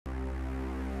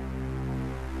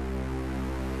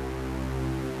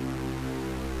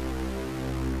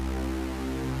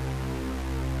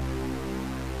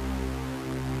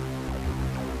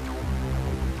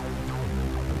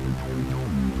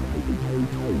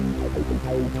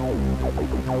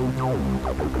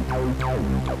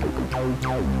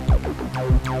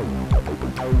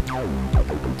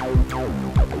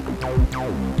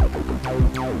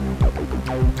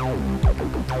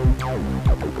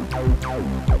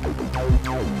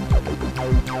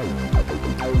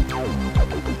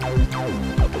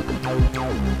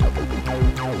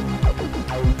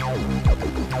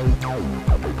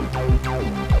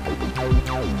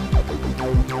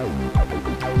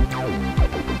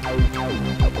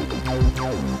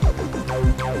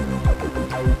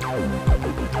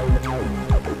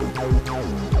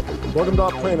Welcome to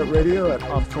Off Planet Radio at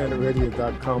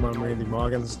offplanetradio.com. I'm Randy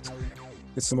Moggins.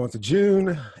 It's the month of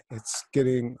June. It's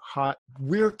getting hot.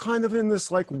 We're kind of in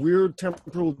this like weird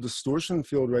temporal distortion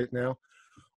field right now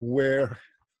where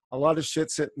a lot of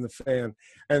shit's hitting the fan.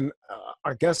 And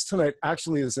our guest tonight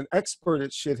actually is an expert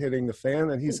at shit hitting the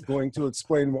fan, and he's going to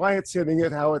explain why it's hitting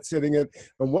it, how it's hitting it,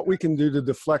 and what we can do to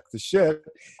deflect the shit.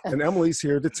 And Emily's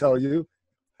here to tell you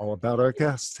all about our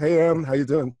guest. Hey, Em, how you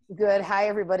doing? Good. Hi,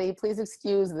 everybody. Please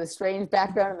excuse the strange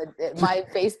background and my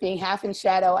face being half in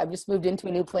shadow. I've just moved into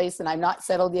a new place and I'm not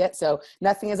settled yet, so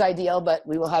nothing is ideal, but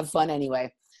we will have fun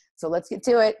anyway. So let's get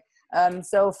to it.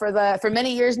 So for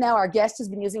many years now, our guest has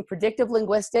been using predictive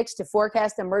linguistics to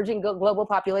forecast emerging global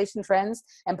population trends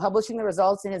and publishing the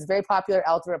results in his very popular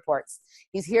Alta reports.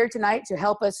 He's here tonight to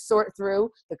help us sort through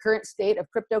the current state of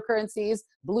cryptocurrencies,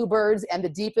 Bluebirds, and the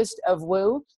deepest of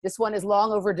woo. This one is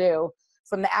long overdue.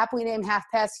 From the aptly named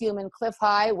half-past human, Clif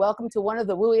High, welcome to one of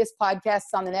the wooiest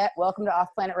podcasts on the net. Welcome to Off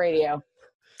Planet Radio.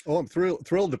 Oh, I'm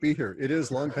thrilled to be here. It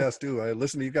is long past due. I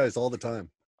listen to you guys all the time.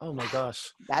 Oh my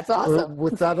gosh. That's awesome.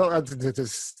 With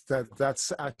that,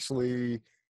 that's actually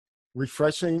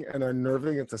refreshing and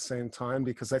unnerving at the same time,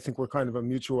 because I think we're kind of a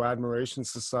mutual admiration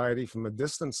society from a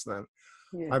distance then.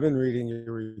 Yeah. I've been reading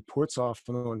your reports off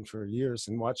and on for years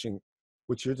and watching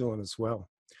what you're doing as well.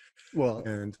 Well,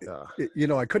 and you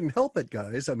know, I couldn't help it,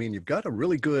 guys. I mean, you've got a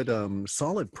really good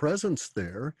solid presence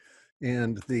there,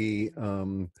 and the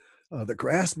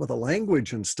grasp of the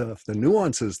language and stuff, the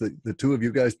nuances that the two of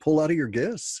you guys pull out of your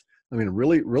guests. I mean,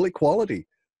 really, really quality.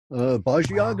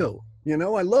 Bagiago, you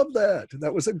know, I love that.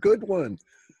 That was a good one.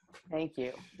 Thank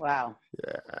you. Wow.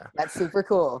 Yeah. That's super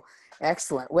cool.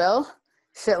 Excellent. Well,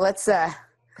 shit, let's, should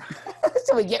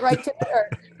we get right to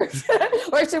it,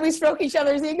 or should we stroke each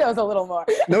other's egos a little more?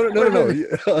 No. No, you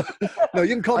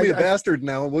can call me a bastard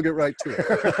now and we'll get right to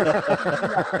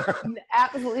it.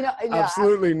 Absolutely not. No,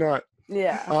 absolutely not.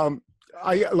 Yeah.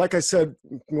 Like I said,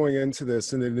 going into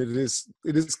this, and it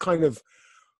is kind of,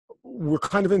 we're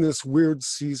kind of in this weird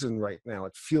season right now.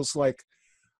 It feels like,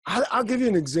 I'll give you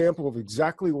an example of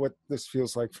exactly what this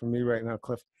feels like for me right now,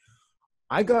 Cliff.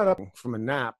 I got up from a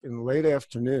nap in the late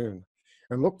afternoon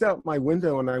and looked out my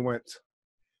window and I went,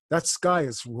 that sky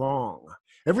is wrong.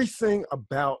 Everything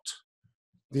about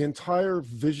the entire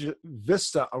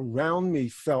vista around me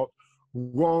felt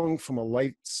wrong from a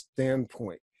light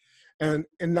standpoint. And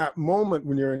in that moment,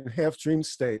 when you're in half dream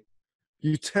state,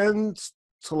 you tend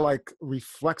to like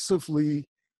reflexively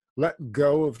let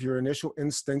go of your initial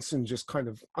instincts and just kind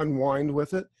of unwind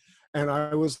with it. And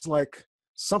I was like,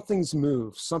 something's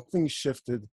moved, something's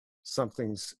shifted,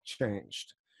 something's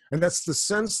changed. And that's the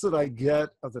sense that I get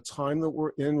of the time that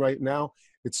we're in right now.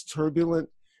 It's turbulent,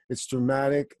 it's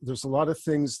dramatic. There's a lot of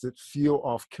things that feel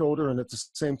off kilter. And at the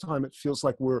same time, it feels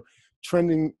like we're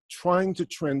trying to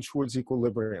trend towards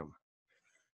equilibrium.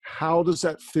 How does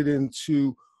that fit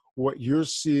into what you're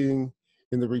seeing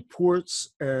in the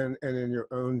reports and in your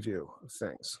own view of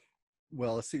things?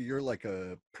 Well, see, you're like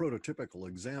a prototypical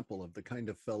example of the kind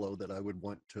of fellow that I would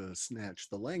want to snatch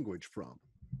the language from,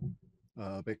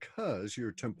 because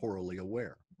you're temporally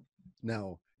aware.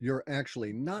 Now, you're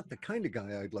actually not the kind of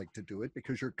guy I'd like to do it,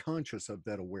 because you're conscious of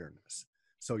that awareness.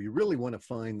 So you really want to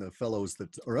find the fellows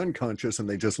that are unconscious and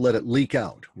they just let it leak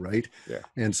out, right? Yeah.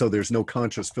 And so there's no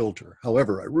conscious filter.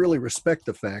 However, I really respect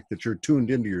the fact that you're tuned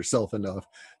into yourself enough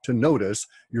to notice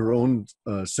your own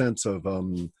sense of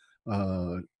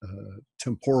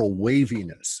temporal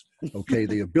waviness. Okay,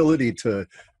 the ability to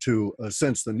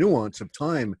sense the nuance of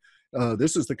time.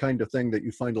 This is the kind of thing that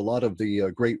you find a lot of the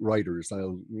great writers. Cat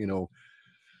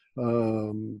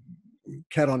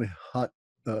on a Hot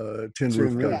Tin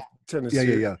Roof guy.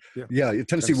 Tennessee. Yeah,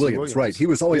 Tennessee Williams, right. He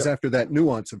was always after that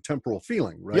nuance of temporal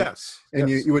feeling, right? Yes. And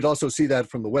you would also see that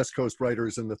from the West Coast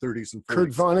writers in the 30s and 40s. Kurt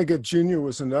Vonnegut Jr.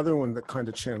 was another one that kind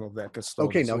of channeled that.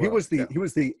 Okay, now he was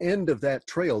the end of that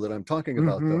trail that I'm talking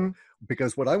about, though,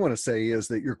 because what I want to say is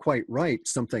that you're quite right.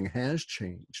 Something has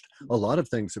changed. A lot of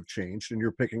things have changed, and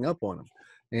you're picking up on them.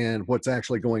 And what's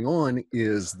actually going on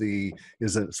is a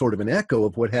sort of an echo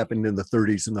of what happened in the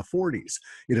 30s and the 40s.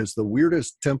 It is the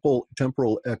weirdest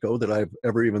temporal echo that I've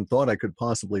ever even thought I could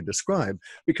possibly describe,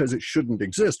 because it shouldn't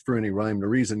exist for any rhyme or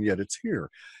reason, yet it's here.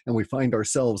 And we find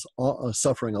ourselves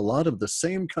suffering a lot of the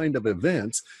same kind of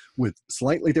events with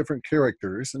slightly different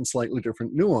characters and slightly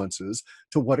different nuances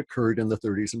to what occurred in the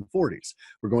 30s and 40s.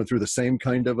 We're going through the same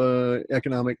kind of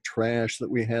economic trash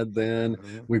that we had then.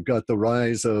 We've got the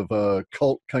rise of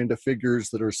cult kind of figures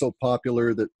that are so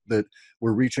popular that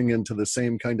we're reaching into the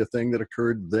same kind of thing that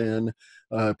occurred then.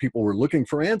 People were looking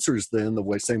for answers then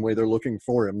the same way they're looking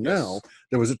for them now.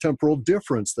 There was a temporal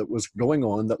difference that was going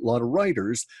on that a lot of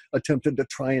writers attempted to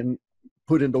try and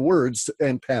put into words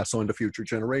and pass on to future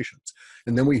generations.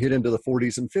 And then we hit into the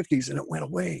 40s and 50s and it went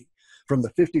away. From the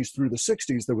 50s through the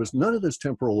 60s, there was none of this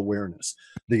temporal awareness.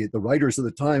 The writers of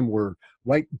the time were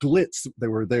white glitz. They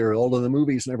were there. All of the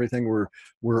movies and everything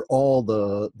were all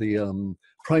the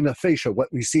prima facie.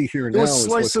 What we see here now is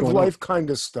slice of life kind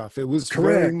of stuff. It was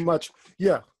correct. Very much,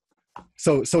 yeah.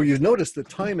 So you notice that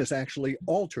time is actually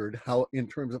altered in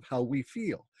terms of how we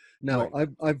feel. Now,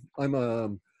 right. I'm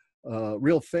a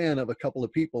real fan of a couple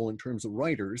of people in terms of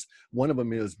writers. One of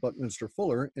them is Buckminster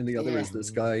Fuller, and the other is this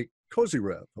guy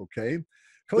Kozyrev. Okay,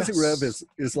 Kozyrev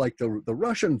is like the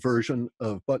Russian version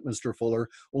of Buckminster Fuller.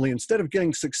 Only instead of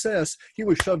getting success, he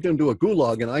was shoved into a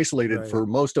gulag and isolated for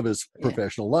most of his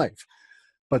professional life.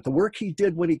 But the work he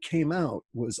did when he came out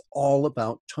was all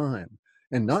about time,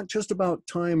 and not just about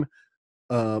time,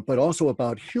 but also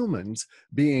about humans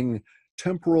being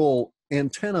temporal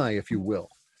antennae, if you will.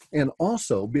 And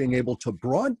also being able to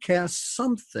broadcast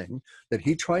something that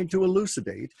he tried to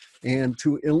elucidate and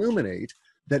to illuminate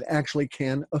that actually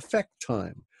can affect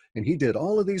time. And he did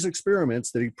all of these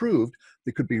experiments that he proved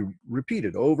that could be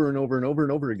repeated over and over and over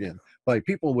and over again by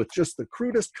people with just the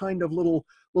crudest kind of little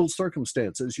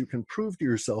circumstances. You can prove to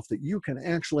yourself that you can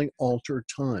actually alter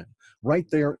time. Right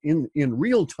there in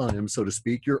real time, so to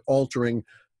speak, you're altering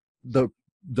the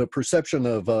perception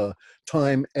of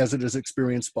time as it is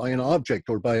experienced by an object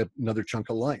or by another chunk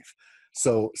of life.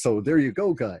 So there you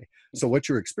go, Guy. So what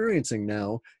you're experiencing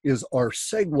now is our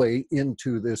segue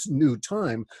into this new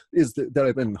time is that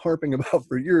I've been harping about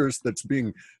for years, that's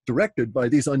being directed by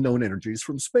these unknown energies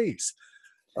from space.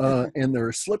 And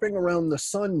they're slipping around the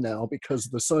sun now because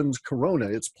the sun's corona,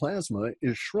 its plasma,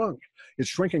 is shrunk. It's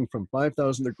shrinking from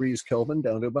 5,000 degrees Kelvin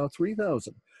down to about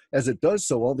 3,000. As it does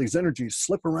so, all these energies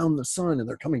slip around the sun and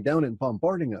they're coming down and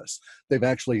bombarding us. They've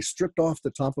actually stripped off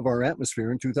the top of our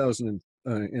atmosphere in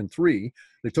 2003.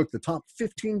 They took the top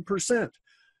 15%.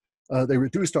 They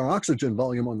reduced our oxygen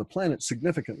volume on the planet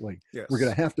significantly. Yes. We're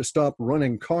going to have to stop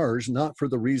running cars, not for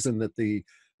the reason that the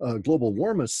global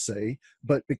warmists say,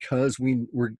 but because we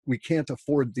can't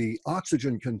afford the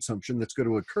oxygen consumption that's going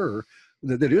to occur,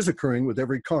 that is occurring with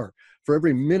every car. For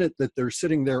every minute that they're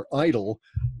sitting there idle,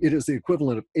 it is the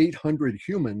equivalent of 800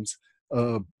 humans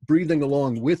breathing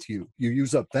along with you. You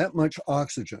use up that much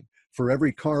oxygen for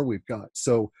every car we've got.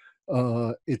 So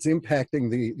it's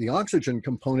impacting the oxygen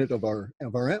component of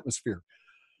our atmosphere.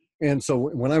 And so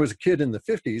when I was a kid in the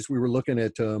 50s, we were looking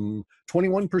at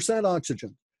 21%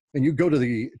 oxygen. And you go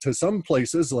to some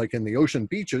places like in the ocean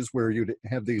beaches where you'd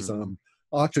have these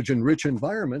oxygen-rich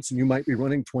environments, and you might be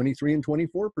running 23 and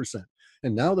 24%.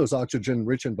 And now those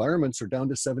oxygen-rich environments are down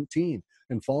to 17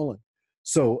 and falling.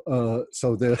 So,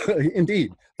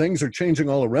 indeed, things are changing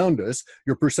all around us.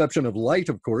 Your perception of light,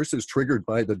 of course, is triggered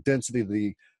by the density of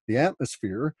the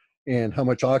atmosphere and how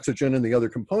much oxygen and the other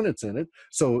components in it.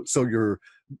 So you're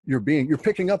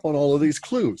picking up on all of these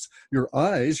clues. Your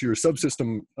eyes, your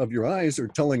subsystem of your eyes are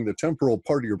telling the temporal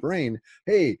part of your brain,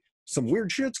 hey, some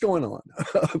weird shit's going on.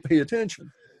 Pay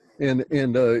attention. And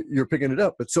you're picking it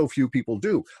up, but so few people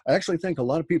do. I actually think a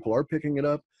lot of people are picking it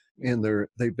up, and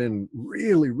they've been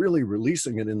really, really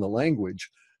releasing it in the language,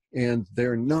 and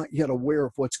they're not yet aware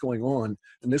of what's going on.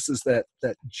 And this is that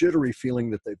jittery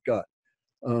feeling that they've got.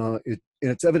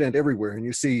 It's evident everywhere, and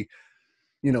you see,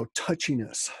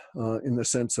 touchiness in the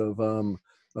sense of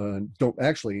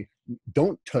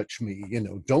don't touch me,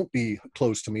 don't be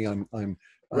close to me. I'm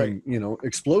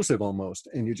explosive almost,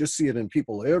 and you just see it in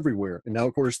people everywhere. And now,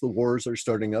 of course, the wars are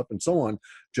starting up and so on,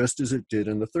 just as it did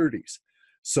in the 30s.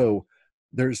 So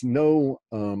there's no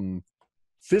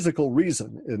physical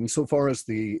reason, insofar as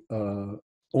the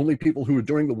only people who are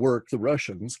doing the work, the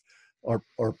Russians,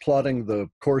 are plotting the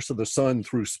course of the sun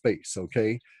through space,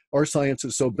 okay? Our science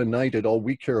is so benighted, all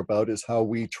we care about is how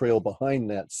we trail behind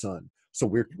that sun. So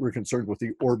we're concerned with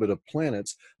the orbit of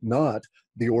planets, not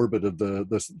the orbit of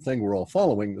the thing we're all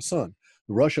following, the sun.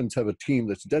 The Russians have a team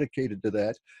that's dedicated to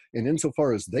that. And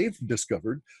insofar as they've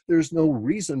discovered, there's no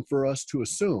reason for us to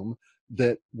assume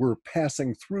that we're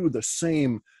passing through the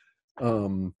same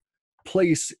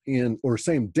place in, or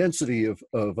same density of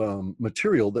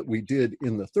material that we did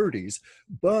in the 30s.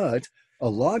 But a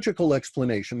logical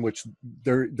explanation, which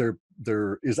there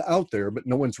is out there, but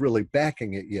no one's really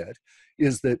backing it yet,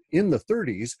 is that in the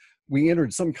 30s, we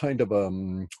entered some kind of,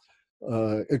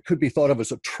 it could be thought of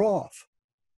as a trough.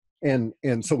 And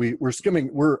so we're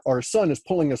skimming, our sun is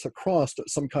pulling us across to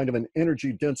some kind of an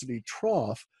energy density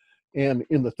trough. And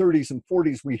in the 30s and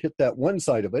 40s, we hit that one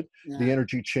side of it, the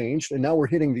energy changed, and now we're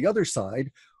hitting the other side.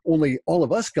 Only all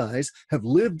of us guys have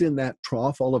lived in that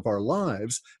trough all of our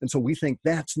lives, and so we think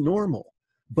that's normal.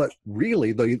 But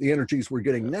really, the energies we're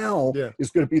getting now is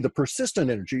going to be the persistent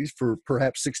energies for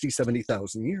perhaps 60,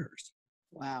 70,000 years.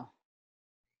 Wow.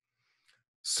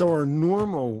 So our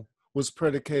normal was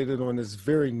predicated on this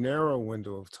very narrow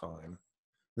window of time,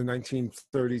 the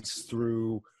 1930s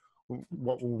through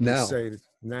what will we say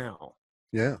now.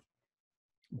 Yeah.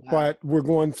 But we're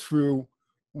going through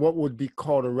what would be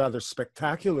called a rather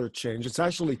spectacular change. It's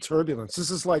actually turbulence. This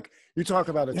is like, you talk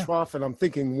about a trough, and I'm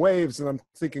thinking waves, and I'm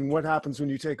thinking what happens when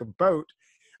you take a boat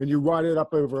and you ride it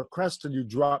up over a crest and you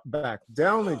drop back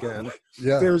down again.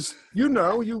 There's, you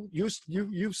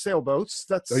sailboats.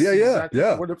 That's exactly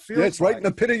what it feels like. It's right in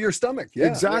the pit of your stomach.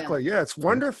 Exactly. It's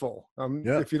wonderful.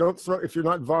 If if you're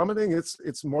not vomiting,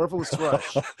 it's marvelous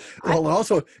rush. Well,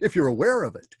 also if you're aware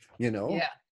of it, Yeah.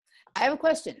 I have a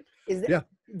question. Is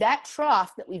that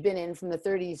trough that we've been in from the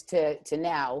 30s to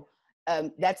now,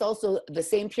 that's also the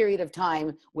same period of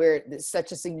time where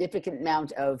such a significant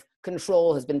amount of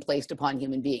control has been placed upon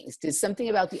human beings. Did something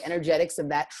about the energetics of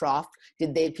that trough,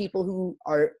 did they, people who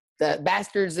are the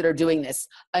bastards that are doing this,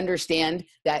 understand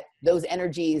that those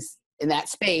energies in that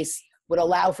space would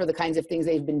allow for the kinds of things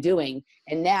they've been doing?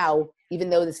 And now, even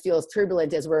though this feels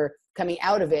turbulent as we're coming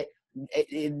out of it,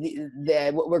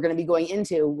 what we're going to be going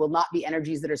into will not be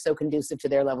energies that are so conducive to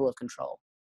their level of control.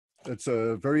 It's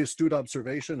a very astute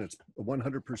observation. It's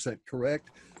 100% correct.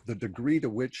 The degree to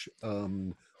which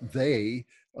they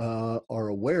are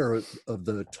aware of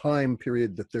the time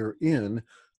period that they're in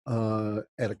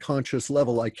at a conscious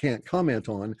level, I can't comment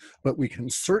on, but we can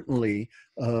certainly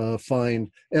find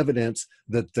evidence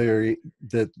that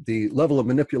the level of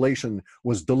manipulation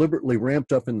was deliberately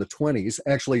ramped up in the 20s,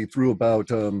 actually through about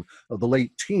the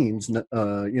late teens,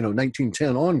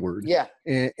 1910 onward.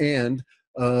 And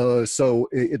so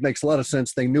it makes a lot of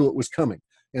sense. They knew it was coming,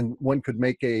 and one could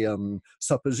make a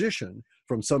supposition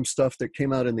from some stuff that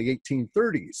came out in the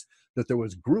 1830s that there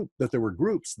were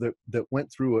groups that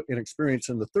went through an experience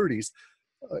in the 30s.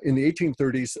 In the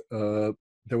 1830s,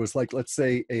 there was, like, let's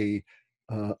say a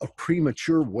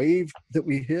premature wave that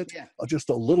we hit, just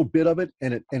a little bit of it,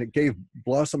 and it gave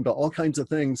blossom to all kinds of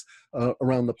things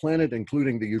around the planet,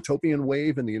 including the utopian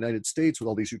wave in the United States with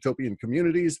all these utopian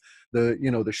communities,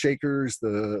 the Shakers,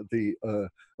 the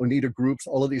Oneida groups,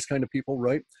 all of these kind of people,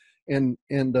 right?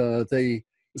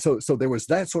 So there was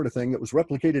that sort of thing that was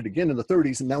replicated again in the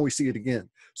 30s, and now we see it again.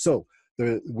 So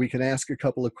we can ask a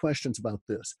couple of questions about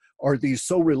this. Are these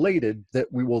so related that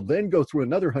we will then go through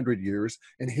another 100 years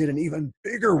and hit an even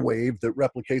bigger wave that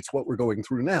replicates what we're going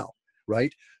through now,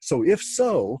 right? So if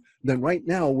so, then right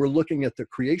now we're looking at the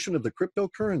creation of the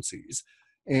cryptocurrencies,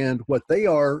 and what they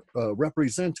are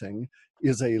representing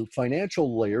is a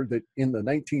financial layer that in the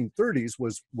 1930s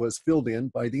was filled in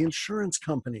by the insurance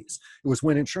companies. It was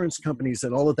when insurance companies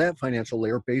and all of that financial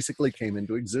layer basically came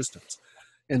into existence.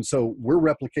 And so we're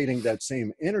replicating that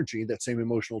same energy, that same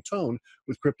emotional tone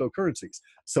with cryptocurrencies.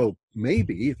 So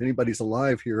maybe if anybody's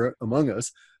alive here among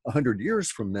us 100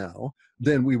 years from now,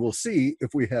 then we will see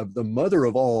if we have the mother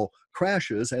of all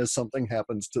crashes as something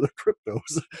happens to the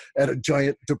cryptos at a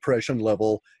giant depression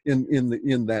level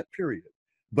in that period.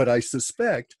 But I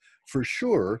suspect for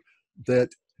sure that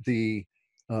the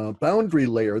boundary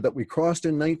layer that we crossed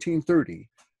in 1930,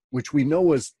 which we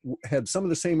know had some of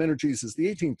the same energies as the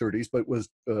 1830s, but was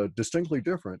distinctly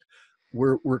different,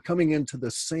 we're coming into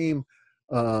the same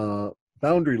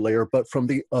boundary layer, but from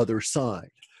the other side.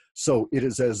 So it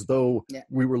is as though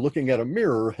we were looking at a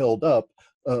mirror held up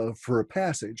for a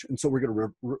passage. And so we're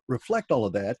going to reflect all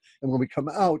of that. And when we come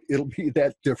out, it'll be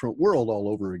that different world all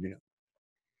over again.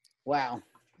 Wow.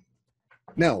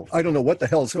 Now, I don't know what the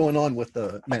hell's going on with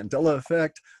the Mandela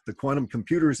effect, the quantum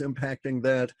computers impacting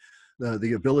that,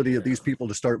 the ability of these people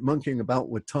to start monkeying about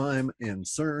with time and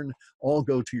CERN all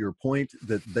go to your point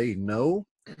that they know,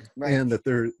 and that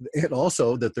they're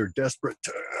desperate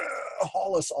to to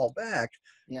haul us all back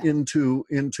Yeah.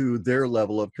 into their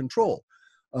level of control.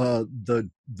 The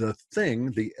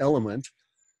element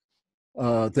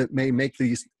that may make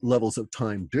these levels of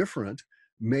time different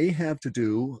may have to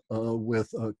do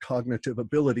with cognitive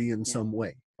ability in some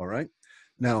way. All right.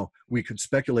 Now, we could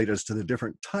speculate as to the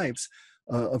different types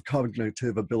of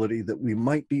cognitive ability that we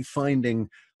might be finding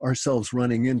ourselves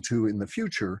running into in the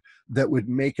future that would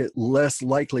make it less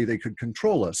likely they could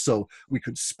control us. So we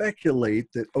could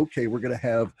speculate that, okay, we're going to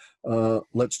have,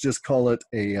 let's just call it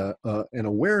an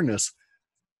awareness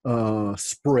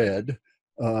spread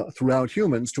throughout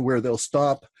humans to where they'll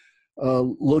stop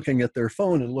looking at their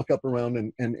phone and look up around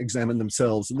and examine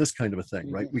themselves and this kind of a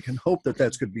thing, right? We can hope that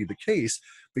that's going to be the case,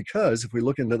 because if we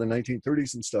look into the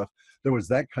 1930s and stuff, there was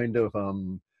that kind of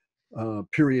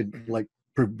period, like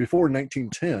before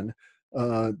 1910,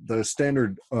 the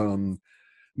standard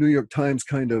New York Times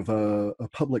kind of a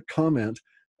public comment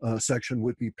section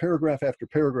would be paragraph after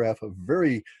paragraph of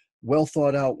very well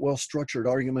thought out, well structured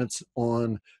arguments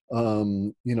on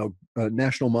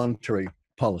national monetary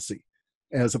policy,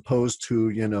 as opposed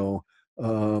to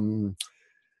the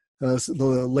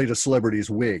latest celebrity's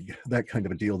wig, that kind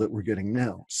of a deal that we're getting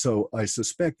now. So I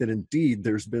suspect that indeed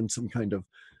there's been some kind of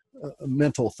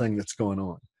mental thing that's going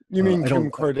on. You mean Kim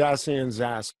Kardashian's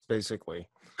ass, basically?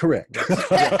 Correct.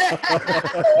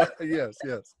 Yes,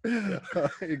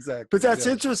 exactly. But that's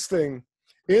interesting.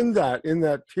 In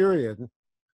that period,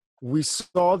 we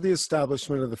saw the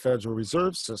establishment of the Federal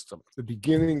Reserve System, the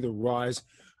beginning, the rise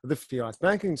of the fiat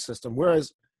banking system.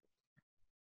 Whereas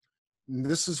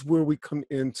this is where we come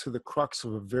into the crux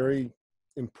of a very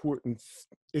important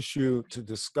issue to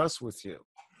discuss with you.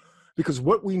 Because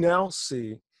what we now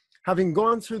see, having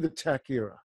gone through the tech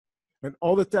era and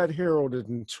all that heralded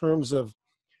in terms of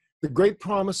the great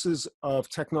promises of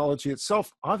technology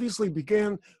itself, obviously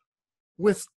began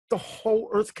with the whole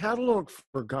Earth catalog,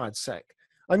 for God's sake.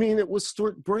 I mean, it was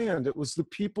Stuart Brand. It was the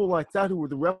people like that who were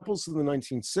the rebels of the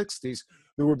 1960s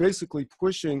who were basically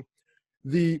pushing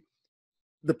the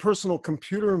personal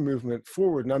computer movement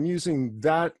forward. And I'm using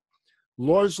that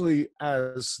largely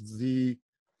as the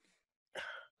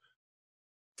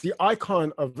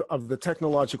icon of the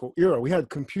technological era. We had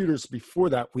computers before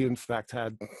that. We, in fact,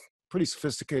 had pretty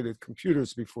sophisticated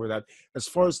computers before that. As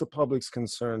far as the public's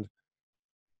concerned,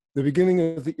 the beginning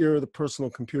of the era of the personal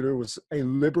computer was a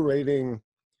liberating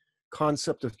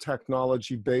concept of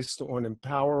technology based on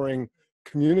empowering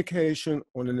communication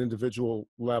on an individual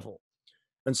level.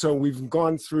 And so we've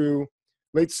gone through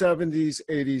late 70s,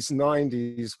 80s,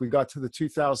 90s. We got to the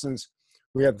 2000s.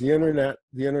 We have the internet.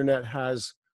 The internet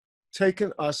has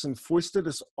taken us and foisted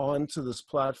us onto this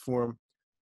platform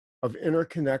of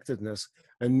interconnectedness.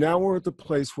 And now we're at the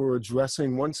place where we're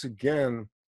addressing once again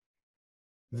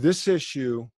this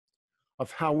issue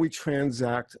of how we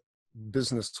transact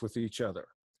business with each other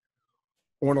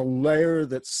on a layer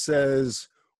that says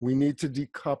we need to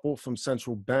decouple from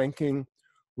central banking.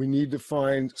 We need to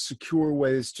find secure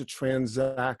ways to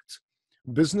transact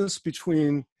business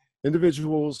between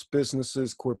individuals,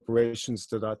 businesses, corporations,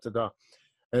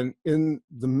 And in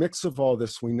the mix of all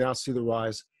this, we now see the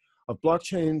rise of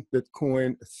blockchain,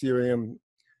 Bitcoin, Ethereum,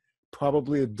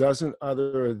 probably a dozen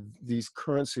other of these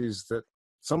currencies that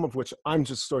some of which I'm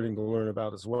just starting to learn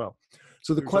about as well.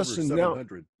 So the question now,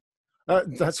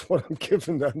 that's what I'm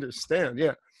given to understand.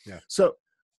 Yeah. So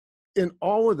in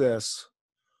all of this,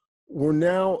 we're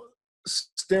now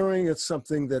staring at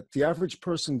something that the average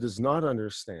person does not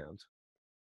understand.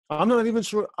 I'm not even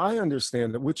sure I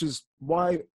understand it, which is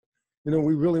why,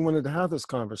 we really wanted to have this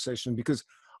conversation, because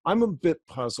I'm a bit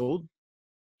puzzled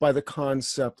by the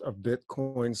concept of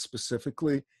Bitcoin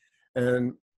specifically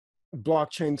and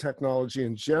blockchain technology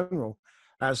in general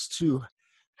as to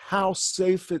how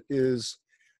safe it is,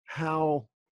 how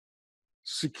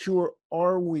secure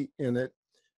are we in it,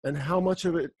 and how much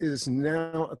of it is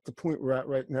now at the point we're at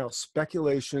right now,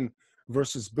 speculation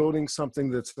versus building something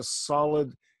that's a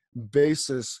solid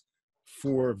basis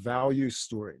for value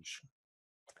storage.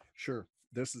 Sure.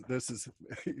 This is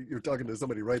you're talking to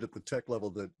somebody right at the tech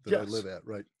level that Yes. I live at,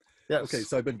 right? Yes. Okay,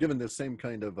 so I've been given this same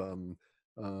kind of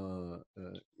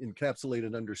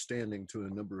encapsulated understanding to a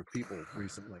number of people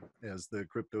recently as the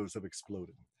cryptos have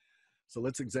exploded. So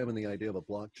let's examine the idea of a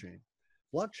blockchain.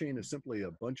 Blockchain is simply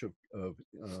a bunch of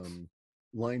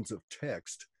lines of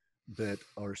text that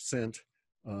are sent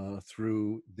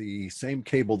through the same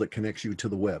cable that connects you to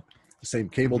the web. The same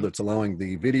cable that's allowing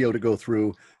the video to go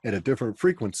through at a different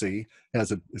frequency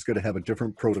is going to have a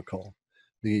different protocol.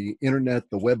 The internet,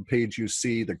 the web page you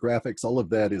see, the graphics, all of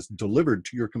that is delivered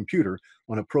to your computer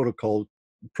on a protocol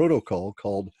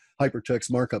called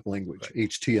hypertext markup language,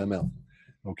 HTML.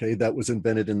 Okay, that was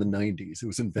invented in the 90s. It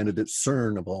was invented at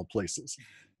CERN of all places.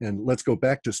 And let's go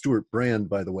back to Stuart Brand,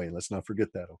 by the way. Let's not forget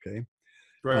that, okay?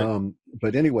 Right.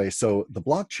 But anyway, so the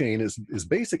blockchain is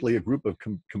basically a group of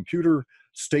computer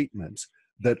statements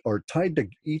that are tied to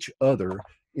each other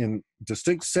in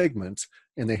distinct segments,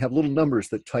 and they have little numbers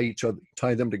that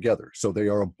tie them together. So they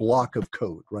are a block of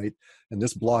code, right? And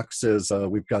this block says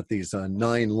we've got these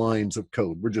 9 lines of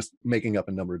code. We're just making up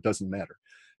a number. It doesn't matter.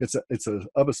 It's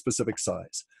of a specific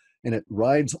size, and it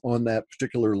rides on that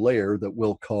particular layer that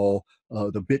we'll call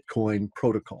the Bitcoin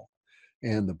protocol.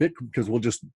 And because we'll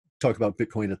just talk about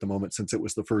Bitcoin at the moment since it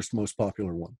was the first most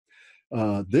popular one.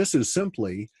 This is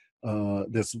simply,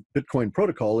 this Bitcoin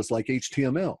protocol is like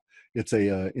HTML. It's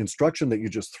a instruction that you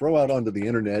just throw out onto the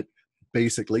internet.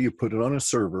 Basically, you put it on a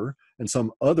server and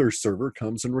some other server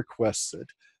comes and requests it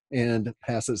and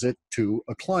passes it to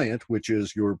a client, which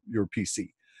is your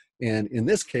PC. And in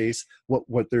this case,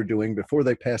 what they're doing before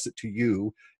they pass it to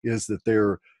you is that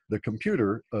the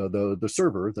computer, the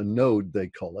server, the node they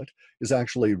call it, is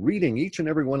actually reading each and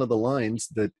every one of the lines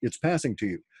that it's passing to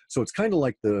you. So it's kind of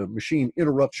like the machine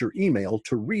interrupts your email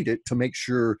to read it to make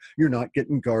sure you're not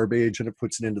getting garbage and it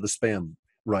puts it into the spam,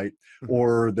 right?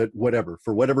 Or that whatever,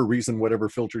 for whatever reason, whatever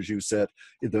filters you set,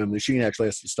 the machine actually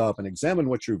has to stop and examine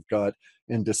what you've got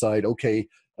and decide, okay,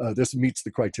 this meets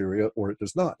the criteria or it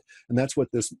does not. And that's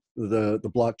what the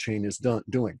blockchain is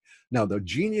doing. Now, the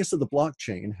genius of the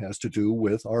blockchain has to do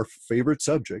with our favorite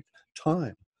subject,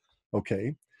 time,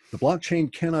 okay? The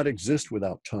blockchain cannot exist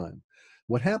without time.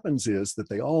 What happens is that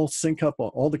they all sync up,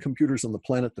 all the computers on the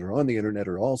planet that are on the internet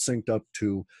are all synced up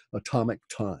to atomic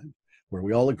time, where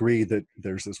we all agree that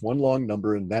there's this one long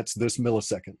number and that's this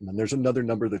millisecond. And then there's another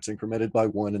number that's incremented by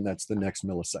 1 and that's the next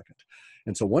millisecond.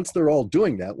 And so once they're all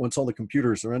doing that, once all the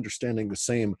computers are understanding the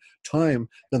same time,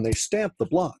 then they stamp the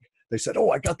block. They said, oh,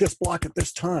 I got this block at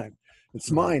this time.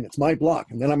 It's mine, it's my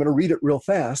block. And then I'm gonna read it real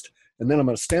fast and then I'm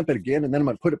gonna stamp it again and then I'm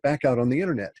gonna put it back out on the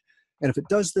internet. And if it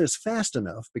does this fast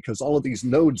enough, because all of these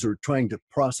nodes are trying to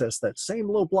process that same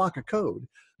little block of code,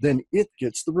 then it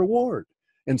gets the reward.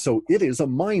 And so it is a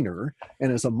miner,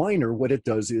 and as a miner, what it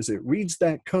does is it reads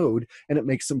that code and it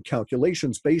makes some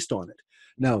calculations based on it.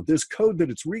 Now, this code that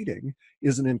it's reading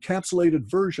is an encapsulated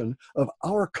version of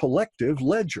our collective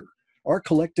ledger, our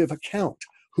collective account.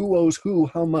 Who owes who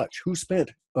how much, who spent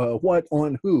what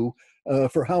on who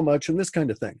for how much, and this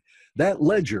kind of thing. That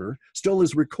ledger still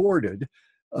is recorded.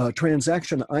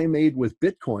 Transaction I made with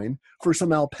Bitcoin for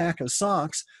some alpaca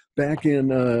socks back in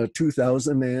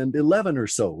 2011 or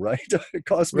so, right? It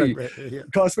cost me,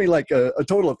 cost me like a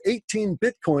total of 18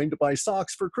 Bitcoin to buy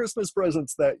socks for Christmas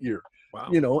presents that year. Wow.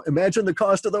 You know, imagine the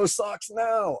cost of those socks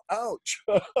now. Ouch.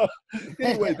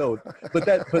 Anyway, though, but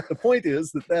the point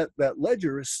is that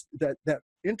ledger is that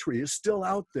entry is still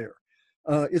out there.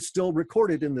 It's still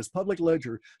recorded in this public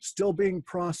ledger, still being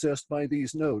processed by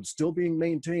these nodes, still being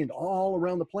maintained all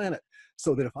around the planet,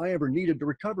 so that if I ever needed to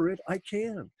recover it, I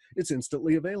can. It's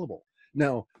instantly available.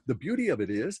 Now, the beauty of it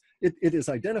is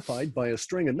identified by a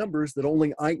string of numbers that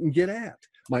only I can get at,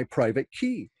 my private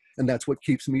key, and that's what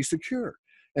keeps me secure.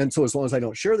 And so as long as I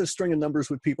don't share this string of numbers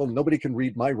with people, nobody can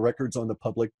read my records on the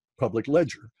public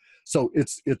ledger. So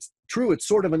it's true, it's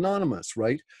sort of anonymous,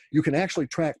 right? You can actually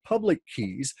track public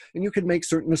keys and you can make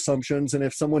certain assumptions. And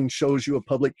if someone shows you a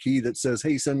public key that says,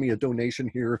 hey, send me a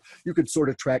donation here, you could sort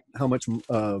of track how much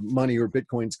money or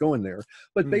Bitcoin's going there.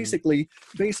 But basically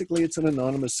it's an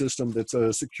anonymous system that's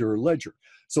a secure ledger.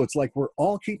 So it's like we're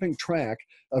all keeping track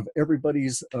of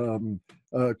everybody's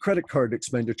credit card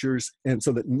expenditures, and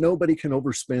so that nobody can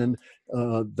overspend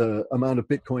the amount of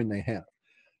Bitcoin they have.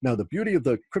 Now, the beauty of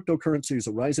the cryptocurrencies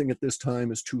arising at this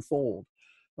time is twofold.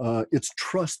 It's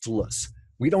trustless.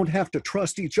 We don't have to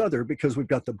trust each other because we've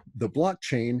got the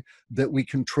blockchain that we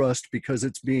can trust because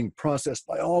it's being processed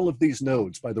by all of these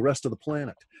nodes, by the rest of the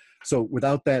planet. So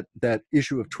without that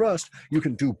issue of trust, you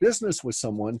can do business with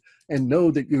someone and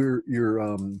know that your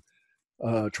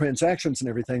transactions and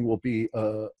everything will be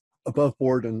above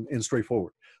board and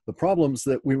straightforward. The problems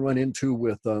that we run into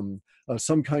with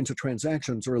some kinds of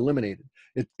transactions are eliminated.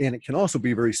 And it can also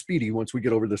be very speedy once we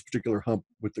get over this particular hump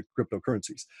with the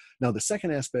cryptocurrencies. Now, the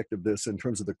second aspect of this in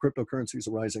terms of the cryptocurrencies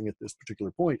arising at this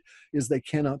particular point is they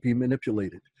cannot be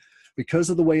manipulated. Because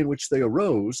of the way in which they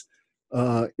arose,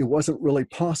 it wasn't really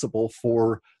possible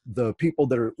for the people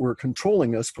that were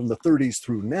controlling us from the 30s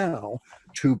through now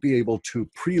to be able to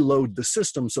preload the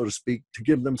system, so to speak, to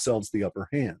give themselves the upper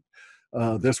hand.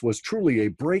 This was truly a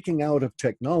breaking out of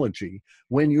technology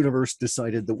when Universe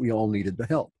decided that we all needed the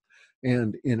help.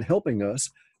 And in helping us,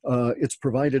 it's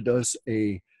provided us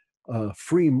a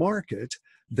free market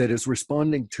that is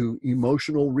responding to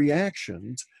emotional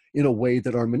reactions in a way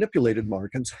that our manipulated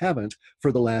markets haven't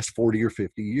for the last 40 or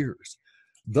 50 years.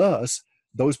 Thus,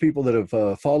 those people that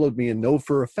have followed me and know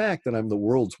for a fact that I'm the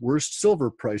world's worst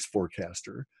silver price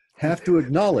forecaster have to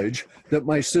acknowledge that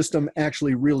my system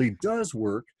actually really does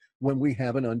work when we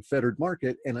have an unfettered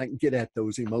market and I can get at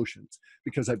those emotions,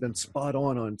 because I've been spot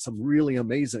on some really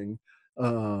amazing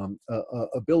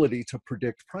ability to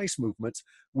predict price movements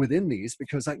within these,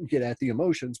 because I can get at the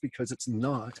emotions because it's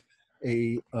not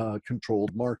a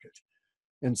controlled market.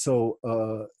 And so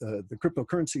the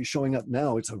cryptocurrency showing up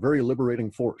now, it's a very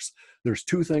liberating force. There's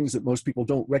two things that most people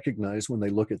don't recognize when they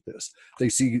look at this. They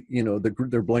see, you know,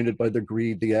 they're blinded by the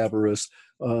greed, the avarice,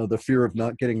 the fear of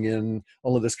not getting in,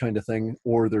 all of this kind of thing,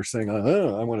 or they're saying,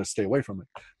 I want to stay away from it.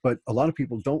 But a lot of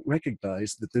people don't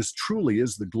recognize that this truly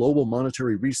is the global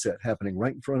monetary reset happening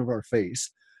right in front of our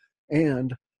face,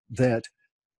 and that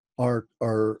our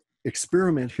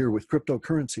experiment here with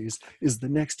cryptocurrencies is the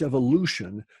next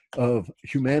evolution of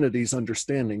humanity's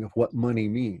understanding of what money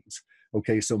means.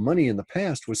 Okay, so money in the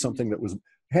past was something that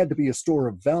had to be a store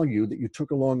of value that you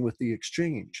took along with the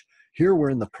exchange. Here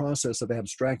we're in the process of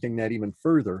abstracting that even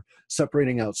further,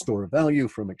 separating out store of value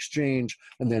from exchange,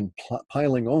 and then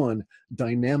piling on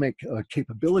dynamic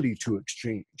capability to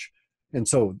exchange. And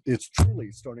so it's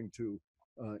truly starting to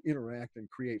interact and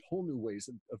create whole new ways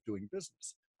of doing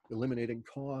business, eliminating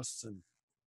costs and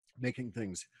making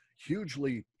things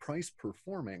hugely price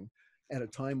performing at a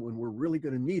time when we're really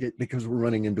going to need it, because we're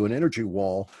running into an energy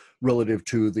wall relative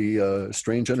to the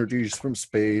strange energies from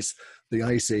space, the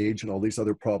ice age, and all these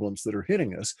other problems that are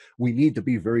hitting us. We need to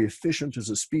be very efficient as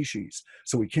a species,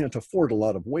 so we can't afford a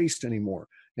lot of waste anymore.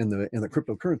 And the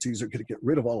cryptocurrencies are going to get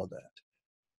rid of all of that.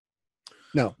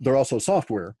 Now, they're also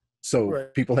software, so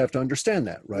Right. people have to understand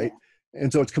that, right? Yeah.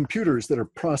 And so it's computers that are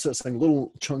processing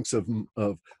little chunks of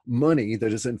money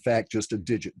that is in fact just a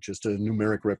digit, just a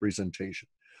numeric representation.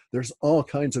 There's all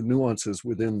kinds of nuances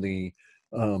within the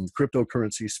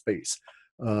cryptocurrency space.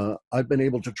 I've been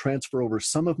able to transfer over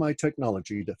some of my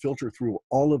technology to filter through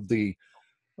all of the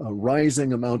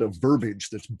rising amount of verbiage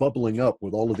that's bubbling up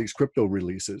with all of these crypto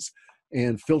releases,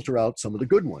 and filter out some of the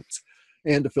good ones,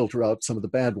 and to filter out some of the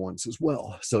bad ones as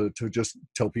well. So to just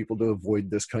tell people to avoid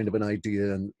this kind of an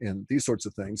idea and these sorts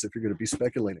of things if you're going to be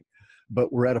speculating.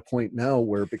 But we're at a point now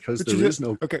where, because there is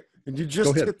no... Okay, and you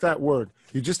just hit that word.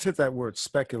 You just hit that word,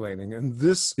 speculating. And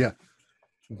this,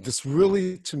 this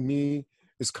really, to me,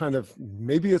 is kind of,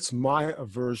 maybe it's my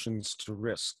aversions to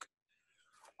risk.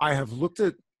 I've looked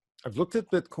at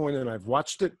Bitcoin and I've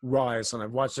watched it rise, and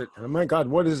I've watched it, and oh my God,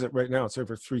 what is it right now? It's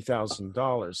over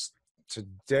 $3,000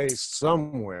 today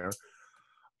somewhere.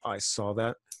 I saw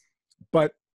that.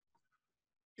 But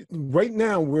right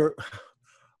now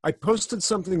I posted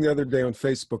something the other day on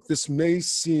Facebook. This may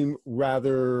seem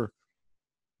rather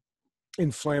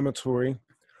inflammatory,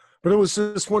 but it was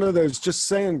just one of those, just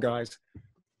saying, guys,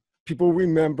 people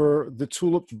remember the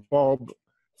tulip bulb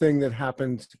thing that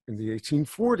happened in the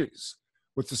 1840s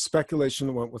with the speculation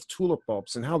that went with tulip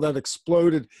bulbs and how that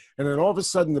exploded. And then all of a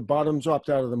sudden the bottom dropped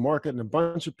out of the market and a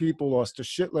bunch of people lost a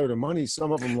shitload of money.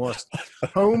 Some of them lost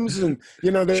homes, and,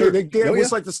 you know, it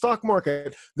was like the stock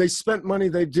market. They spent money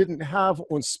they didn't have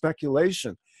on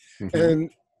speculation.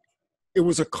 And it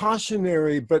was a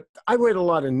cautionary, but I write a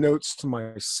lot of notes to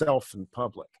myself in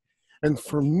public. And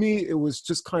for me, it was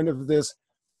just kind of this,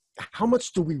 how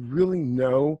much do we really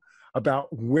know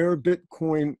about where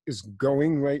Bitcoin is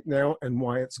going right now and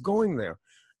why it's going there?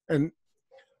 And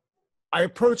I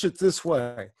approach it this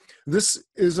way. This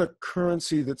is a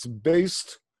currency that's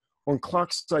based on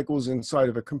clock cycles inside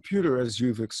of a computer, as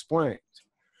you've explained.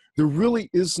 There really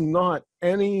is not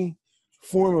any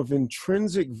form of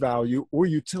intrinsic value or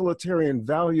utilitarian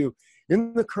value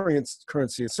in the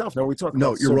currency itself. Now we talk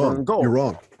about silver and gold. You're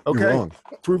wrong. Okay, you're wrong.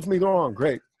 Prove me wrong.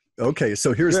 Great. Okay,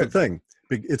 so here's the thing.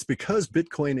 It's because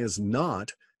Bitcoin is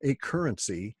not a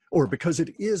currency, or because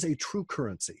it is a true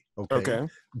currency. Okay.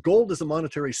 Gold is a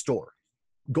monetary store.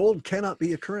 Gold cannot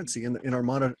be a currency in our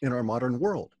modern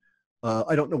world.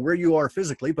 I don't know where you are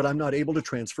physically, but I'm not able to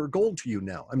transfer gold to you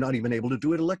now. I'm not even able to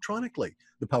do it electronically.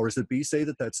 The powers that be say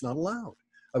that that's not allowed.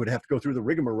 I would have to go through the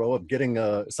rigmarole of getting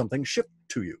something shipped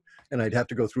to you, and I'd have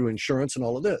to go through insurance and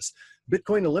all of this.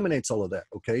 Bitcoin eliminates all of that,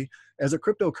 okay? As a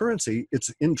cryptocurrency,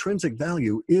 its intrinsic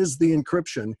value is the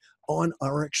encryption on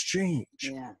our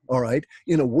exchange, all right?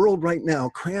 In a world right now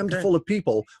crammed full of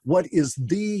people, what is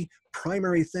the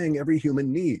primary thing every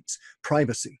human needs?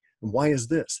 Privacy. And why is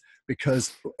this?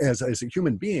 Because as a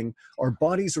human being, our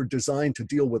bodies are designed to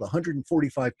deal with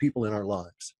 145 people in our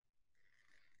lives,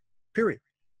 period,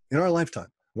 in our lifetime.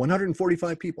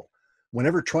 145 people.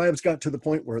 Whenever tribes got to the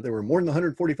point where there were more than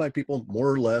 145 people, more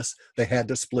or less, they had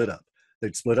to split up.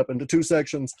 They'd split up into 2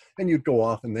 sections, and you'd go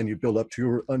off, and then you'd build up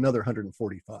to another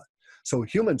 145. So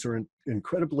humans are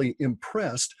incredibly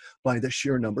impressed by the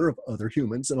sheer number of other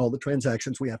humans and all the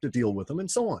transactions we have to deal with them, and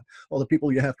so on. All the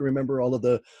people you have to remember, all of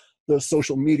the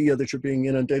social media that you're being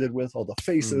inundated with, all the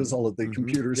faces, all of the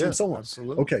computers, and so on.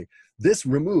 Absolutely. Okay, this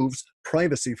removes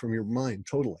privacy from your mind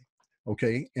totally.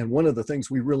 Okay, and one of the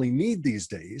things we really need these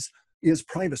days is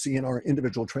privacy in our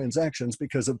individual transactions,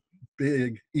 because of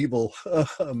big evil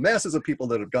masses of people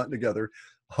that have gotten together,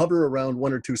 hover around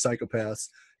 1 or 2 psychopaths,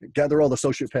 gather all the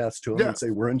sociopaths to them and say,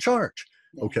 we're in charge.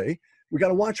 Okay, we got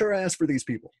to watch our ass for these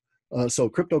people. So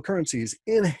cryptocurrencies'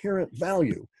 inherent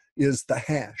value is the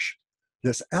hash,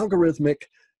 this algorithmic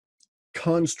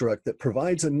construct that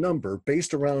provides a number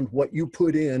based around what you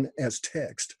put in as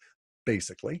text,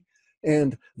 basically.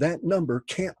 And that number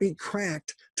can't be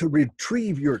cracked to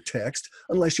retrieve your text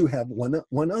unless you have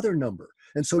one other number.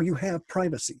 And so you have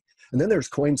privacy. And then there's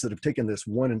coins that have taken this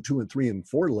 1 and 2 and 3 and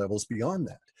 4 levels beyond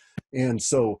that. And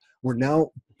so we're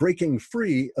now breaking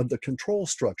free of the control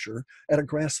structure at a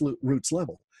grassroots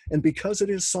level. And because it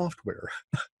is software,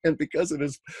 and because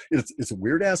it's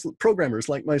weird ass programmers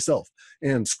like myself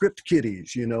and script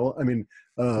kiddies, you know, I mean,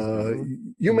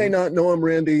 you may not know them,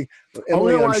 Randy.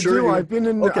 Emily, no, I'm I sure do. I've been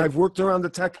in. Okay. I've worked around the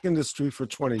tech industry for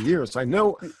 20 years. I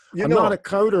know. You I'm know. not a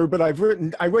coder, but I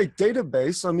write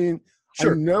database. I mean,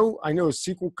 Sure. I know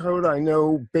SQL code. I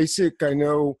know BASIC. I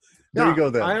know. There you go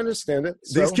then. I understand it.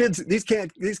 So. These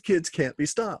kids can't be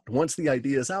stopped. Once the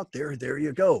idea is out there, there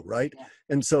you go, right? Yeah.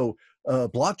 And so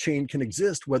blockchain can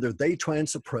exist whether they try and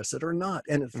suppress it or not.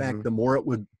 And in fact, the more it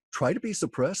would try to be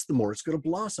suppressed, the more it's going to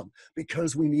blossom,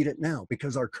 because we need it now,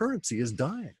 because our currency is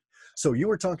dying. So you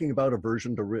were talking about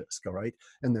aversion to risk, all right?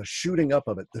 And the shooting up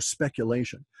of it, the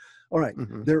speculation. All right,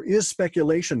 there is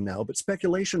speculation now, but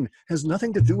speculation has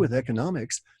nothing to do with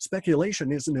economics.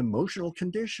 Speculation is an emotional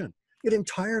condition. It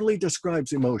entirely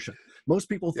describes emotion. Most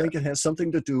people think it has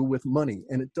something to do with money,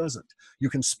 and it doesn't. You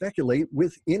can speculate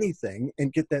with anything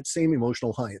and get that same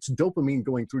emotional high. It's dopamine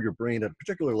going through your brain at a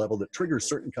particular level that triggers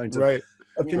certain kinds of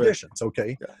conditions,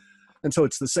 okay? Yeah. And so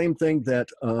it's the same thing that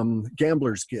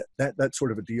gamblers get, that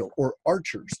sort of a deal. Or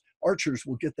archers. Archers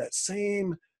will get that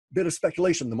same bit of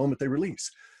speculation the moment they release.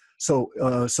 So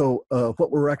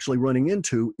what we're actually running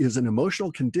into is an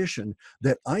emotional condition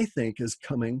that I think is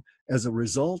coming as a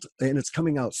result, and it's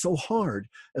coming out so hard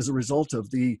as a result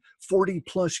of the 40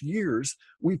 plus years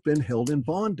we've been held in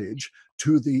bondage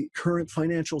to the current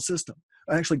financial system.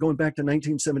 Actually going back to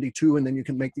 1972, and then you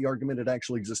can make the argument it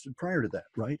actually existed prior to that,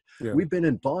 right? Yeah. We've been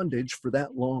in bondage for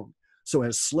that long. So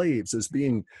as slaves,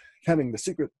 having the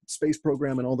secret space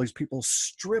program and all these people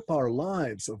strip our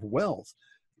lives of wealth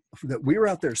that we were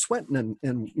out there sweating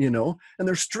and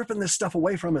they're stripping this stuff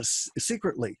away from us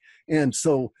secretly. And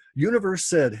so universe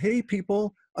said, hey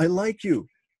people, I like you.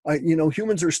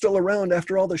 Humans are still around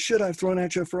after all the shit I've thrown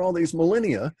at you for all these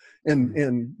millennia.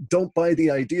 And don't buy the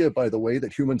idea, by the way,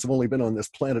 that humans have only been on this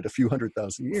planet a few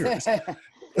 100,000 years.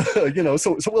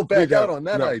 So we'll back out on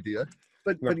that idea.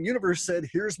 But the universe said,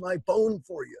 here's my bone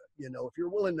for you. If you're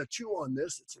willing to chew on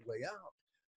this, it's a way out.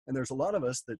 And there's a lot of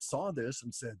us that saw this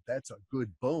and said, that's a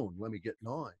good bone. Let me get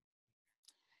gnawing.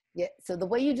 Yeah. So the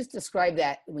way you just described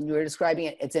that, when you were describing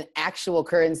it, it's an actual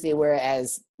currency,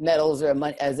 whereas metals or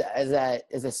money as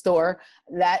a store,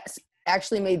 that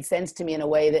actually made sense to me in a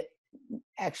way that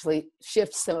actually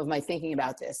shifts some of my thinking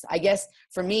about this. I guess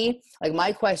for me, like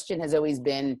my question has always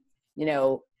been,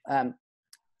 my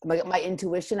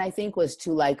intuition, I think, was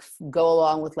to like go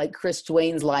along with like Chris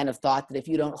Duane's line of thought that if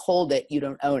you don't hold it, you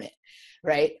don't own it.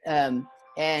 Right. And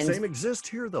same exists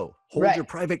here though. Hold your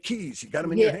private keys. You got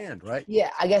them in your hand, right?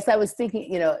 Yeah. I guess I was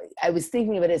thinking, I was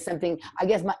thinking of it as something, I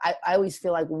guess I always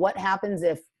feel like what happens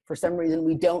if for some reason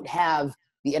we don't have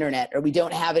the internet or we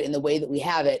don't have it in the way that we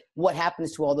have it, what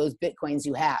happens to all those Bitcoins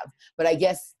you have? But I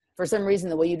guess for some reason,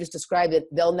 the way you just described it,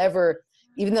 they'll never,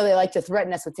 even though they like to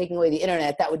threaten us with taking away the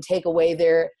internet, that would take away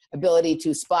their ability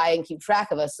to spy and keep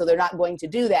track of us. So they're not going to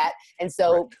do that. And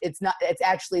so it's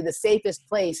actually the safest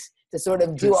place to sort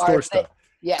of do our thing.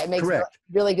 Yeah, it makes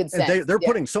really good sense. And they're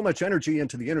putting so much energy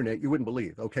into the internet, you wouldn't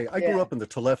believe. Okay, I grew up in the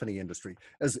telephony industry.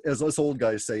 As us old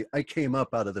guys say, I came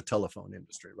up out of the telephone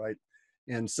industry, right?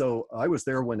 And so I was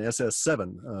there when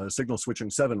SS7, signal switching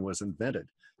 7 was invented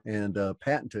and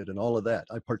patented and all of that.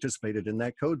 I participated in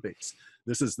that code base.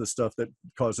 This is the stuff that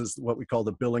causes what we call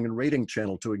the billing and rating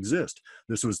channel to exist.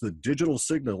 This was the digital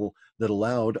signal that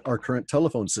allowed our current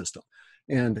telephone system.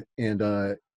 And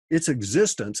its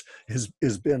existence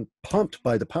has been pumped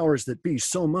by the powers that be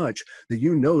so much that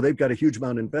they've got a huge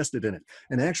amount invested in it.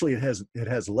 And actually it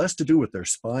has less to do with their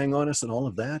spying on us and all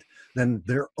of that than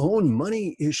their own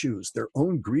money issues, their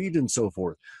own greed and so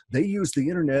forth. They use the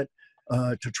internet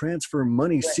to transfer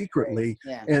money secretly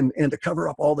and to cover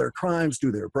up all their crimes,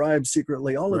 do their bribes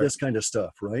secretly, all of this kind of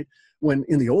stuff, right? When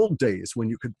in the old days, when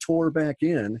you could Tor back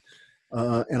in,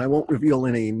 and I won't reveal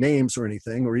any names or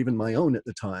anything, or even my own at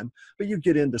the time, but you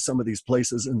get into some of these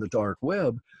places in the dark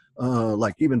web,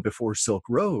 like even before Silk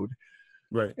Road,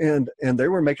 right? And they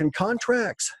were making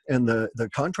contracts, and the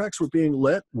contracts were being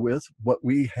let with what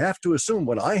we have to assume,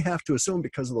 what I have to assume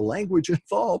because of the language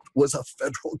involved, was a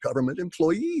federal government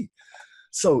employee.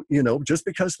 So, just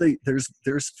because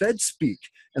there's Fed speak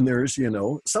and there's,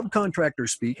 subcontractor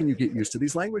speak, and you get used to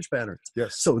these language patterns.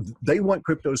 Yes. So they want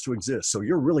cryptos to exist. So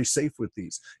you're really safe with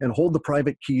these, and hold the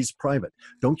private keys private.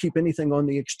 Don't keep anything on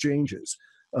the exchanges.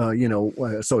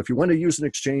 So if you want to use an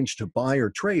exchange to buy or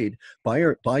trade, buy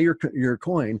your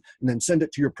coin and then send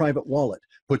it to your private wallet.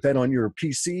 Put that on your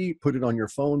PC, put it on your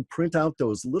phone, print out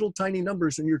those little tiny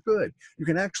numbers, and you're good. You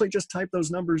can actually just type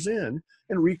those numbers in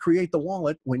and recreate the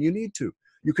wallet when you need to.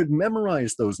 You could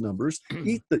memorize those numbers,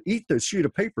 eat the sheet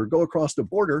of paper, go across the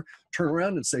border, turn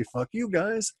around and say, "Fuck you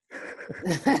guys."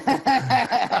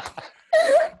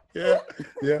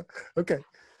 Yeah. Okay.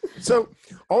 So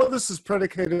all of this is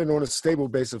predicated on a stable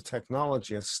base of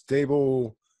technology, a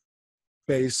stable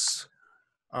base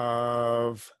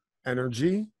of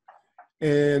energy,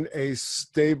 and a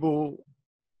stable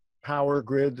power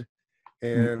grid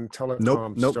and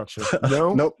telecom structure.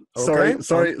 No? Nope. Okay.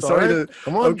 Sorry to,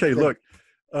 come on. Okay, look.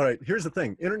 All right, here's the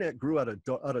thing. Internet grew out of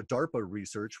DARPA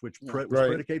research, which was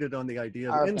predicated on the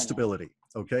idea of instability,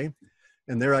 okay?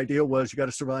 And their idea was, you got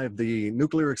to survive the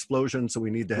nuclear explosion, so we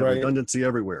need to have redundancy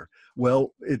everywhere.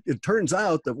 Well, it turns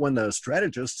out that when the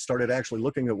strategists started actually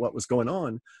looking at what was going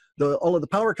on, all of the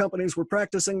power companies were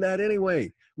practicing that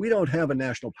anyway. We don't have a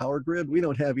national power grid. We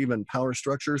don't have even power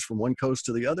structures from one coast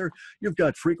to the other. You've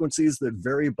got frequencies that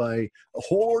vary by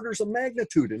whole orders of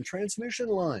magnitude in transmission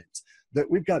lines. That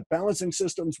we've got balancing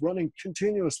systems running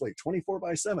continuously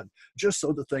 24/7, just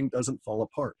so the thing doesn't fall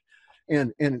apart.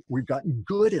 And we've gotten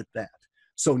good at that.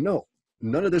 So no,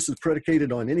 none of this is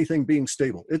predicated on anything being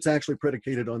stable. It's actually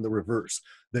predicated on the reverse,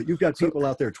 that you've got people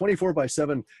out there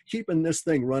 24/7 keeping this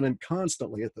thing running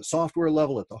constantly at the software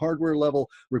level, at the hardware level,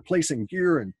 replacing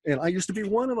gear. And I used to be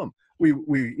one of them. We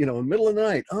in the middle of the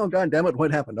night, oh, God damn it,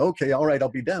 what happened? Okay, all right, I'll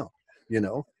be down.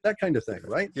 That kind of thing,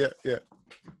 right? Yeah.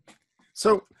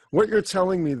 So what you're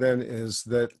telling me then is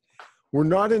that we're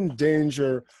not in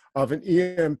danger of an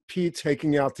EMP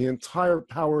taking out the entire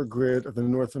power grid of the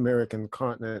North American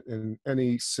continent in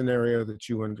any scenario that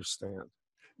you understand.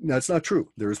 That's not true.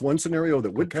 There's one scenario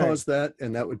that would cause that,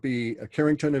 and that would be a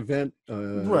Carrington event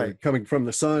coming from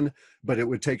the sun, but it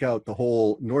would take out the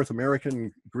whole North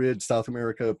American grid, South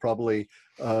America probably.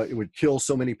 It would kill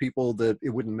so many people that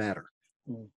it wouldn't matter.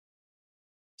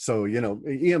 So,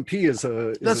 EMP is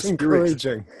that's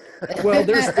encouraging. Well,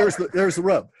 there's the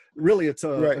rub. Really, it's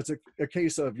a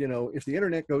case of, if the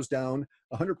internet goes down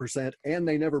 100% and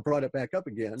they never brought it back up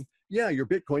again, yeah, your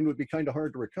Bitcoin would be kind of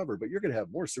hard to recover, but you're going to have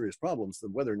more serious problems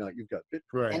than whether or not you've got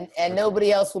Bitcoin. Right. And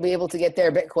nobody else will be able to get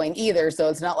their Bitcoin either. So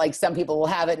it's not like some people will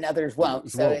have it and others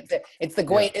won't. So it's the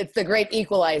great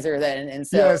equalizer then. And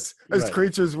so yes, as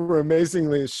creatures, we're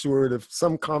amazingly assured of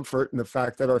some comfort in the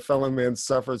fact that our fellow man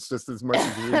suffers just as much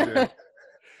as we do.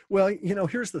 Well,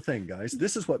 here's the thing, guys.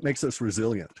 This is what makes us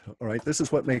resilient, all right? This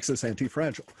is what makes us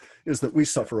anti-fragile, is that we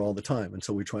suffer all the time. And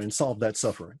so we try and solve that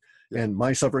suffering. And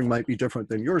my suffering might be different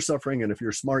than your suffering. And if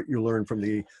you're smart, you learn from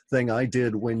the thing I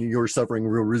did when your suffering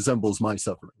resembles my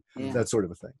suffering, that sort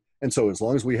of a thing. And so as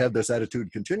long as we have this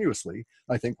attitude continuously,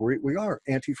 I think we are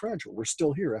anti-fragile. We're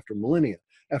still here after millennia,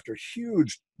 after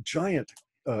huge, giant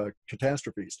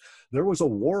catastrophes. There was a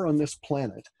war on this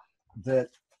planet that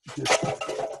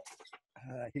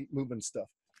I hate moving stuff.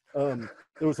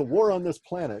 There was a war on this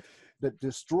planet that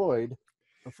destroyed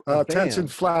attention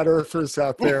flat earthers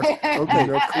out there. Okay,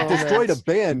 it destroyed a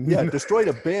band. Yeah, destroyed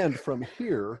a band from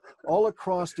here all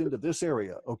across into this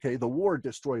area. Okay, the war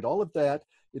destroyed all of that.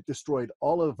 It destroyed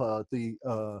all of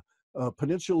the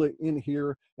peninsula in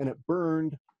here, and it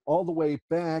burned all the way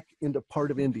back into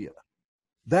part of India.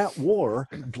 That war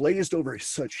blazed over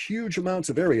such huge amounts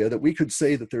of area that we could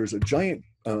say that there's a giant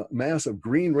mass of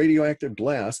green radioactive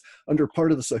glass under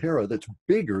part of the Sahara that's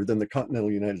bigger than the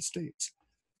continental United States.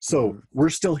 So we're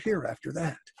still here after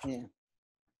that.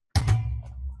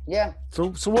 Yeah.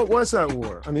 So what was that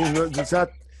war? I mean, is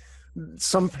that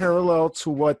some parallel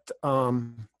to what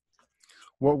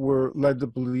what we're led to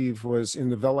believe was in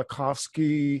the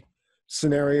Velikovsky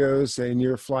scenarios, a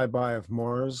near flyby of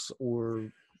Mars,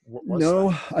 or what was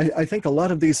No, that? I think a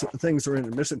lot of these things are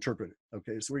misinterpreted.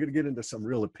 Okay, so we're going to get into some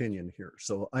real opinion here.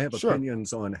 So I have Sure.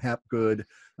 opinions on Hapgood.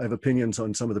 I have opinions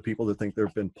on some of the people that think there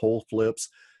have been pole flips,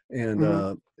 and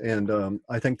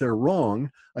I think they're wrong.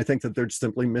 I think that they're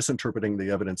simply misinterpreting the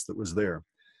evidence that was there,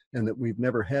 and that we've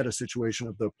never had a situation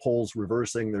of the poles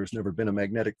reversing. There's never been a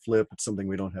magnetic flip. It's something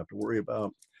we don't have to worry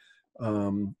about.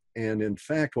 And in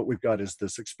fact, what we've got is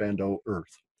this expando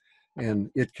Earth. And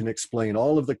it can explain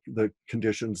all of the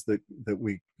conditions that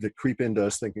creep into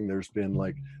us thinking there's been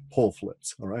like pole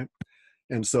flips, all right?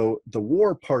 And so the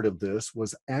war part of this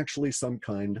was actually some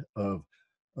kind of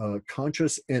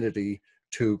conscious entity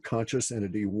to conscious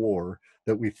entity war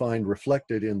that we find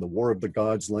reflected in the War of the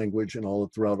Gods language and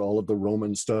throughout all of the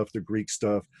Roman stuff, the Greek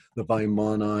stuff, the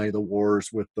Vaimani, the wars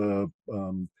with the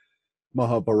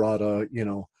Mahabharata, you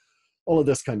know, all of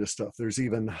this kind of stuff. There's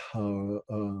even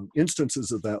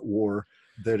instances of that war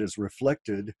that is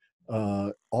reflected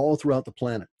all throughout the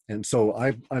planet. And so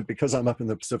I because I'm up in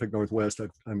the Pacific Northwest,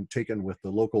 I'm taken with the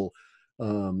local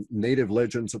native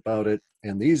legends about it.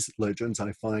 And these legends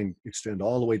I find extend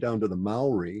all the way down to the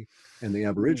Maori and the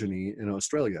Aborigine in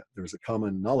Australia. There's a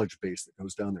common knowledge base that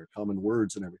goes down there, common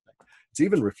words and everything. It's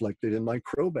even reflected in my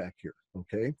crow back here,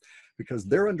 okay? Because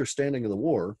their understanding of the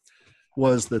war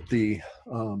was that the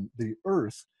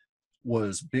Earth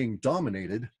was being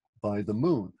dominated by the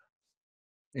moon,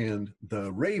 and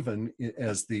the raven,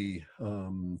 as the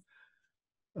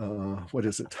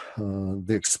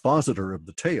the expositor of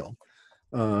the tale,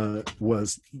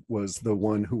 was the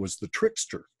one who was the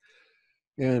trickster.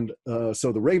 And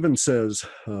so the raven says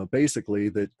basically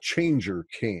that Changer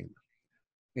came,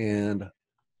 and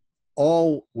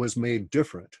all was made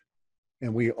different.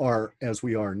 And we are as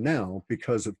we are now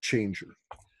because of Changer.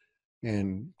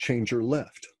 And Changer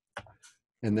left.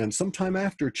 And then sometime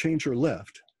after Changer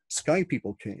left, sky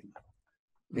people came.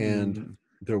 And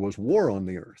there was war on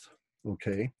the Earth,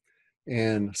 okay?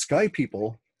 And sky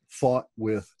people fought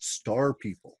with star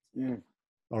people.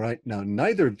 All right, now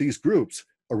neither of these groups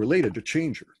are related to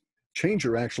Changer.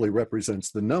 Changer actually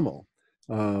represents the Nemo,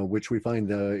 which we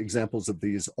find examples of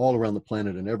these all around the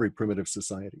planet in every primitive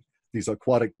society. These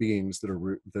aquatic beings that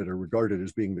are regarded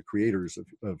as being the creators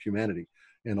of humanity.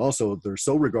 And also they're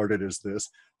so regarded as this,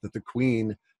 that the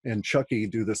Queen and Chucky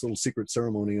do this little secret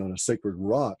ceremony on a sacred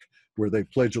rock where they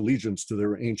pledge allegiance to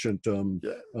their ancient,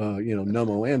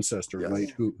 Nemo ancestor, right?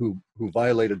 Who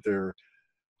violated their,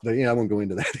 I won't go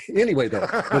into that. Anyway, though,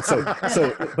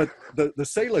 but the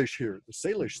Salish here, the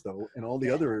Salish though, and all the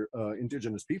other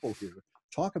indigenous people here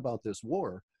talk about this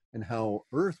war and how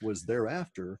Earth was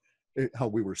thereafter, how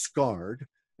we were scarred,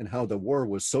 and how the war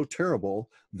was so terrible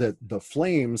that the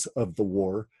flames of the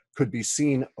war could be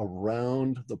seen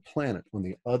around the planet, on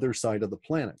the other side of the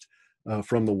planet,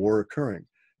 from the war occurring.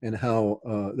 And how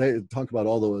they talk about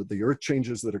all the earth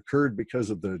changes that occurred because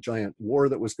of the giant war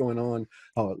that was going on,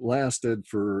 how it lasted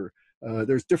for,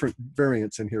 there's different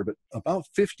variants in here, but about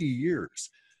 50 years.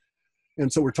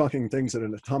 And so we're talking things at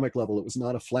an atomic level. It was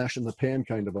not a flash in the pan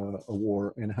kind of a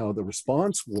war, and how the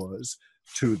response was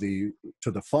to the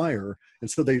fire. And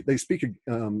so they speak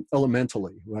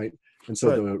elementally, right? And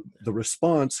so the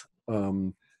response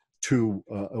to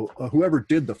whoever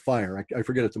did the fire, I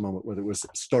forget at the moment whether it was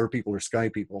star people or sky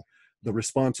people, the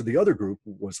response of the other group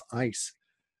was ice.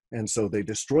 And so they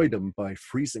destroyed them by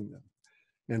freezing them.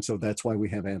 And so that's why we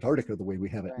have Antarctica the way we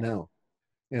have it now.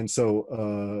 And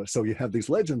so you have these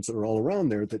legends that are all around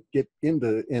there that get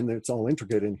into, and it's all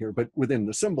intricate in here, but within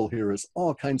the symbol here is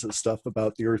all kinds of stuff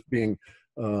about the Earth being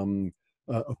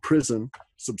a prison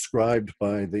subscribed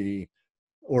by the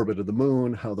orbit of the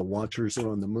moon, how the Watchers are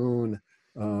on the moon,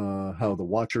 how the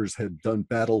Watchers had done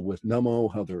battle with Nemo,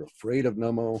 how they're afraid of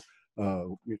Nemo,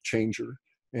 Changer,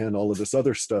 and all of this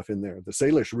other stuff in there. The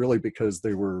Salish really, because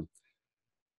they were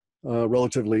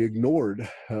relatively ignored,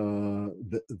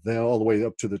 they all the way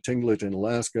up to the Tlingit in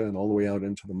Alaska and all the way out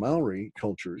into the Maori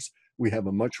cultures. We have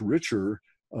a much richer,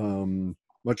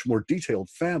 much more detailed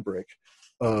fabric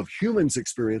of humans'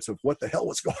 experience of what the hell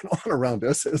was going on around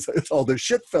us as all this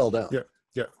shit fell down.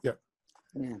 Yeah.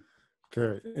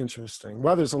 Very interesting.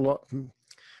 Well, there's a lot.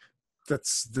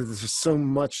 There's so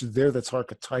much there that's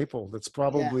archetypal. That's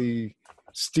probably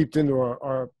steeped into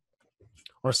our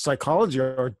psychology,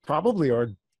 or probably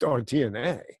our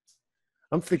DNA.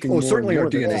 I'm thinking certainly our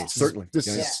DNA. Certainly,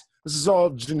 this is all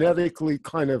genetically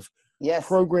kind of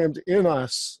programmed in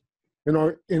us, in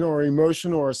our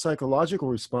emotional or psychological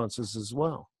responses as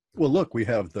well. Well, look, we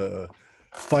have the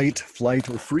fight, flight,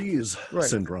 or freeze Right.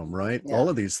 syndrome, right? Yeah. All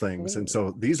of these things. And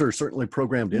so these are certainly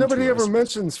programmed Nobody into ever us.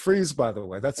 mentions freeze, by the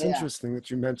way. That's Yeah. interesting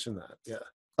that you mentioned that. Yeah.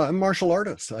 I'm a martial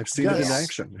artist. I've seen it in Yes.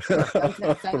 action.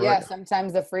 Yeah,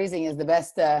 sometimes the freezing is the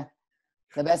best option.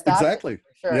 Exactly.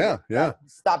 For sure. Yeah, yeah.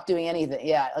 Stop doing anything.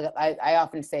 Yeah, like, I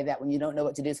often say that when you don't know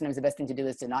what to do, sometimes the best thing to do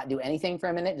is to not do anything for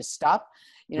a minute. Just stop.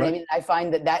 You know what I mean? I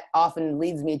find that often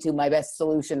leads me to my best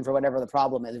solution for whatever the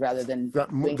problem is, rather than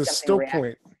doing The something still reactive.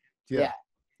 point. Yeah.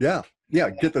 Yeah.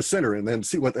 Get the center and then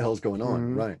see what the hell's going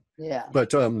on. Mhm. Right. Yeah.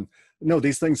 But no,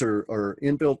 these things are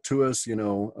inbuilt to us. You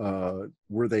know,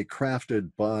 were they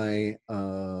crafted by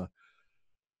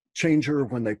Changer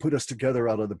when they put us together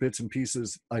out of the bits and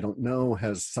pieces? I don't know.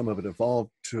 Has some of it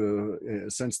evolved to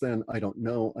since then? I don't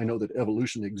know. I know that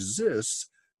evolution exists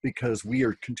because we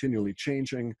are continually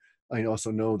changing. I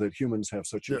also know that humans have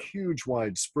such a huge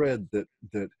wide spread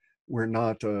that we're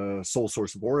not a sole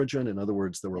source of origin. In other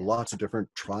words, there were lots of different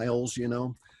trials, you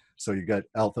know. So you got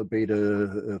alpha,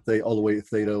 beta, all the way to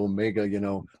theta, omega, you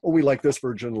know. Oh, we like this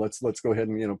version. Let's go ahead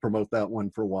and, you know, promote that one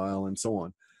for a while and so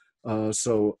on.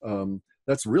 So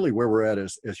that's really where we're at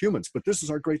as humans. But this is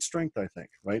our great strength, I think,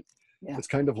 right? Yeah. It's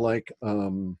kind of like,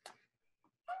 you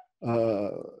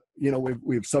know,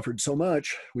 we've suffered so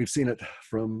much. We've seen it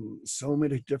from so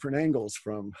many different angles,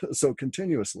 from so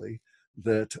continuously,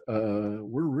 that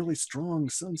we're really strong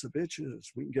sons of bitches.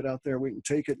 We can get out there, we can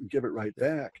take it and give it right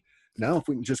back. Now, if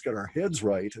we can just get our heads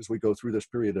right as we go through this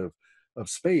period of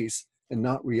space and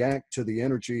not react to the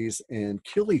energies and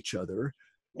kill each other,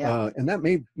 and that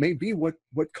may be what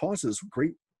causes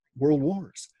great world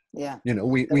wars. Yeah. You know,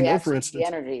 we know, for instance, the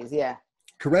energies. Yeah.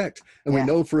 Correct. And we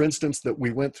know, for instance, that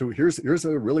we went through, here's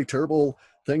a really terrible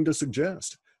thing to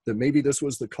suggest, that maybe this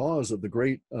was the cause of the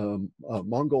great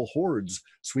Mongol hordes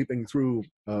sweeping through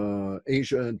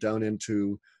Asia and down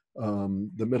into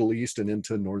the Middle East and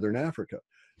into Northern Africa.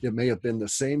 It may have been the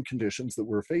same conditions that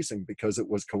we're facing, because it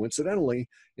was coincidentally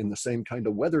in the same kind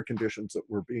of weather conditions that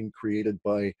were being created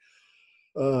by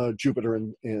Jupiter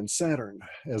and Saturn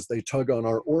as they tug on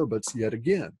our orbits yet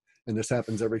again. And this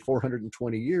happens every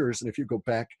 420 years. And if you go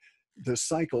back this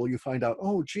cycle, you find out,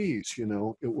 oh, geez, you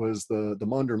know, it was the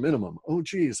Maunder Minimum. Oh,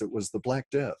 geez, it was the Black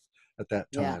Death at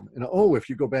that time. And oh, if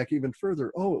you go back even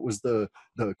further, oh, it was the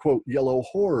quote, Yellow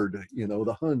Horde, you know,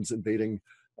 the Huns invading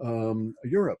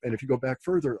Europe. And if you go back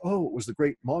further, oh, it was the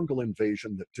great Mongol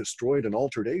invasion that destroyed and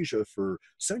altered Asia for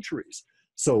centuries.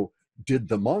 So did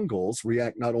the Mongols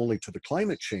react not only to the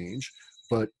climate change,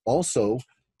 but also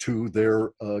to their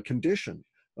condition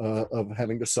of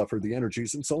having to suffer the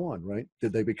energies and so on, right?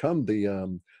 Did they become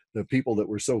the people that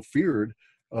were so feared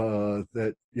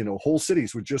that, you know, whole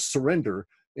cities would just surrender,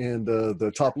 and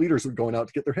the top leaders were going out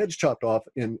to get their heads chopped off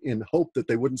in hope that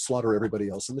they wouldn't slaughter everybody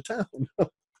else in the town?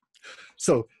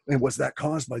 So, and was that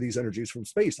caused by these energies from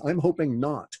space? I'm hoping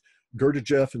not.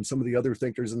 Gurdjieff and some of the other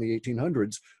thinkers in the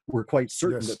 1800s were quite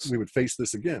certain that we would face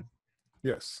this again.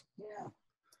 Yes.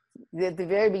 Yeah. At the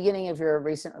very beginning of your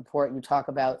recent report, you talk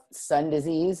about sun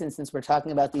disease. And since we're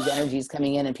talking about these energies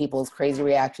coming in and people's crazy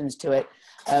reactions to it,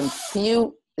 can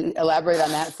you elaborate on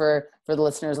that for the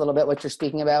listeners a little bit, what you're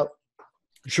speaking about?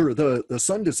 Sure. The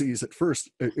sun disease, at first,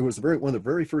 it was one of the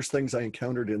very first things I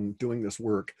encountered in doing this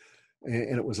work.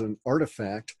 And it was an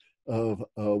artifact of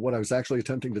what I was actually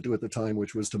attempting to do at the time,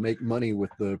 which was to make money with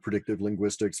the predictive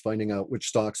linguistics, finding out which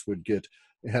stocks would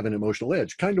have an emotional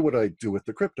edge, kind of what I do with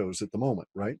the cryptos at the moment,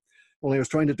 right? Only I was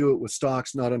trying to do it with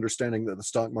stocks, not understanding that the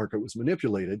stock market was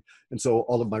manipulated. And so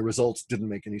all of my results didn't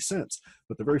make any sense.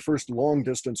 But the very first long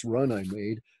distance run I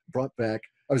made brought back,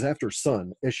 I was after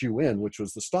SUN, SUN, which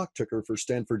was the stock ticker for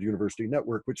Stanford University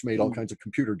Network, which made all kinds of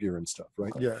computer gear and stuff,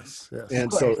 right? Yes.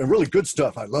 And so, and really good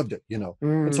stuff. I loved it, you know.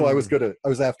 And so I was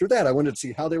after that. I wanted to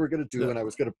see how they were going to do, and that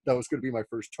was going to be my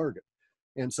first target.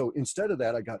 And so instead of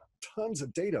that, I got tons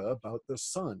of data about the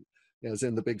sun, as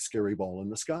in the big scary ball in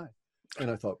the sky. And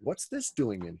I thought, what's this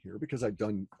doing in here? Because I'd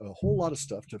done a whole lot of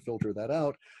stuff to filter that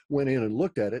out, went in and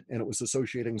looked at it, and it was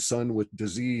associating sun with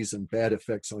disease and bad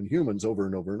effects on humans over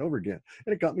and over and over again.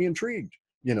 And it got me intrigued,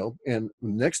 you know. And the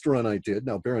next run I did,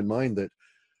 now bear in mind that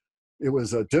it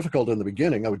was difficult in the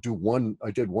beginning. I did one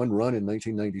run in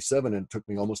 1997, and it took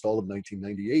me almost all of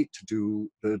 1998 to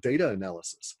do the data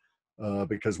analysis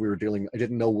because I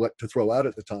didn't know what to throw out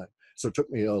at the time. So it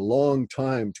took me a long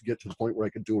time to get to the point where I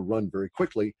could do a run very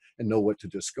quickly and know what to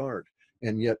discard.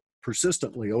 And yet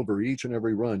persistently over each and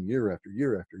every run, year after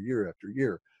year after year after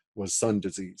year, was sun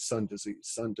disease, sun disease,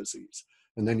 sun disease.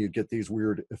 And then you get these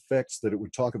weird effects that it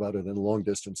would talk about it in long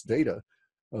distance data,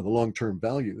 the long-term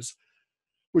values,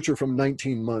 which are from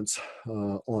 19 months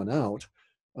on out.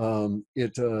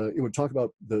 It would talk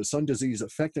about the sun disease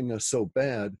affecting us so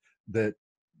bad that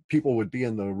people would be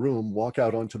in the room, walk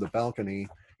out onto the balcony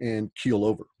and keel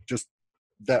over just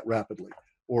that rapidly.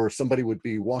 Or somebody would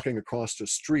be walking across the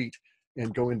street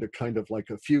and go into kind of like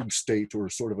a fugue state or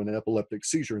sort of an epileptic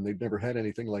seizure, and they'd never had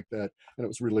anything like that, and it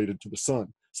was related to the sun.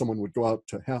 Someone would go out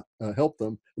to help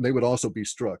them, and they would also be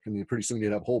struck, and pretty soon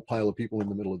you'd have a whole pile of people in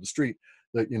the middle of the street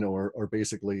that, you know, are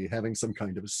basically having some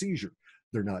kind of a seizure.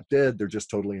 They're not dead, they're just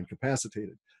totally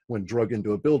incapacitated. When drug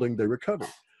into a building, they recover.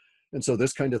 And so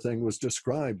this kind of thing was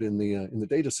described in the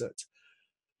data sets.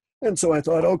 And so I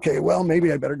thought, okay, well,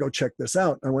 maybe I better go check this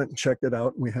out. I went and checked it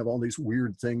out, and we have all these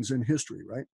weird things in history,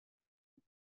 right?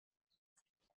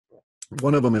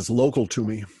 One of them is local to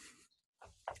me.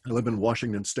 I live in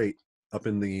Washington State. Up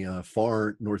in the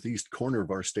far northeast corner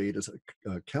of our state is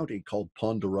a county called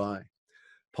Ponderai.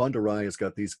 Ponderai has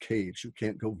got these caves. You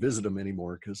can't go visit them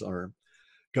anymore because our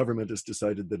government has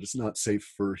decided that it's not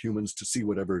safe for humans to see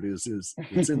whatever it is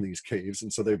it's in these caves,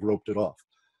 and so they've roped it off.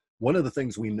 One of the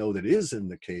things we know that is in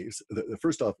the caves,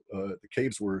 first off, the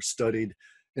caves were studied,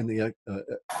 and the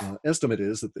estimate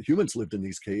is that the humans lived in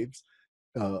these caves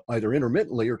either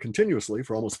intermittently or continuously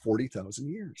for almost 40,000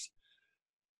 years.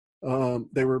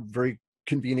 They were very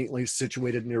conveniently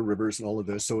situated near rivers and all of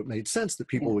this, so it made sense that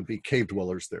people would be cave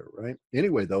dwellers there, right?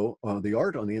 Anyway, though, the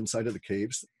art on the inside of the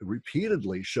caves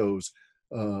repeatedly shows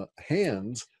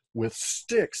hands with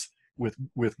sticks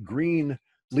with green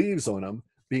leaves on them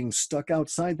being stuck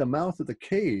outside the mouth of the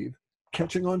cave,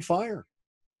 catching on fire.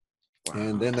 Wow.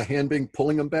 And then the hand being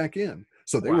pulling them back in.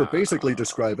 So they were basically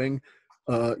describing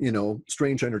you know,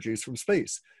 strange energies from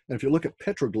space. And if you look at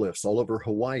petroglyphs all over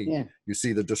Hawaii, you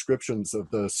see the descriptions of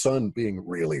the sun being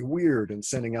really weird and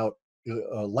sending out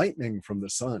lightning from the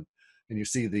sun. And you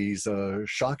see these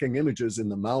shocking images in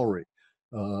the Maori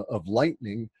of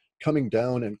lightning coming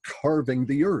down and carving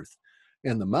the earth.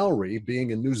 And the Maori,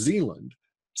 being in New Zealand,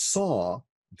 saw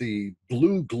the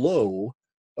blue glow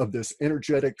of this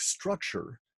energetic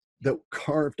structure that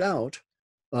carved out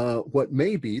what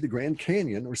may be the Grand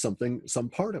Canyon or something, some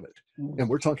part of it. And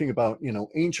we're talking about, you know,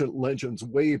 ancient legends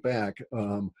way back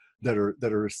that are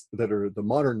the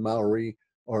modern Maori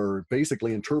are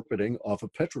basically interpreting off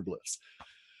of petroglyphs.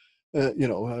 You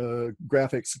know,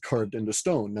 graphics carved into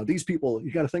stone. Now, these people,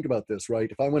 you got to think about this,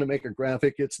 right? If I want to make a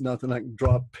graphic, it's nothing. I can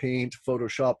draw, paint,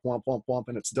 Photoshop, womp, womp, womp,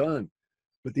 and it's done.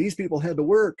 But these people had to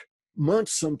work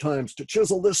months sometimes to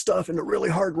chisel this stuff into really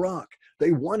hard rock.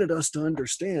 They wanted us to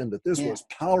understand that this was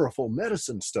powerful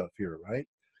medicine stuff here, right?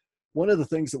 One of the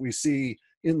things that we see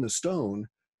in the stone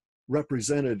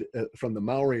represented from the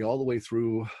Maori all the way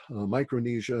through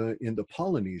Micronesia into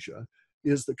Polynesia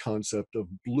is the concept of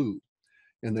blue.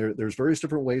 And there's various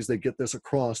different ways they get this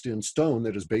across in stone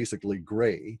that is basically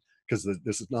gray, because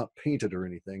this is not painted or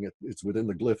anything. It's within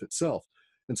the glyph itself.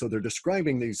 And so they're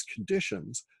describing these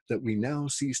conditions that we now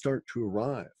see start to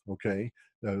arrive, okay?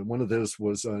 One of those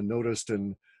was noticed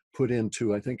and put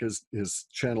into, I think his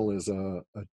channel is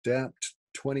Adapt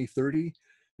 2030,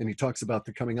 and he talks about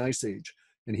the coming ice age.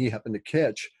 And he happened to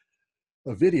catch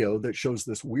a video that shows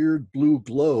this weird blue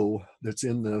glow that's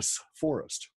in this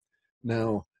forest.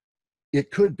 Now, it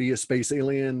could be a space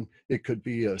alien, it could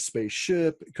be a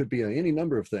spaceship, it could be any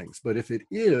number of things. But if it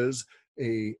is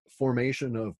a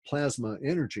formation of plasma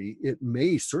energy, it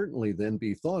may certainly then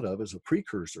be thought of as a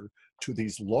precursor to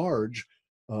these large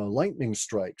lightning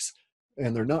strikes.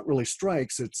 And they're not really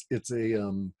strikes, it's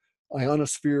a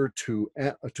ionosphere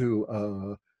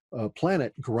to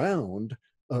planet ground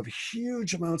of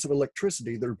huge amounts of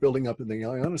electricity that are building up in the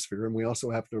ionosphere. And we also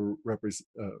have to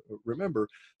remember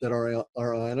that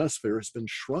our ionosphere has been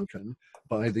shrunken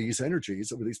by these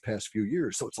energies over these past few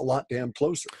years. So it's a lot damn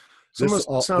closer. This is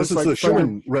like the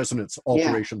Schumann resonance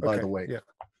alteration, by the way. Yeah.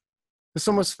 This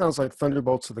almost sounds like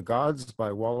Thunderbolts of the Gods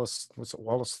by Wallace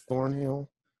Thornhill?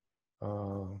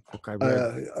 Book I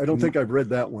read. I don't think I've read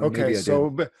that one. Okay,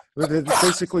 so it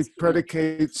basically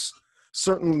predicates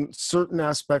certain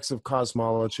aspects of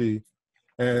cosmology,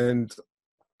 and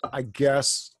I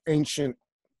guess ancient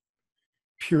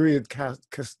period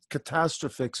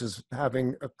catastrophics is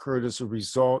having occurred as a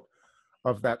result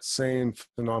of that same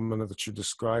phenomena that you're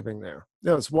describing there.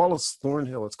 Yeah, it's Wallace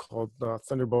Thornhill. It's called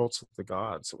Thunderbolts of the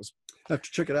Gods. It was. I have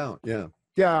to check it out. Yeah.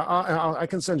 Yeah, I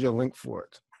can send you a link for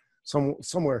it.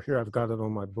 Somewhere here, I've got it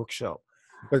on my bookshelf.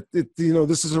 But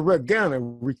this is a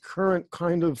recurrent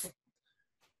kind of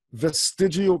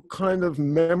vestigial kind of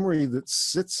memory that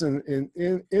sits in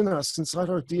us inside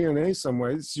our DNA some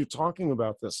ways. You're talking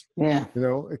about this. Yeah.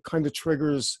 It kind of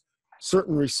triggers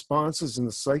certain responses in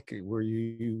the psyche where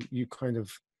you kind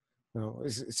of No,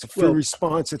 it's a free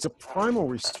response. It's a primal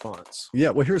response. Yeah,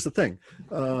 well, here's the thing.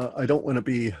 I don't want to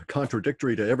be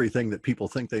contradictory to everything that people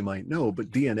think they might know,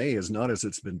 but DNA is not as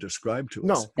it's been described to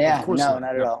us. Yeah, of course no,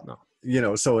 not at all. No. You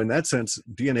know, so in that sense,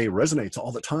 DNA resonates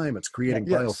all the time. It's creating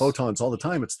biophotons all the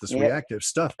time. It's this reactive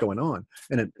stuff going on.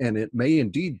 And it may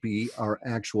indeed be our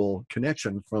actual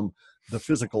connection from the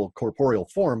physical corporeal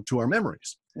form to our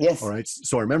memories. Yes. All right.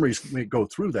 So our memories may go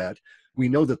through that. We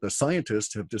know that the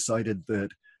scientists have decided that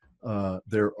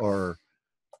there are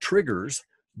triggers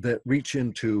that reach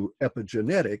into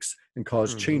epigenetics and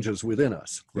cause changes within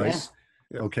us, right?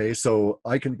 Yeah. Okay, so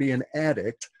I can be an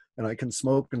addict and I can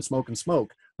smoke and smoke and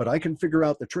smoke, but I can figure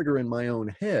out the trigger in my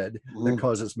own head that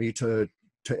causes me to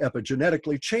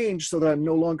epigenetically change so that I'm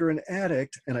no longer an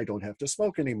addict and I don't have to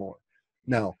smoke anymore.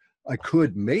 Now, I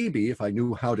could maybe, if I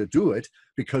knew how to do it,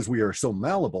 because we are so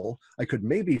malleable, I could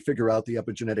maybe figure out the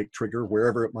epigenetic trigger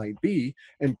wherever it might be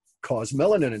and cause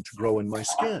melanin to grow in my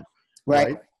skin.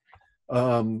 Right.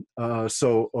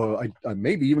 So I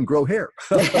maybe even grow hair.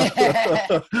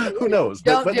 Who knows?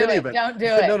 Don't but do in any it. event, Don't do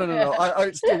it. No.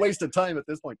 It's a waste of time at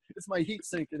this point. It's my heat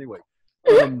sink anyway.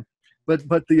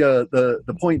 But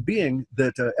the point being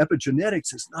that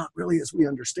epigenetics is not really as we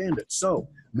understand it. So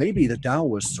maybe the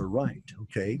Taoists are right.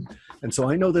 Okay, and so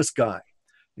I know this guy,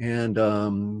 and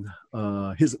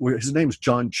his name's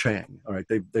John Chang. All right,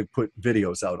 they've put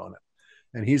videos out on it.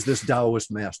 And he's this Taoist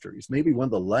master. He's maybe one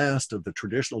of the last of the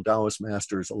traditional Taoist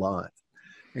masters alive.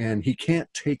 And he can't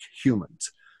take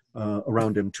humans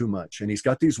around him too much. And he's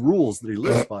got these rules that he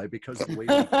lives by because of the way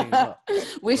he came up.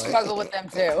 We struggle with them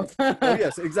too. Oh,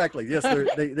 yes, exactly. Yes,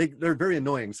 they're very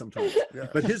annoying sometimes. Yeah.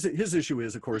 But his issue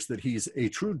is, of course, that he's a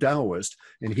true Taoist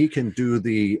and he can do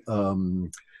the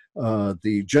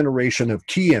generation of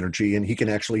ki energy, and he can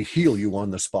actually heal you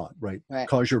on the spot, right?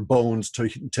 Cause your bones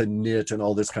to knit and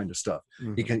all this kind of stuff.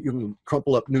 You can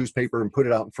crumple up newspaper and put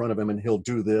it out in front of him, and he'll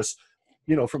do this,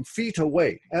 you know, from feet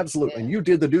away. Absolutely. And you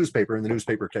did the newspaper, and the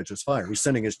newspaper catches fire. He's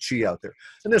sending his chi out there,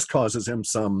 and this causes him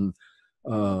some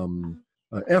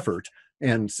effort,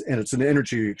 and it's an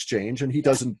energy exchange. And he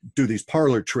doesn't do these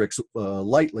parlor tricks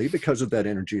lightly because of that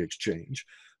energy exchange,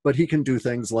 but he can do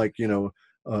things like, you know,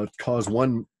 cause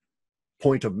one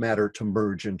point of matter to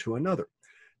merge into another.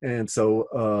 And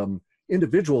so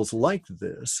individuals like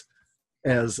this,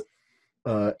 as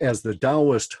the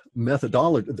Taoist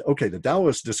methodology, okay, the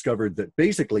Taoists discovered that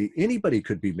basically anybody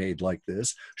could be made like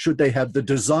this should they have the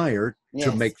desire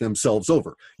to make themselves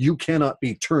over. You cannot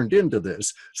be turned into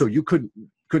this, so you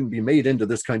couldn't be made into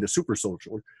this kind of super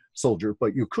soldier,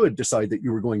 but you could decide that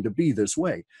you were going to be this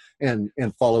way and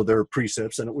follow their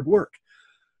precepts, and it would work.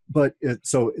 But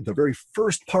so the very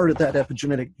first part of that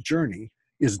epigenetic journey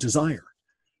is desire,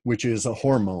 which is a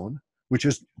hormone, which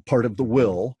is part of the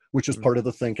will, which is part of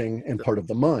the thinking and part of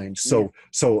the mind. So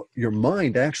your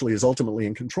mind actually is ultimately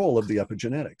in control of the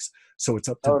epigenetics. So it's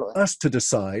up to us to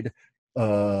decide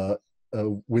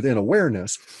within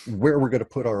awareness where we're going to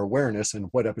put our awareness and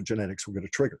what epigenetics we're going to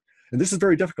trigger. And this is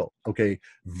very difficult, okay?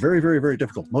 Very, very, very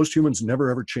difficult. Most humans never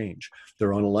ever change.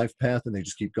 They're on a life path and they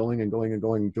just keep going and going and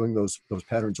going, doing those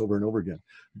patterns over and over again.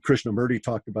 Krishnamurti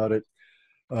talked about it.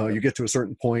 You get to a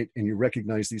certain point and you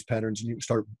recognize these patterns and you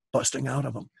start busting out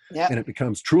of them. And it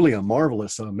becomes truly a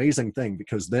marvelous, amazing thing,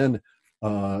 because then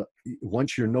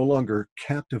once you're no longer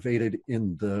captivated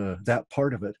in that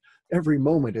part of it, every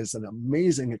moment is an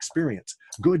amazing experience,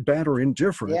 good, bad, or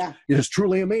indifferent. It is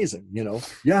truly amazing. You know,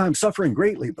 I'm suffering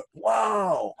greatly, but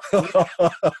wow.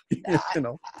 You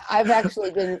know, I've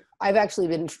actually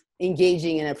been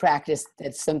engaging in a practice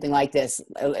that's something like this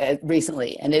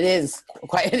recently, and it is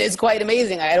quite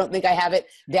amazing. I don't think I have it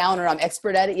down or I'm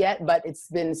expert at it yet, but it's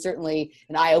been certainly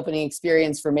an eye-opening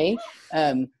experience for me.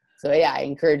 So yeah, I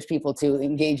encourage people to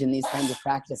engage in these kinds of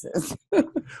practices.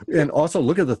 And also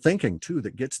look at the thinking too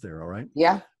that gets there. All right.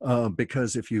 Yeah.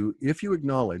 Because if you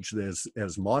acknowledge this,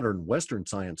 as modern Western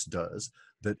science does,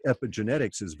 that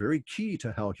epigenetics is very key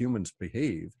to how humans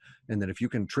behave, and that if you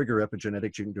can trigger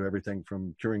epigenetics, you can do everything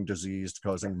from curing disease to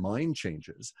causing mind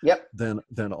changes.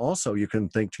 Then also you can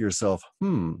think to yourself,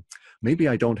 maybe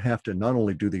I don't have to not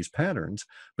only do these patterns,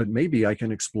 but maybe I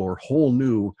can explore whole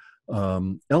new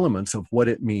elements of what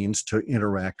it means to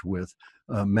interact with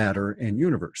matter and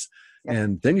universe.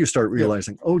 And then you start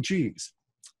realizing, oh geez,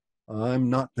 I'm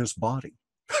not this body.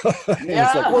 It's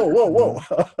like, whoa.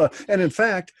 And in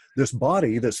fact, this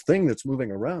body, this thing that's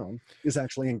moving around, is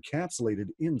actually encapsulated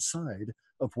inside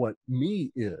of what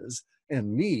me is,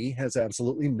 and me has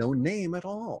absolutely no name at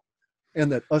all.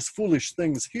 And that us foolish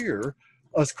things here,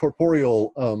 us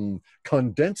corporeal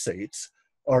condensates,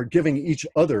 are giving each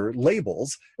other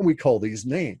labels, and we call these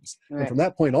names. Right. And from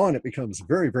that point on, it becomes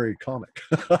very, very comic.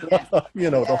 Yeah.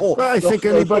 The whole. Well, I think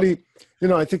anybody,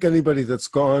 I think anybody that's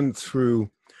gone through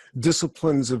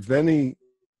disciplines of any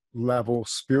level,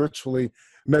 spiritually,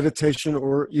 meditation,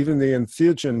 or even the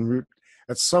entheogen route,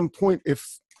 at some point,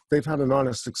 if they've had an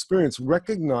honest experience,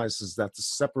 recognizes that the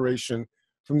separation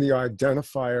from the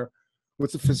identifier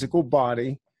with the physical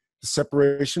body, the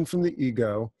separation from the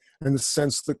ego, and the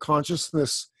sense that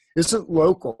consciousness isn't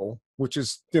local, which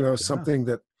is, something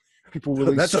that people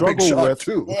really That's struggle a big shock with.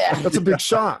 too. Yeah. That's a big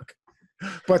shock.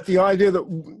 But the idea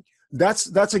that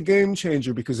that's a game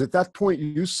changer, because at that point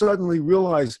you suddenly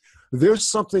realize there's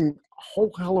something a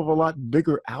whole hell of a lot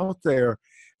bigger out there,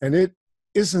 and it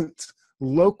isn't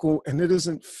local and it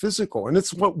isn't physical. And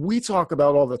it's what we talk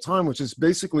about all the time, which is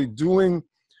basically doing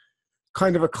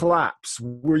kind of a collapse,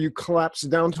 where you collapse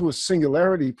down to a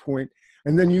singularity point,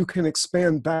 and then you can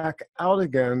expand back out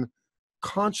again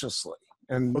consciously.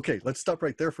 And Okay, let's stop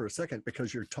right there for a second,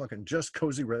 because you're talking just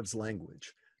Kozyrev's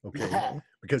language. Okay,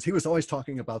 because he was always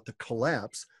talking about the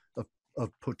collapse of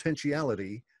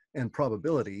potentiality and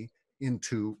probability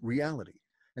into reality,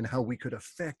 and how we could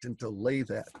affect and delay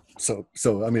that. So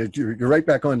I mean, you're right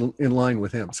back in line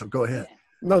with him. So go ahead.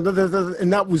 No,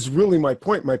 and that was really my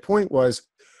point. My point was,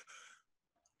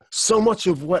 so much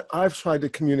of what I've tried to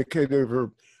communicate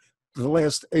over the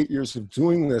last 8 years of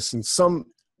doing this in some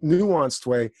nuanced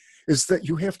way is that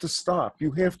you have to stop.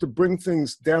 You have to bring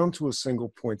things down to a single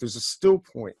point. There's a still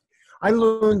point. I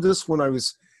learned this when I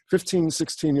was 15,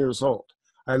 16 years old.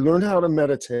 I learned how to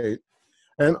meditate,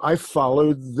 and I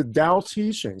followed the Tao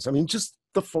teachings. I mean, just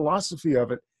the philosophy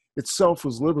of it itself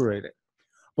was liberating.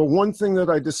 But one thing that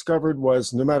I discovered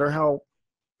was, no matter how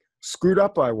screwed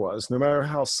up I was, no matter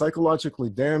how psychologically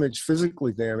damaged,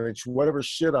 physically damaged, whatever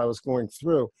shit I was going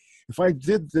through, if I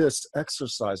did this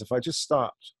exercise, if I just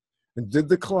stopped and did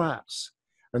the collapse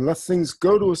and let things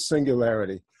go to a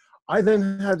singularity, I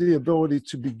then had the ability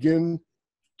to begin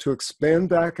to expand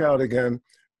back out again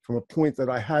from a point that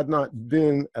I had not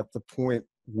been at the point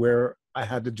where I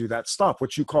had to do that stop,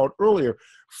 which you called earlier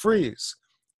freeze.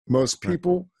 Most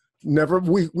people never,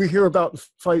 we hear about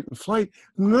fight and flight.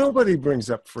 Nobody brings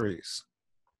up freeze.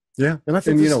 Yeah. And I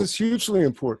think this is hugely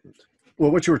important.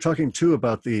 Well, what you were talking too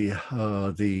about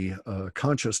the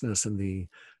consciousness and the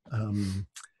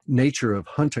nature of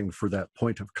hunting for that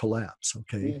point of collapse.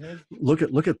 Okay, look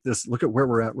at this. Look at where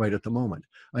we're at right at the moment.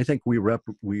 I think we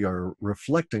are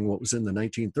reflecting what was in the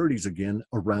 1930s again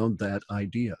around that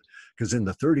idea, because in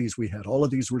the 30s we had all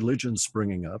of these religions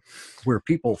springing up where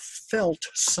people felt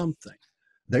something.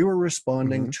 They were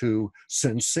responding to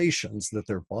sensations that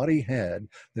their body had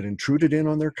that intruded in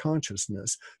on their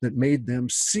consciousness that made them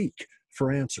seek for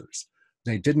answers.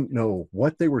 They didn't know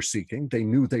what they were seeking. They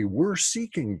knew they were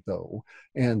seeking, though,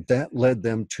 and that led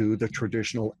them to the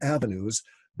traditional avenues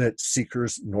that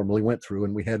seekers normally went through.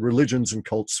 And we had religions and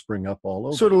cults spring up all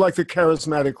over. Sort of like the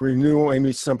charismatic renewal,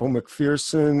 Amy Semple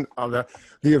McPherson,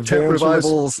 the tent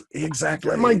revivals.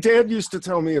 Exactly. My dad used to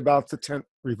tell me about the tent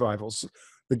revivals.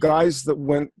 The guys that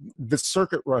went, the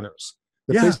circuit runners,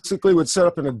 that basically would set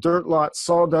up in a dirt lot,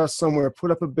 sawdust somewhere, put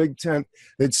up a big tent.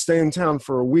 They'd stay in town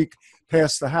for a week,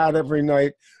 pass the hat every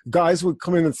night. Guys would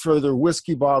come in and throw their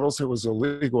whiskey bottles. It was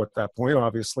illegal at that point,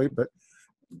 obviously, but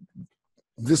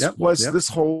this this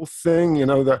whole thing,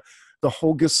 the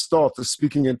whole gestalt, the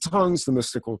speaking in tongues, the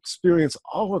mystical experience,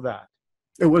 all of that.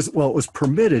 It was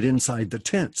permitted inside the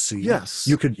tent. See, yes,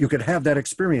 you could have that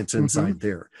experience inside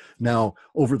there. Now,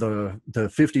 over the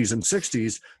 50s and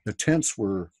 60s, the tents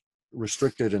were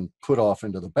restricted and put off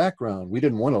into the background. We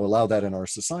didn't want to allow that in our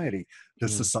society. The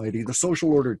society, the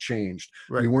social order changed.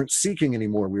 We weren't seeking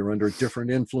anymore. We were under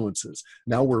different influences.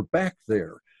 Now we're back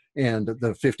there. And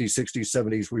the 50s, 60s,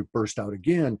 70s, we burst out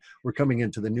again. We're coming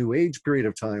into the new age period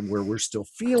of time where we're still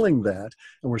feeling that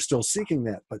and we're still seeking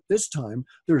that. But this time,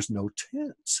 there's no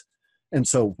tents. And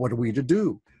so what are we to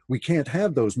do? We can't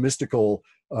have those mystical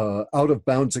out of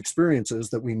bounds experiences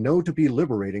that we know to be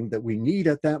liberating, that we need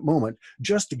at that moment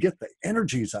just to get the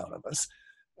energies out of us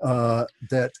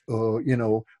that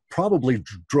probably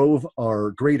drove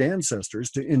our great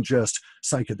ancestors to ingest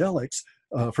psychedelics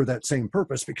for that same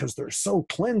purpose, because they're so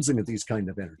cleansing of these kind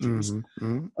of energies.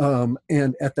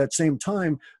 And at that same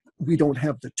time, we don't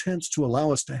have the tents to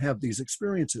allow us to have these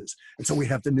experiences. And so we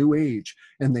have the new age,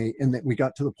 and that we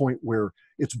got to the point where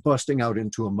it's busting out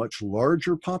into a much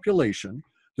larger population.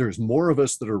 There's more of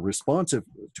us that are responsive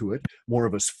to it, more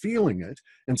of us feeling it.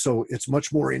 And so it's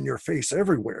much more in your face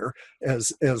everywhere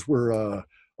as we're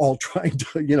all trying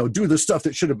to, do the stuff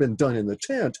that should have been done in the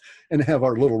tent and have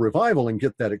our little revival and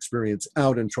get that experience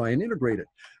out and try and integrate it.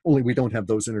 Only we don't have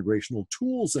those integrational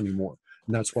tools anymore.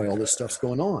 And that's why all this stuff's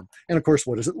going on. And of course,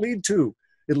 what does it lead to?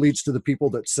 It leads to the people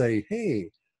that say,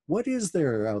 hey, what is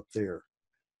there out there?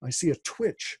 I see a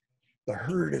twitch. The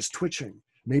herd is twitching.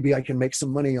 Maybe I can make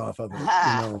some money off of it.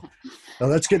 Now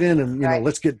let's get in and,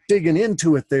 let's get digging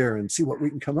into it there and see what we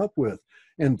can come up with.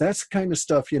 And that's the kind of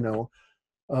stuff,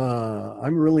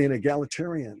 I'm really an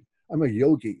egalitarian. I'm a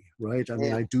yogi, right? I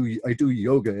mean, I do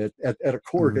yoga at a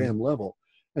core damn level.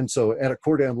 And so at a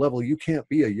core damn level, you can't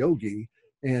be a yogi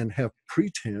and have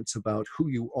pretense about who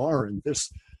you are and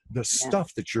the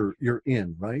stuff that you're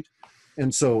in, right?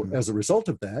 And so as a result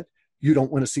of that, you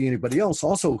don't want to see anybody else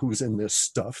also who's in this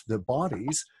stuff, the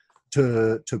bodies,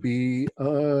 to be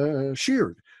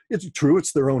sheared. It's true,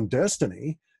 it's their own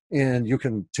destiny. And you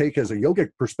can take as a yogic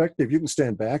perspective, you can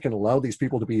stand back and allow these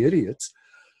people to be idiots,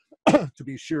 to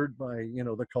be sheared by,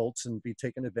 the cults and be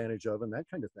taken advantage of and that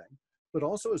kind of thing. But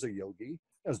also as a yogi,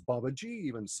 as Babaji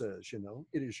even says,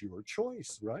 it is your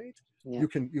choice, right? Yeah.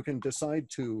 You can decide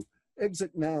to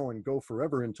exit now and go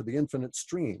forever into the infinite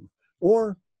stream,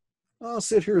 or I'll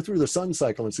sit here through the sun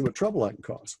cycle and see what trouble I can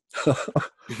cause.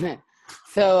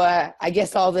 So I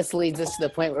guess all this leads us to the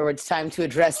point where it's time to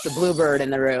address the bluebird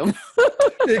in the room.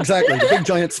 Exactly, the big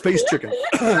giant space chicken.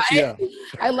 Right? Yeah.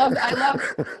 I love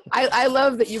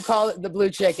that you call it the blue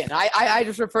chicken. I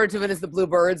just refer to it as the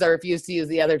bluebirds. I refuse to use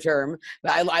the other term.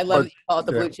 But I love that you call it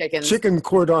the blue chicken. Chicken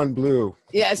cordon bleu.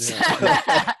 Yes.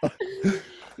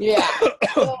 Yeah.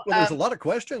 Well, there's a lot of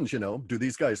questions, do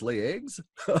these guys lay eggs?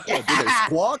 Do they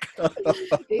squawk?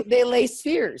 they lay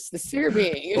spheres, the sphere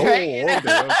being, right?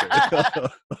 Okay.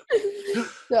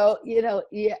 So,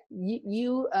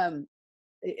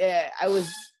 I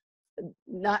was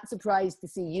not surprised to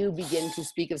see you begin to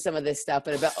speak of some of this stuff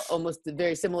at about almost the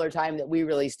very similar time that we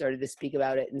really started to speak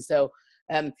about it. And so,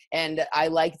 and I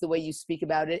like the way you speak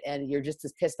about it, and you're just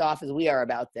as pissed off as we are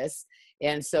about this.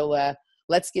 And so,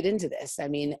 let's get into this. I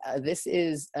mean, this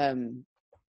is, from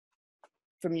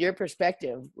your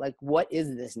perspective, like, what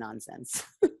is this nonsense?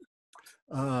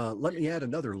 Let me add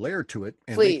another layer to it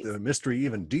and Please. Make the mystery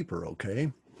even deeper,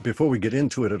 okay? Before we get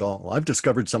into it at all, I've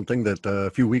discovered something that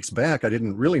a few weeks back, I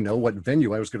didn't really know what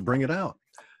venue I was going to bring it out.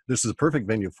 This is a perfect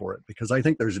venue for it, because I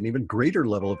think there's an even greater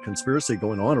level of conspiracy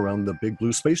going on around the big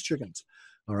blue space chickens,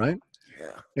 all right?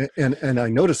 Yeah. And I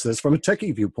noticed this from a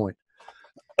techie viewpoint.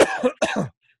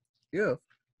 If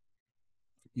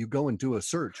you go and do a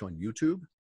search on YouTube,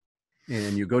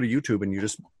 and you go to YouTube and you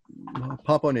just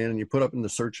pop on in and you put up in the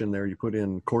search in there, you put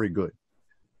in Corey Good,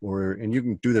 and you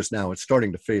can do this now, it's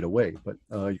starting to fade away, but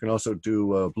you can also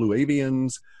do Blue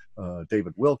Avians,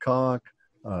 David Wilcock,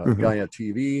 Gaia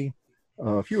TV,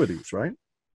 a few of these, right?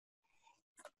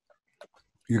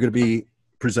 You're going to be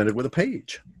presented with a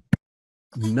page.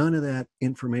 None of that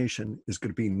information is going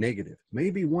to be negative.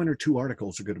 Maybe one or two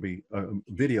articles are going to be,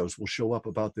 videos will show up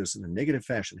about this in a negative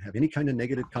fashion, have any kind of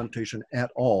negative connotation at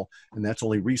all, and that's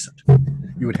only recent.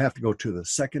 You would have to go to the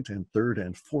second and third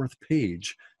and fourth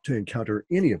page to encounter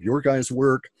any of your guys'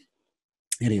 work,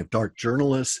 any of dark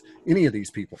journalists, any of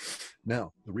these people.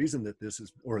 Now, the reason that this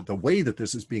is, or the way that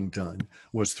this is being done,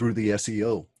 was through the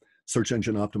SEO, search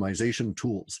engine optimization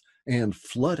tools, and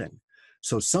flooding.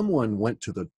 So someone went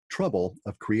to the trouble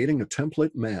of creating a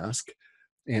template mask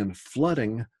and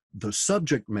flooding the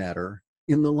subject matter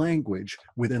in the language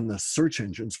within the search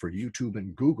engines for YouTube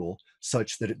and Google,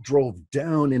 such that it drove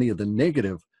down any of the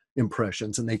negative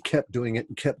impressions, and they kept doing it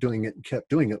and kept doing it and kept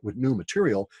doing it with new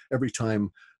material every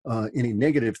time any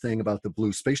negative thing about the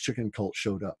blue space chicken cult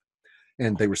showed up.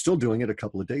 And they were still doing it a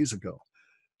couple of days ago.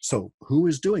 So who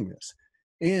is doing this?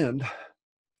 And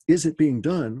is it being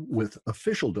done with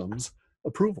officialdom's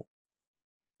approval?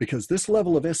 Because this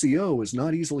level of SEO is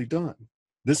not easily done.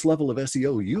 This level of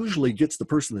SEO usually gets the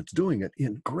person that's doing it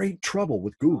in great trouble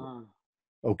with Google.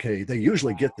 Okay, they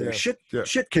usually get their shit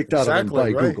kicked out of them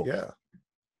by Google. Yeah.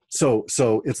 So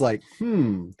it's like,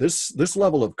 this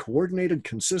level of coordinated,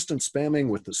 consistent spamming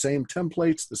with the same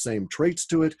templates, the same traits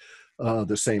to it,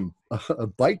 the same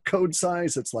byte code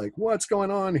size. It's like, what's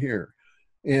going on here?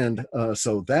 And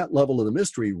so that level of the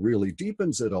mystery really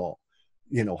deepens it all.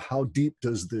 How deep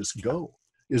does this go?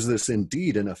 Is this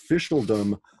indeed an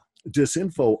officialdom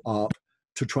disinfo op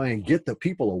to try and get the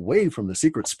people away from the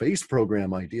secret space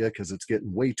program idea, because it's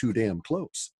getting way too damn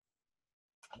close?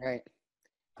 Right.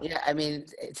 Yeah. I mean,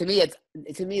 to me,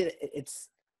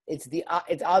 it's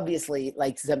obviously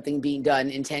like something being done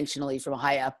intentionally from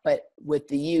high up, but with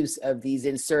the use of these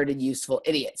inserted useful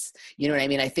idiots. You know what I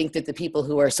mean? I think that the people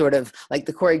who are sort of like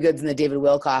the Corey Goods and the David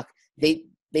Wilcock,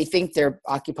 they think they're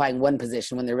occupying one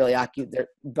position when they're really they're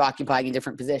occupying a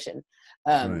different position.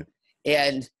 Right.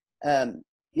 And,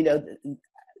 you know,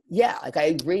 yeah, like I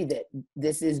agree that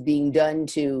this is being done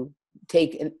to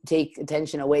take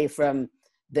attention away from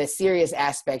the serious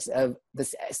aspects of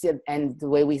this. And the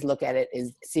way we look at it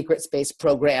is secret space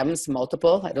programs,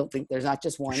 multiple. I don't think there's not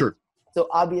just one. Sure. So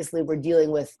obviously we're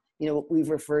dealing with, you know, what we've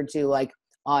referred to like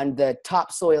on the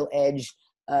topsoil edge,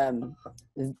 the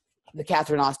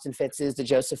Catherine Austin Fitzes, the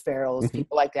Joseph Farrells,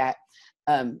 people like that.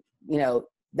 You know,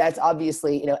 that's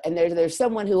obviously, you know, and there's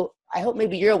someone who I hope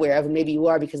maybe you're aware of, and maybe you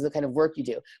are because of the kind of work you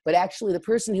do. But actually the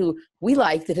person who we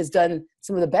like that has done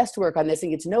some of the best work on this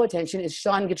and gets no attention is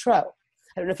Sean Gautreaux.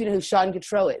 I don't know if you know who Sean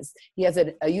Gautreaux is. He has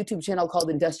a YouTube channel called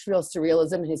Industrial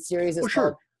Surrealism, and his series is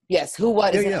called Yes, Who,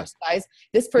 What, Is Exercise.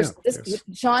 This person,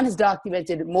 Sean has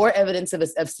documented more evidence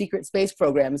of secret space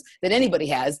programs than anybody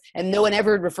has, and no one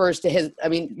ever refers to his. I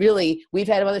mean, really, we've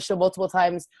had him on the show multiple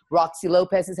times. Roxy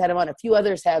Lopez has had him on. A few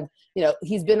others have. You know,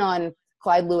 he's been on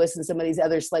Clyde Lewis and some of these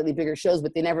other slightly bigger shows,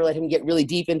 but they never let him get really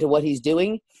deep into what he's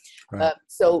doing. Right.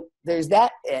 So there's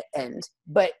that end.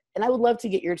 And I would love to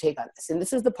get your take on this. And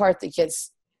this is the part that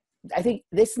gets. I think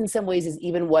this, in some ways, is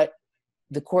even what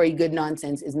the Corey Good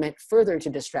nonsense is meant further to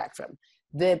distract from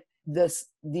the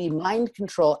mind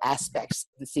control aspects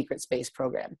of the secret space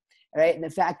program, right? And the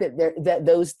fact that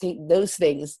those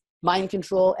things, mind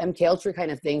control, MK Ultra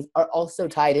kind of things, are also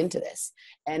tied into this.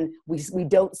 And we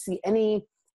don't see any,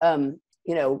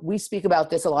 you know, we speak about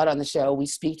this a lot on the show. We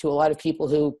speak to a lot of people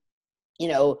who, you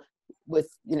know,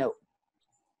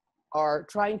 are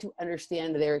trying to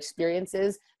understand their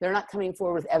experiences. They're not coming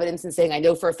forward with evidence and saying, I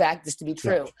know for a fact this to be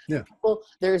true. Yeah. Well,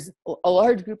 there's a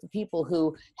large group of people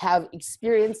who have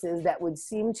experiences that would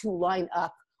seem to line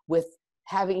up with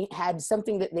having had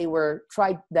something that they were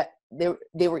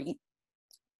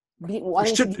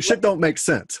Shit don't make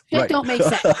sense. Shit don't make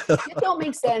sense. Shit don't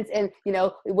make sense. And, you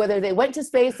know, whether they went to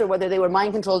space or whether they were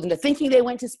mind controlled into thinking they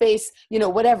went to space, you know,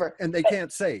 whatever. And they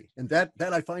can't say. And that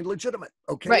I find legitimate.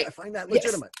 Okay. Right. I find that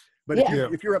legitimate. Yes. But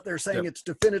if you're up there saying it's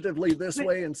definitively this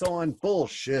way and so on,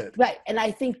 bullshit. Right. And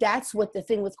I think that's what the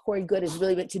thing with Corey Good is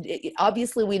really meant to.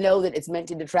 Obviously, we know that it's meant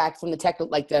to detract from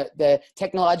the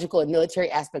technological and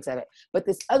military aspects of it. But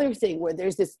this other thing where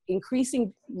there's this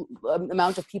increasing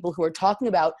amount of people who are talking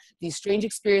about these strange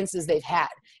experiences they've had,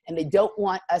 and they don't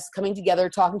want us coming together,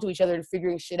 talking to each other and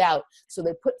figuring shit out. So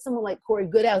they put someone like Corey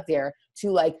Good out there to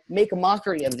like make a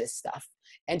mockery of this stuff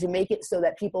and to make it so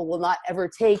that people will not ever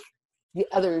take the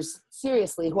others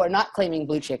seriously, who are not claiming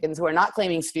blue chickens, who are not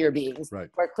claiming sphere beings, who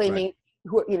are claiming,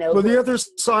 who are, you know. Well, the other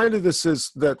side of this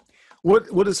is that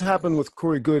what has happened with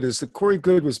Corey Good is that Corey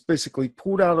Good was basically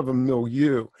pulled out of a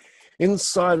milieu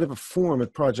inside of a forum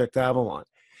at Project Avalon.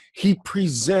 He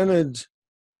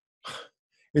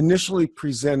initially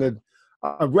presented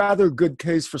a rather good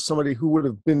case for somebody who would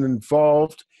have been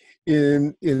involved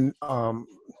in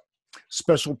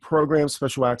special programs,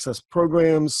 special access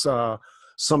programs,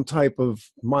 some type of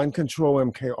mind control,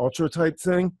 MK Ultra type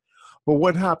thing. But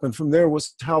what happened from there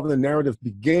was how the narrative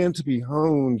began to be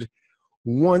honed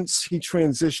once he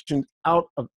transitioned out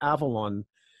of Avalon.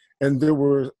 And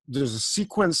there's a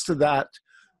sequence to that.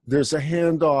 There's a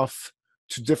handoff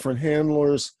to different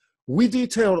handlers. We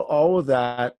detailed all of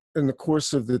that in the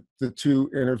course of the two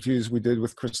interviews we did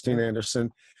with Christine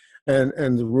Anderson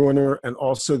and the Ruiner, and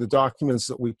also the documents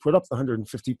that we put up, the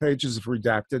 150 pages of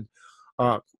redacted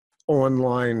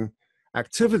online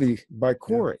activity by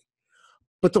Corey.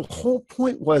 But the whole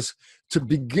point was to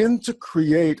begin to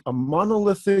create a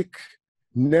monolithic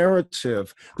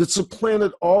narrative that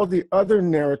supplanted all the other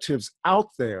narratives out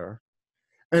there,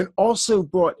 and also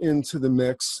brought into the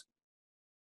mix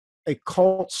a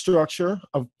cult structure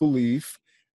of belief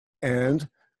and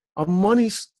a money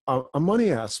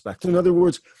aspect. In other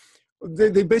words,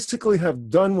 they basically have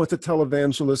done what the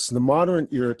televangelists, the modern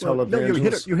era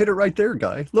televangelists. You hit it right there,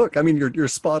 Guy. Look, I mean, you're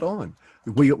spot on.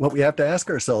 What we have to ask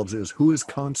ourselves is, who is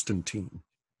Constantine?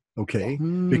 Okay,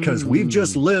 because we've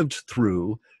just lived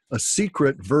through a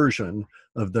secret version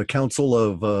of the Council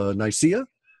of Nicaea.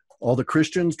 All the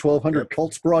Christians, 1,200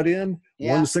 cults brought in,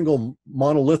 one single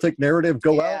monolithic narrative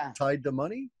out tied to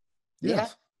money.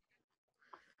 Yes.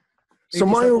 So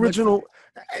my original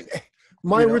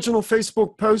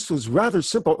Facebook post was rather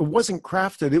simple. It wasn't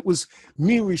crafted. It was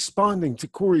me responding to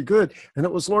Corey Good. And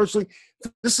it was largely,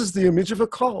 this is the image of a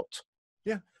cult.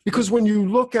 Yeah. Because when you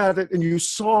look at it and you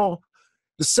saw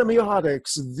the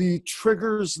semiotics, the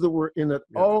triggers that were in it,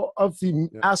 all of the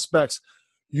aspects,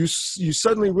 you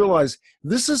suddenly realize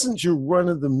this isn't your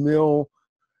run-of-the-mill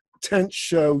tent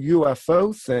show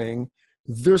UFO thing.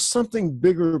 there's something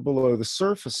bigger below the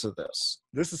surface of this.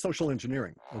 This is social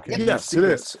engineering. Okay. Yes, it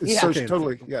is. It's Yeah. social,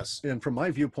 totally, yes. And from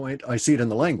my viewpoint, I see it in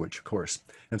the language, of course.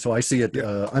 And so I see it,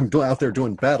 Yeah. I'm out there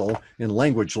doing battle in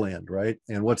language land, right?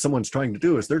 And what someone's trying to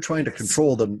do is they're trying to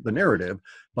control the narrative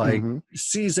by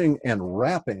seizing and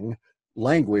wrapping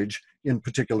language in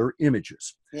particular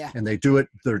images. Yeah. And they do it,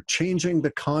 they're changing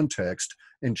the context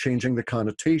and changing the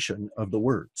connotation of the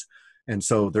words. And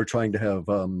so they're trying to have,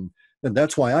 and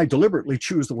that's why I deliberately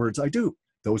choose the words I do.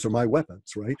 Those are my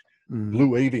weapons, right?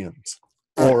 Blue avians,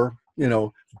 or, you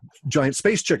know, giant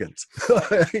space chickens.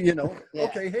 You know,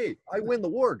 okay, hey, I win the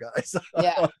war, guys.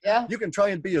 Yeah. You can try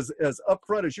and be as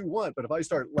upfront as you want, but if I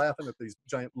start laughing at these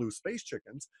giant blue space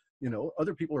chickens, you know,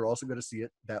 other people are also going to see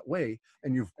it that way,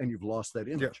 and you've lost that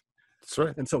image. Yeah. That's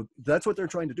right. And so that's what they're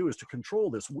trying to do, is to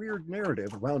control this weird narrative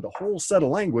around a whole set of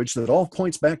language that all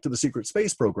points back to the secret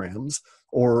space programs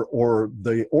or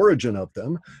the origin of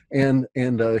them and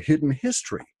hidden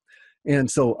history.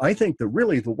 And so I think that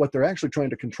really what they're actually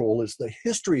trying to control is the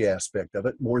history aspect of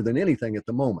it more than anything at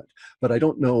the moment. But I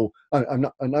don't know, I'm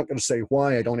not going to say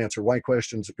why. I don't answer why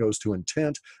questions. It goes to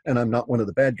intent, and I'm not one of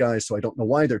the bad guys, so I don't know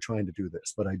why they're trying to do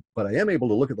this. But I am able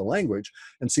to look at the language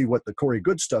and see what the Corey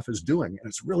Good stuff is doing, and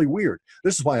it's really weird.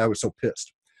 This is why I was so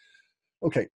pissed.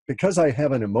 Okay, because I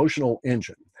have an emotional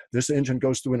engine. This engine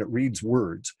goes through and it reads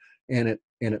words, and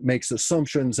it makes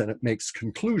assumptions and it makes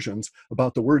conclusions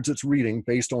about the words it's reading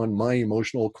based on my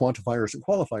emotional quantifiers and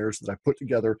qualifiers that I put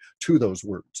together to those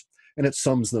words, and it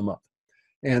sums them up.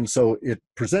 And so it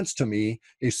presents to me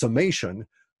a summation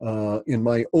in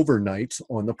my overnights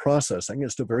on the processing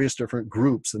as to various different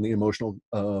groups and the emotional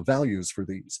values for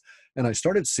these. And I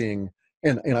started seeing,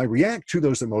 and I react to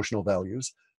those emotional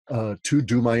values to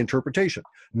do my interpretation.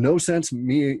 No sense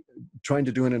me trying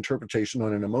to do an interpretation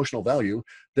on an emotional value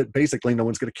that basically no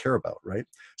one's going to care about, right?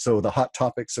 So the hot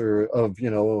topics are of, you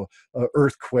know,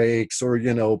 earthquakes or,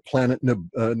 you know, planet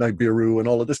Nibiru and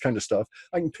all of this kind of stuff,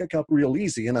 I can pick up real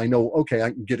easy, and I know, okay,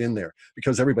 I can get in there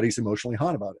because everybody's emotionally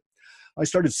hot about it. I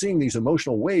started seeing these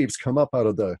emotional waves come up out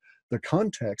of the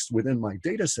context within my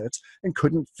data sets and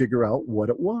couldn't figure out what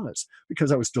it was,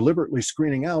 because I was deliberately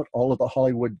screening out all of the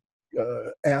Hollywood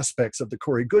aspects of the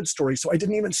Corey Good story, so I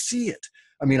didn't even see it.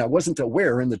 I mean, I wasn't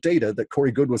aware in the data that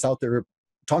Corey Good was out there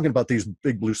talking about these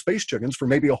big blue space chickens for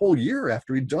maybe a whole year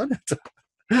after he'd done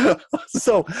it.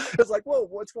 So it's like, whoa,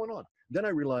 what's going on? Then I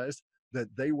realized that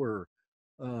they were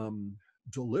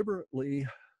deliberately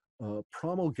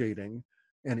promulgating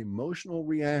an emotional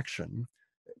reaction,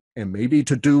 and maybe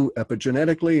to do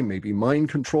epigenetically, maybe mind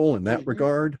control in that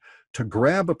regard, to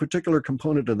grab a particular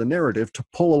component of the narrative to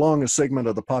pull along a segment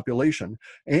of the population.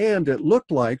 And it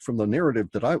looked like from the narrative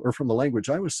or from the language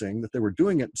I was seeing, that they were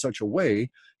doing it in such a way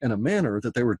and a manner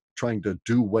that they were trying to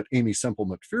do what Amy Semple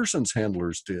McPherson's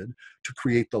handlers did to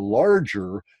create the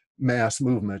larger mass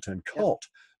movement and cult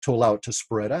to allow it to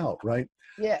spread out, right?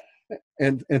 Yeah.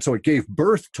 And so it gave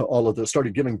birth to all of this,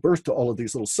 started giving birth to all of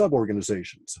these little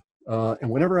sub-organizations. And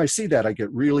whenever I see that, I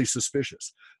get really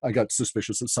suspicious. I got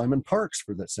suspicious of Simon Parks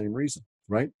for that same reason,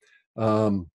 right?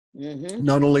 Not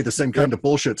only the same kind of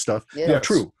bullshit stuff,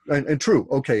 true, and true.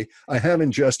 Okay, I have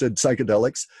ingested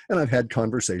psychedelics and I've had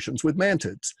conversations with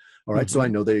mantids. All right, so I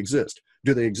know they exist.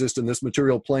 Do they exist in this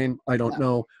material plane? I don't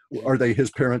know. Are they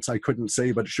his parents? I couldn't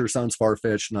say, but it sure sounds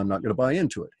far-fetched, and I'm not going to buy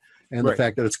into it. And the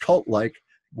fact that it's cult-like,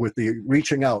 with the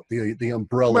reaching out, the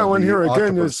umbrella. Well, and here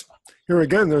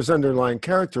again, there's underlying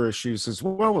character issues as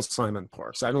well with Simon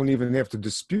Parks. I don't even have to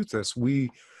dispute this. We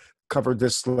covered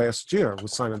this last year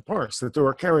with Simon Parks, that there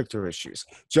are character issues,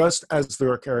 just as there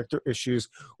are character issues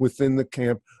within the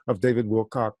camp of David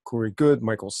Wilcock, Corey Good,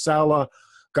 Michael Salla,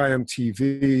 Guy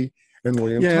MTV, and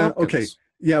William Tompkins. Okay.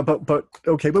 Yeah, but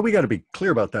we got to be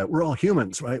clear about that. We're all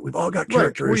humans, right? We've all got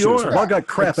character issues. We've all got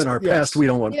crap in our past we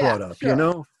don't want brought up, you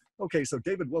know? Okay, so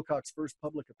David Wilcock's first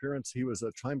public appearance, he was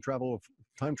a time traveler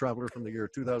from the year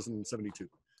 2072.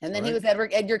 And then he was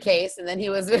Edgar Cayce, and then he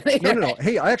was... No.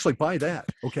 Hey, I actually buy that.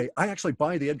 Okay, I actually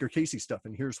buy the Edgar Cayce stuff,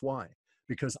 and here's why.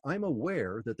 Because I'm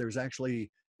aware that there's actually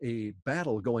a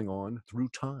battle going on through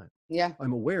time. Yeah.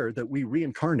 I'm aware that we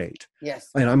reincarnate.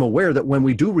 Yes. And I'm aware that when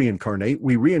we do reincarnate,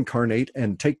 we reincarnate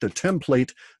and take the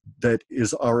template that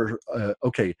is our...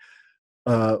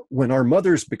 when our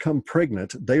mothers become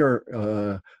pregnant, they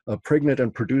are pregnant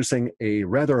and producing a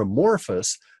rather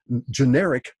amorphous,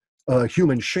 generic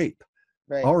human shape.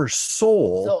 Right. Our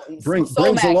soul brings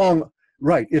along,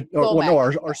 right?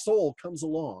 Our soul comes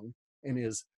along and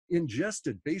is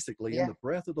ingested basically in the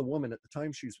breath of the woman at the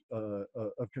time she's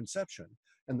of conception,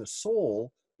 and the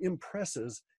soul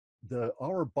impresses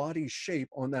our body's shape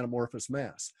on that amorphous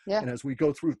mass. Yeah. And as we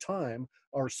go through time,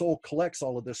 our soul collects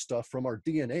all of this stuff from our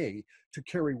DNA to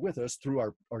carry with us through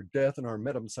our death and our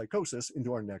metempsychosis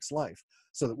into our next life,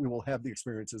 so that we will have the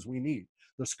experiences we need.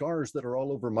 The scars that are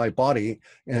all over my body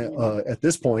at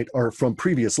this point are from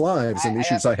previous lives and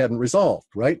issues I hadn't resolved,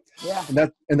 right? Yeah.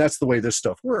 And that's the way this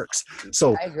stuff works.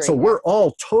 So I agree, so we're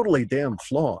all totally damn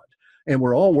flawed, and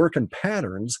we're all working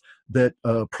patterns that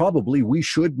probably we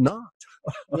should not.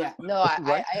 Yeah, no,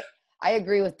 Right? I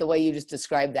agree with the way you just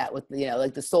described that, with, you know,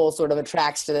 like the soul sort of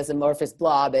attracts to this amorphous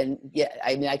blob. And yeah,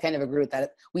 I mean, I kind of agree with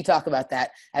that. We talk about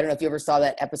that. I don't know if you ever saw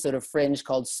that episode of Fringe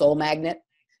called Soul Magnet.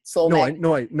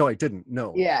 No, I didn't.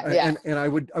 No. Yeah, yeah. And I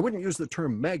wouldn't use the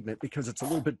term magnet, because it's a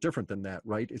little bit different than that,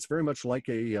 right? It's very much like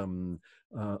a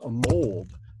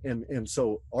mold, and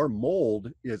so our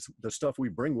mold is the stuff we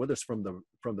bring with us from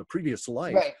the previous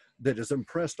life, Right. that is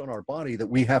impressed on our body, that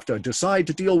we have to decide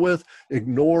to deal with,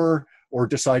 ignore, or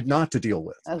decide not to deal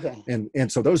with. Okay.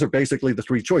 And so those are basically the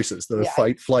three choices: the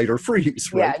fight, flight, or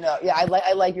freeze. Right? Yeah, no, yeah,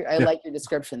 I like your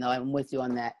description, though. I'm with you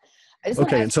on that. I just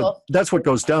Okay, and so that's what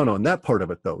goes down on that part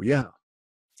of it, though. Yeah.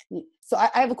 So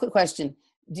I have a quick question.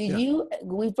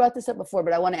 We've brought this up before,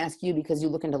 but I want to ask you, because you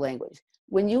look into language.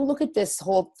 When you look at this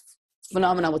whole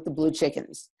phenomenon with the blue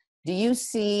chickens, do you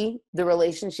see the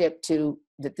relationship to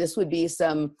that this would be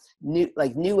some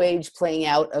new age playing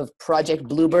out of Project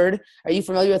Bluebird? Are you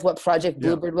familiar with what Project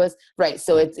Bluebird was? Right.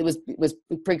 So it was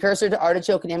precursor to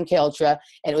Artichoke and MKUltra,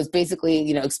 and it was basically,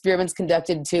 you know, experiments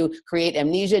conducted to create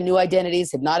amnesia, new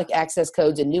identities, hypnotic access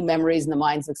codes, and new memories in the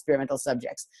minds of experimental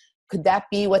subjects. Could that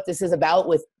be what this is about,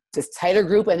 with this tighter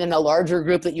group and then a larger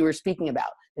group that you were speaking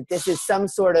about? That this is some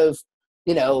sort of,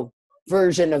 you know,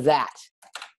 version of that?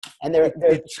 And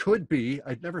it could be.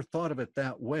 I'd never thought of it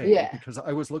that way, Yeah. because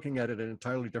I was looking at it at an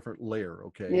entirely different layer.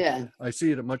 Okay. Yeah. I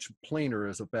see it a much plainer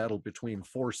as a battle between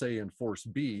Force A and Force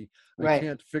B. I Right.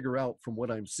 can't figure out from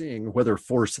what I'm seeing whether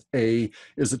Force A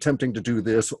is attempting to do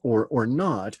this or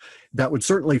not. That would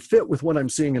certainly fit with what I'm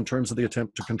seeing in terms of the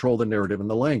attempt to control the narrative and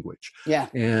the language. Yeah.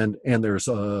 And there's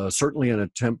certainly an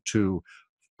attempt to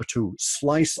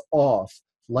slice off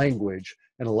language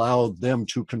and allow them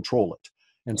to control it.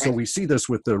 And so we see this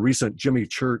with the recent Jimmy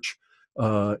Church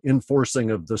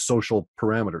enforcing of the social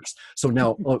parameters. So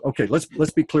now, okay, let's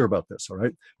be clear about this, all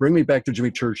right? Bring me back to Jimmy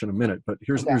Church in a minute, but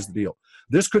here's the deal.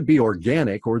 This could be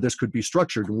organic, or this could be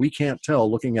structured, and we can't tell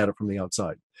looking at it from the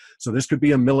outside. So this could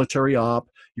be a military op.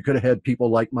 You could have had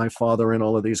people like my father and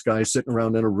all of these guys sitting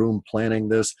around in a room planning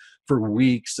this for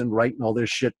weeks and writing all this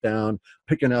shit down,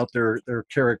 picking out their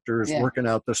characters, working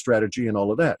out the strategy and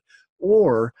all of that.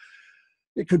 Or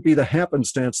it could be the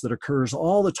happenstance that occurs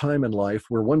all the time in life,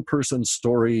 where one person's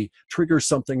story triggers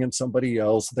something in somebody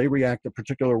else. They react a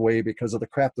particular way because of the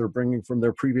crap they're bringing from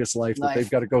their previous life that they've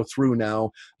got to go through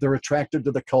now. They're attracted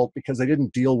to the cult because they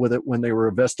didn't deal with it when they were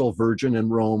a Vestal Virgin in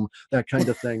Rome, that kind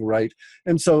of thing, right?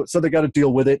 And so they got to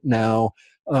deal with it now.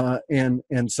 And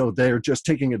so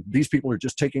these people are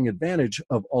just taking advantage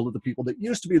of all of the people that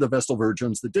used to be the Vestal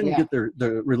Virgins that didn't get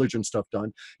the religion stuff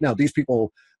done. Now, these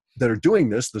people that are doing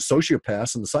this, the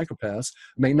sociopaths and the psychopaths,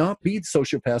 may not be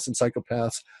sociopaths and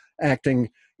psychopaths acting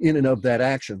in and of that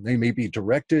action. They may be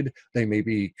directed, they may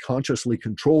be consciously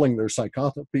controlling their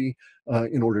psychopathy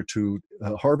in order to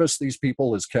harvest these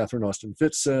people, as Catherine Austin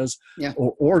Fitts says,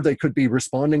 or they could be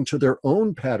responding to their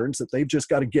own patterns that they've just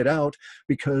got to get out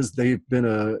because they've been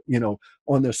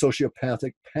on the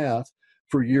sociopathic path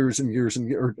for years and years and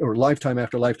years, or lifetime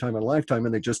after lifetime and lifetime,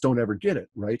 and they just don't ever get it,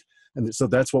 right? And so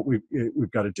that's what we've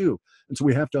got to do. And so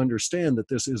we have to understand that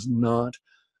this is not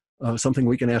something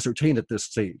we can ascertain at this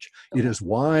stage. It is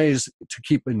wise to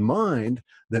keep in mind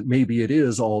that maybe it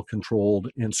is all controlled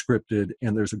and scripted,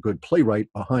 and there's a good playwright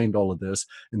behind all of this.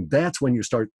 And that's when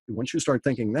once you start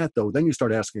thinking that, though, then you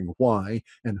start asking why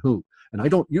and who. And I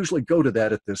don't usually go to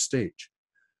that at this stage.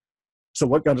 So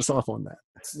what got us off on that?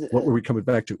 What were we coming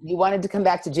back to? You wanted to come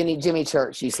back to Jimmy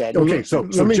Church, you said. Okay, so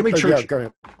Jimmy Church. Yeah, go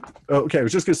ahead. Okay, I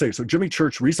was just going to say, so Jimmy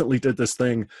Church recently did this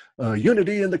thing,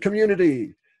 unity in the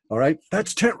community. All right,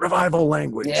 that's tent revival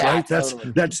language, right?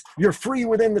 Totally. That's you're free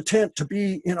within the tent to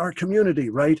be in our community,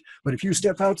 right? But if you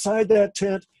step outside that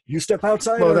tent, you step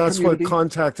outside. Well, that's what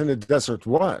Contact in the Desert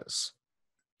was.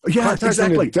 Yeah, Contact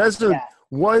exactly. in the Desert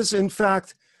was, in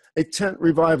fact, a tent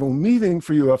revival meeting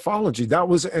for ufology. That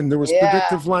was, and there was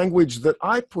predictive language that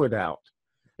I put out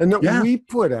and that we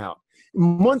put out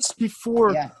months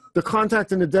before the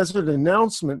Contact in the Desert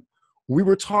announcement. We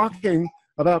were talking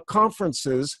about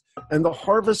conferences and the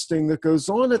harvesting that goes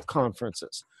on at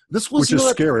conferences. This was which is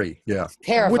scary,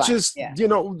 terrifying. Which is,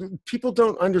 people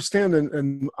don't understand,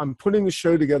 and I'm putting the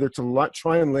show together to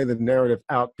try and lay the narrative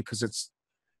out because it's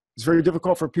It's very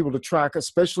difficult for people to track,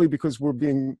 especially because we're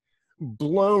being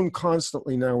blown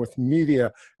constantly now with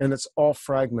media and it's all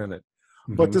fragmented.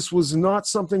 But this was not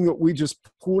something that we just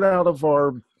pulled out of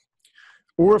our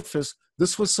orifice.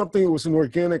 This was something that was an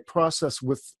organic process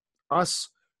with us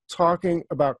talking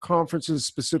about conferences,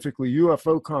 specifically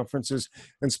UFO conferences,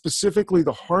 and specifically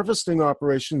the harvesting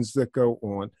operations that go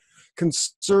on,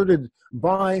 concerted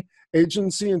by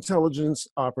agency intelligence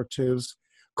operatives,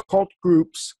 cult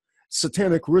groups,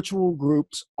 satanic ritual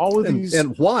groups, all of these.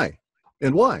 And why?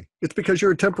 And why? It's because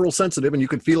you're temporal sensitive and you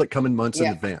can feel it coming months in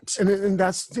advance. And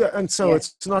that's, and so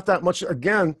it's not that much.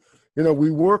 Again, you know,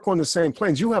 we work on the same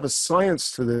planes. You have a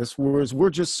science to this, whereas we're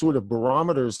just sort of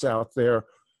barometers out there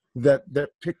that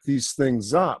pick these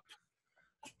things up.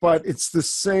 But it's the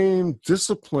same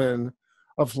discipline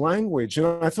of language.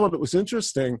 And I thought it was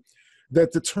interesting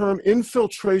that the term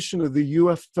infiltration of the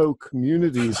UFO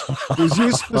communities was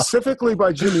used specifically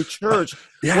by Jimmy Church,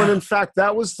 when in fact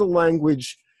that was the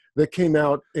language that came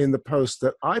out in the post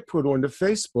that I put onto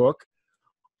Facebook.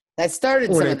 That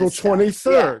started on April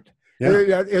 23rd.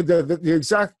 The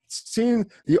exact scene,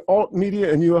 the alt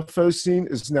media and UFO scene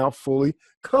is now fully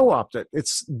co-opted.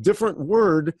 It's different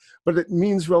word, but it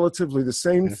means relatively the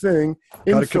same thing.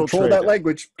 Got to control that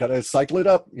language. Got to cycle it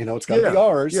up. You know, it's got to be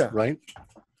ours, right?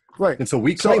 Right. And so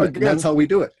we claim it, and that's how we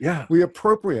do it. Yeah. We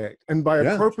appropriate. And by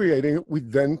appropriating it, we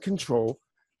then control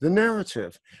the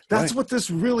narrative. That's what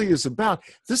this really is about.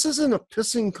 This isn't a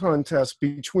pissing contest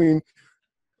between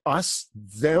us,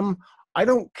 them. I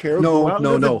don't care. No.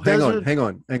 Hang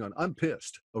on. I'm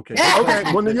pissed. Okay. Okay.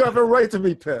 Well, then you have a right to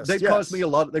be pissed. They caused me a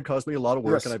lot of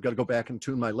work, and I've got to go back and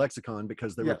tune my lexicon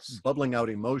because they were bubbling out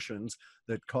emotions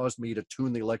that caused me to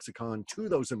tune the lexicon to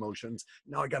those emotions.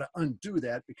 Now I got to undo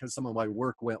that because some of my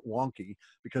work went wonky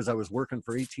because I was working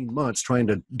for 18 months trying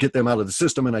to get them out of the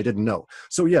system and I didn't know.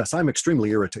 So yes, I'm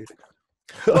extremely irritated.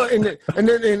 Well, and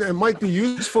it might be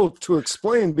useful to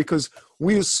explain because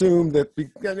we assume that,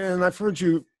 and I've heard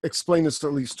you explain this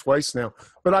at least twice now,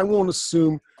 but I won't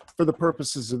assume for the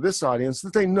purposes of this audience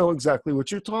that they know exactly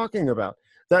what you're talking about.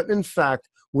 That in fact,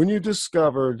 when you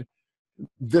discovered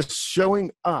this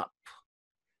showing up,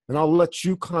 and I'll let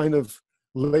you kind of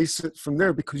lace it from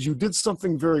there because you did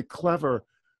something very clever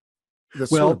that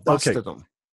sort of busted them.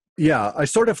 Yeah, I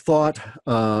sort of thought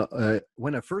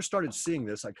when I first started seeing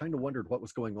this, I kind of wondered what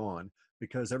was going on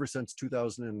because ever since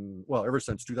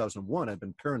 2001, I've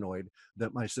been paranoid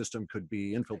that my system could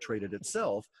be infiltrated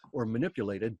itself or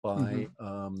manipulated by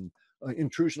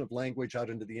intrusion of language out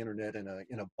into the internet in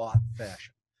a bot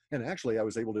fashion. And actually, I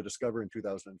was able to discover in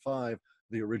 2005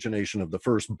 the origination of the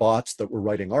first bots that were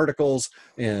writing articles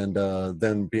and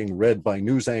then being read by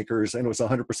news anchors. And it was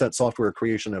 100% software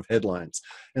creation of headlines.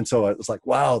 And so it was like,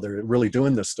 wow, they're really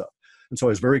doing this stuff. And so I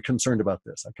was very concerned about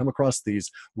this. I come across these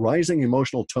rising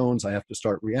emotional tones I have to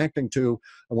start reacting to.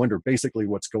 I wonder basically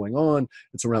what's going on.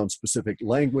 It's around specific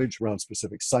language, around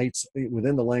specific sites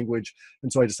within the language.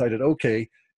 And so I decided, okay,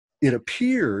 it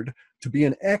appeared to be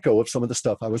an echo of some of the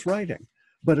stuff I was writing,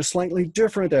 but a slightly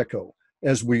different echo.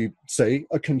 As we say,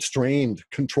 a constrained,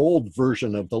 controlled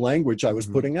version of the language I was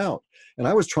putting out. And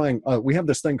I was trying, we have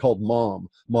this thing called MOM,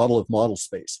 model of model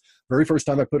space. Very first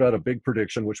time I put out a big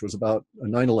prediction, which was about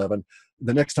 9/11,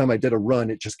 the next time I did a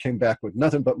run, it just came back with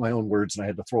nothing but my own words and I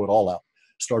had to throw it all out,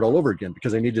 start all over again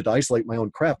because I needed to isolate my own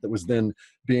crap that was then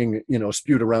being,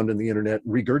 spewed around in the internet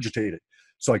and regurgitated.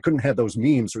 So I couldn't have those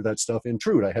memes or that stuff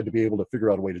intrude. I had to be able to figure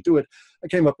out a way to do it. I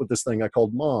came up with this thing I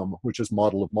called MOM, which is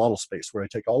model of model space, where I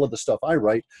take all of the stuff I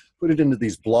write, put it into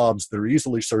these blobs that are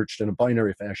easily searched in a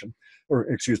binary fashion, or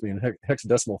excuse me, in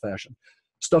hexadecimal fashion,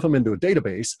 stuff them into a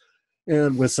database,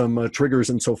 and with some triggers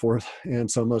and so forth,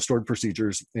 and some stored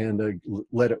procedures, and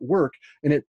let it work.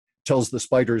 And it tells the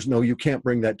spiders, no, you can't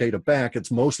bring that data back.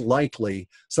 It's most likely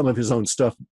some of his own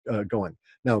stuff going.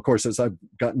 Now, of course, as I've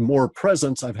gotten more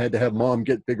presence, I've had to have MOM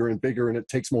get bigger and bigger, and it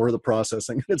takes more of the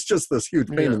processing. It's just this huge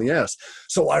pain in the ass.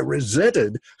 So I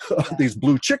resented these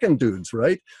blue chicken dudes,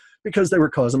 right? Because they were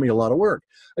causing me a lot of work.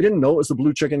 I didn't know it was the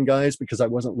blue chicken guys because I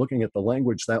wasn't looking at the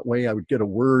language that way. I would get a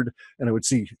word and I would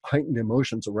see heightened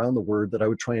emotions around the word that I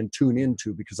would try and tune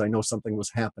into because I know something was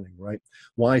happening, right?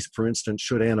 Why, for instance,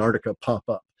 should Antarctica pop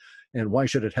up? And why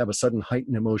should it have a sudden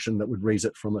heightened emotion that would raise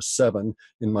it from a 7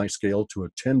 in my scale to a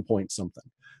 10 point something?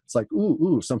 It's like,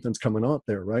 ooh, something's coming out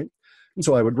there, right? And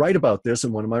so I would write about this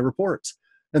in one of my reports.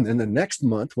 And then the next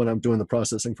month, when I'm doing the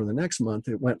processing for the next month,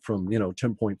 it went from,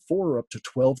 10.4 up to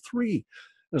 12.3. And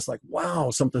it's like, wow,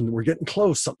 we're getting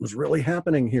close. Something's really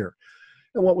happening here.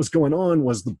 And what was going on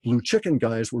was the blue chicken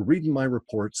guys were reading my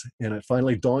reports, and it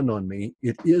finally dawned on me,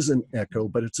 it is an echo,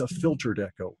 but it's a filtered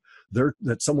echo.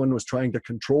 that someone was trying to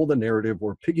control the narrative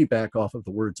or piggyback off of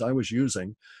the words I was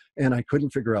using. And I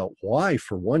couldn't figure out why,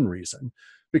 for one reason,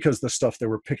 because the stuff they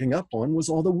were picking up on was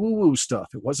all the woo-woo stuff.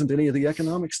 It wasn't any of the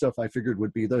economic stuff I figured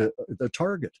would be the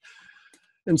target.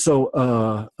 And so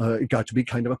it got to be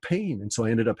kind of a pain. And so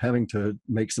I ended up having to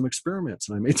make some experiments.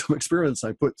 And I made some experiments.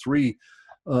 I put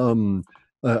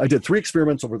I did 3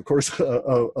 experiments over the course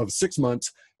of 6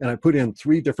 months, and I put in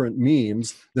 3 different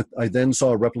memes that I then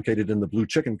saw replicated in the blue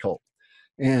chicken cult.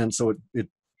 And so it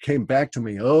came back to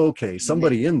me, okay,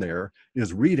 somebody in there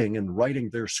is reading and writing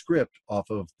their script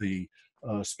off of the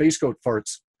space goat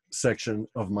farts section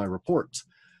of my reports.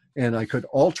 And I could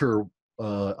alter,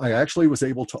 I actually was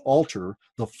able to alter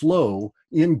the flow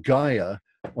in Gaia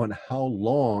on how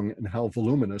long and how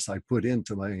voluminous I put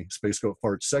into my space goat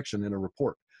farts section in a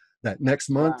report. That next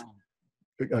month,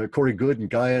 Corey Good and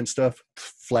Gaia and stuff,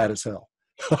 flat as hell.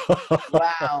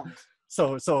 Wow.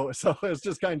 So it's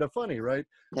just kind of funny, right?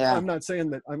 Yeah. I'm not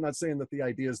saying that the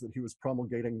ideas that he was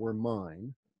promulgating were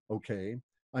mine. Okay.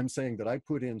 I'm saying that I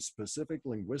put in specific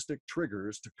linguistic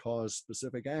triggers to cause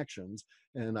specific actions,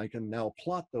 and I can now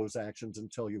plot those actions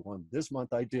and tell you, on this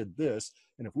month I did this,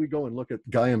 and if we go and look at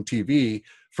Gaiam TV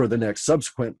for the next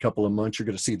subsequent couple of months, you're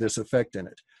going to see this effect in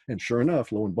it. And sure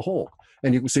enough, lo and behold,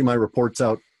 and you can see my reports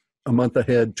out a month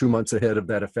ahead, 2 months ahead of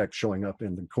that effect showing up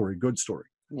in the Corey Good story.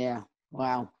 Yeah.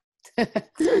 Wow. What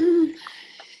do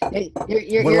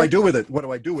I do with it? What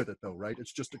do I do with it, though, right?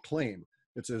 It's just a claim.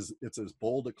 It's as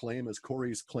bold a claim as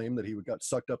Corey's claim that he got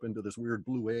sucked up into this weird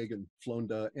blue egg and flown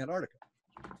to Antarctica,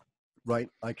 right?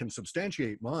 I can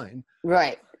substantiate mine.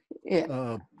 Right.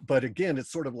 Yeah. But again,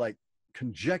 it's sort of like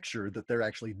conjecture that they're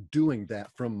actually doing that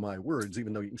from my words,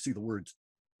 even though you can see the words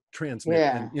transmit.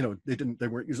 Yeah. And, they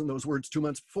weren't using those words 2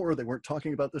 months before. They weren't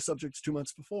talking about the subjects 2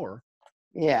 months before.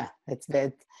 Yeah, it's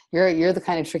that you're the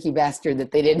kind of tricky bastard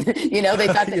that they didn't, they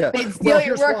thought that they'd steal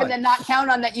your work and then not count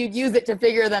on that you'd use it to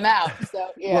figure them out.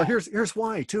 So yeah. Well, here's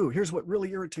why too. Here's what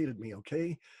really irritated me,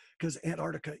 okay? Because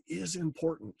Antarctica is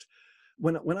important.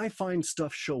 When I find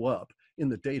stuff show up in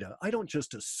the data, I don't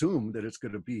just assume that it's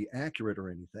going to be accurate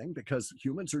or anything, because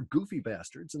humans are goofy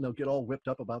bastards and they'll get all whipped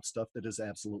up about stuff that is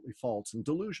absolutely false and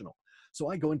delusional.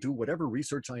 So I go and do whatever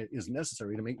research is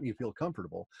necessary to make me feel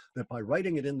comfortable that by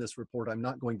writing it in this report, I'm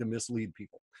not going to mislead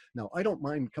people. Now, I don't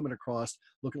mind coming across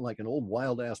looking like an old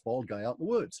wild ass bald guy out in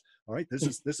the woods. All right, this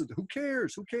is who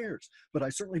cares? Who cares? But I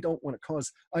certainly don't want to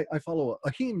cause. I follow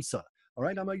ahimsa. All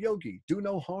right, I'm a yogi. Do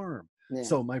no harm. Yeah.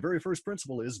 So my very first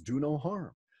principle is do no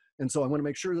harm. And so I want to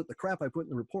make sure that the crap I put in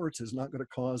the reports is not going to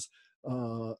cause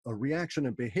a reaction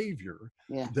and behavior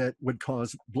that would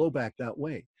cause blowback that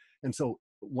way. And so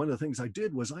one of the things I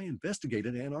did was I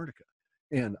investigated Antarctica.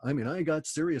 And I mean, I got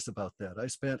serious about that. I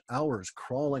spent hours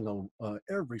crawling on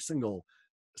every single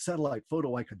satellite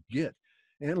photo I could get,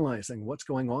 analyzing what's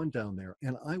going on down there.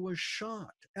 And I was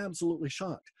shocked, absolutely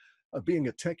shocked. Being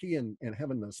a techie and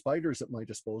having the spiders at my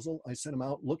disposal, I sent them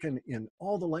out looking in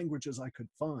all the languages I could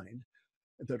find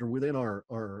that are within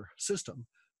our system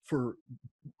for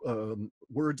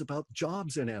words about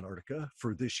jobs in Antarctica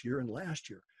for this year and last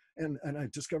year. And I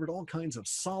discovered all kinds of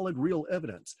solid, real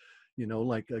evidence,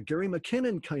 like Gary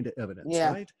McKinnon kind of evidence,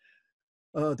 right?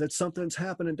 That something's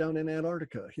happening down in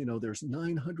Antarctica. There's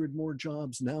 900 more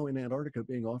jobs now in Antarctica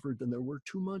being offered than there were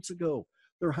 2 months ago.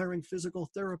 They're hiring physical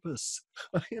therapists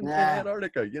in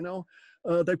Antarctica,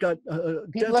 they've got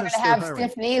people are going to have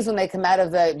stiff knees when they come out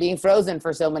of being frozen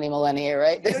for so many millennia,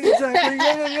 right?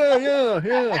 Exactly.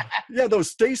 Yeah,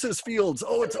 those stasis fields.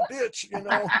 Oh, it's a bitch,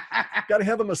 got to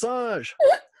have a massage.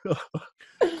 But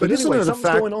anyway, something's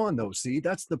going on though. See,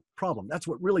 that's the problem. That's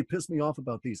what really pissed me off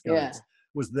about these guys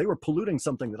was they were polluting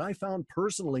something that I found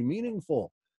personally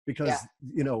meaningful. Because,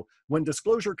 when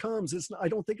disclosure comes, I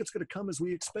don't think it's going to come as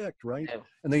we expect, right? No.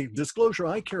 And the disclosure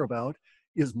I care about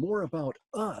is more about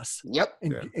us. Yep.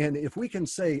 And if we can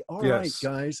say, all right,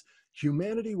 guys,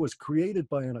 humanity was created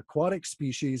by an aquatic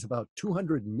species about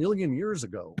 200 million years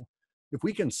ago. If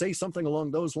we can say something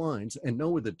along those lines and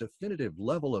know with a definitive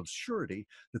level of surety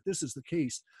that this is the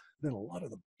case, then a lot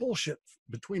of the bullshit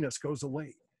between us goes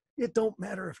away. It don't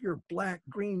matter if you're black,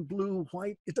 green, blue,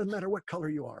 white. It doesn't matter what color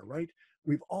you are, right?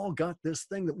 We've all got this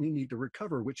thing that we need to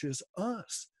recover, which is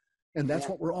us. And that's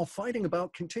what we're all fighting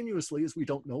about continuously, is we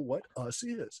don't know what us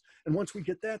is. And once we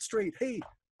get that straight, hey,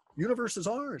 universe is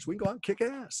ours. We can go out and kick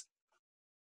ass.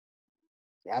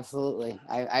 Absolutely.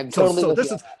 I'm totally so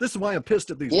this is why I'm pissed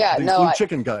at these blue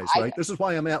chicken guys, right? This is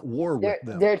why I'm at war with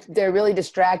them. They're really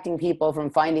distracting people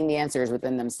from finding the answers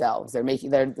within themselves. They're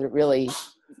really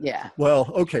Yeah.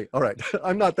 Well, okay, all right.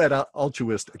 I'm not that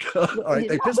altruistic. All right,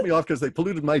 they pissed me off because they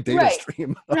polluted my data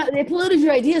stream. No, they polluted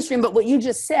your idea stream, but what you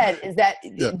just said is that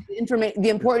Yeah. the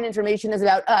important information is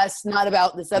about us, not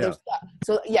about this other stuff.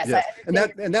 So yes, yes.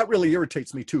 And that really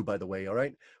irritates me too, by the way. All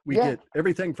right, we get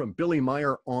everything from Billy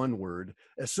Meyer onward.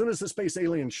 As soon as the space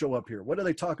aliens show up here, what do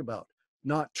they talk about?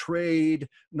 Not trade,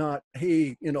 not,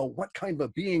 hey, you know, what kind of a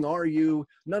being are you?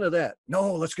 None of that.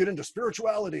 No, let's get into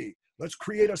spirituality. Let's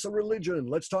create us a religion.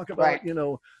 Let's talk about, you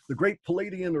know, the great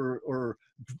Palladian or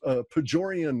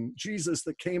Pajorian Jesus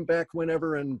that came back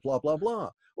whenever and blah, blah,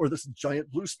 blah. Or this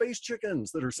giant blue space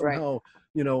chickens that are somehow,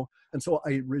 you know, and so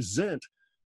I resent,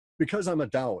 because I'm a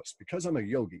Taoist, because I'm a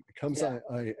yogi, because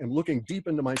I am looking deep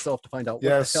into myself to find out what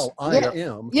the hell I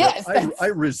am. Yes, I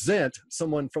resent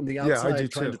someone from the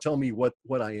outside trying to tell me what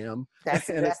I am.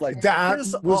 And it's like, that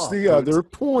was the other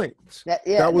point.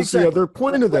 That was the other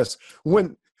point of this.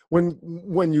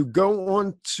 When you go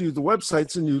on to the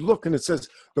websites and you look and it says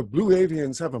the blue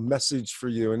avians have a message for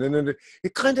you, and then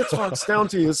it kind of talks down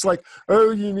to you. It's like, oh,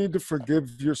 you need to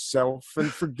forgive yourself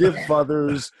and forgive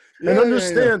others and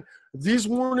understand these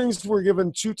warnings were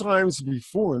given 2 times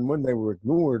before, and when they were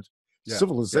ignored,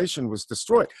 civilization was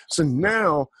destroyed. So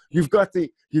now you've got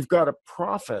a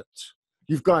prophet.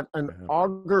 You've got an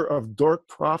augur of dark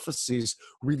prophecies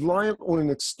reliant on an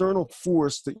external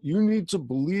force that you need to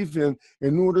believe in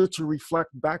order to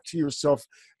reflect back to yourself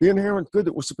the inherent good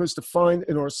that we're supposed to find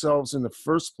in ourselves in the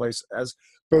first place as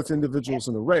both individuals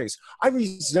and a race. I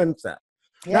resent that.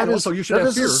 Yeah, and also you should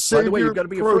have fear. By the way, you've got to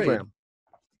be afraid.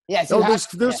 Yes, there's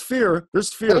fear.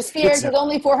 There's fear. There's fear because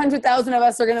only 400,000 of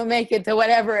us are going to make it to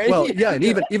whatever. Well, yeah, and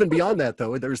even beyond that,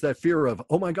 though, there's that fear of,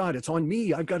 oh my God, it's on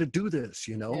me. I've got to do this,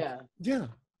 you know? Yeah.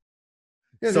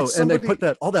 So, and they put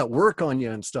all that work on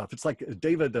you and stuff. It's like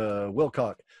David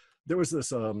Wilcock. There was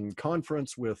this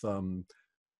conference with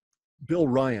Bill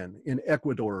Ryan in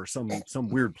Ecuador or some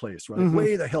weird place, right?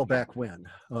 Way the hell back when.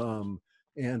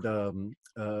 And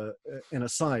an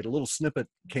aside, a little snippet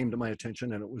came to my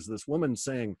attention, and it was this woman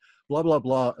saying, blah, blah,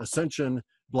 blah, ascension,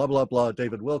 blah, blah, blah,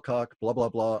 David Wilcock, blah, blah,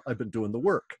 blah, I've been doing the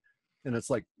work. And it's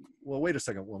like, well, wait a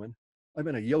second, woman. I've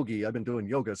been a yogi. I've been doing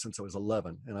yoga since I was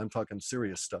 11, and I'm talking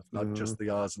serious stuff, not just the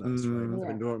asanas, right? I've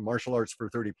been doing martial arts for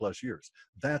 30 plus years.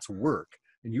 That's work.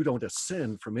 And you don't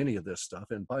ascend from any of this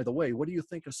stuff. And by the way, what do you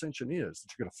think ascension is?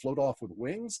 That you're going to float off with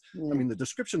wings? I mean, the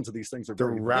descriptions of these things are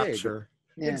very rapture.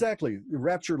 Vague. Exactly.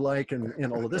 Rapture-like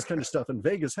and all of this kind of stuff, and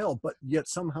vague as hell, but yet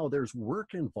somehow there's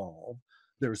work involved.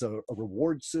 There's a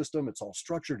reward system. It's all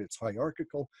structured. It's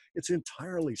hierarchical. It's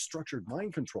entirely structured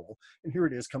mind control. And here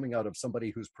it is coming out of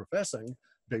somebody who's professing,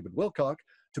 David Wilcock,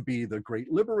 to be the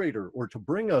great liberator or to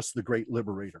bring us the great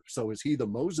liberator. So is he the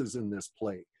Moses in this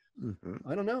play?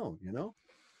 I don't know, you know?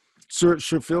 Sure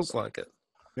feels like it.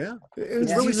 Yeah.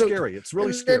 It's really scary. It's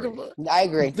really scary. I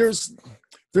agree.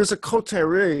 There's a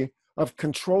coterie of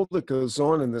control that goes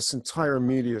on in this entire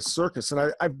media circus.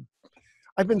 And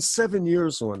I've been 7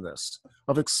 years on this,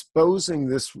 of exposing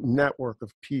this network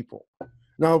of people.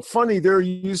 Now, funny, they're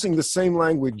using the same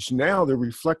language now. They're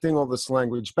reflecting all this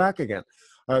language back again.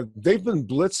 They've been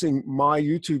blitzing my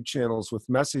YouTube channels with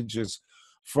messages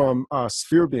from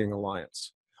Sphere Being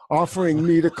Alliance, offering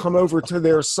me to come over to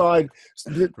their side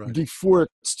before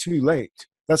it's too late.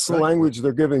 That's the language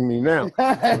they're giving me now.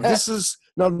 This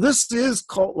is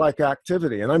cult-like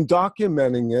activity, and I'm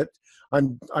documenting it.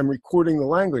 I'm recording the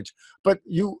language. But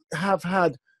you have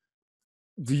had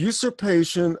the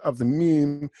usurpation of the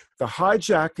meme, the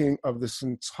hijacking of this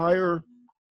entire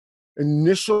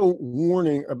initial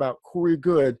warning about Corey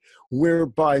Good,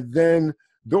 whereby then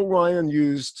Bill Ryan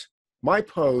used my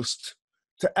post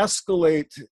to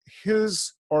escalate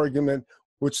his argument,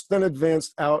 which then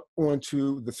advanced out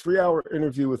onto the 3-hour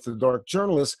interview with the dark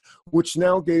journalist, which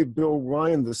now gave Bill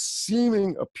Ryan the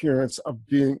seeming appearance of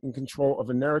being in control of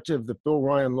a narrative that Bill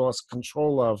Ryan lost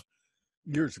control of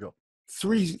years ago.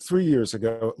 3 years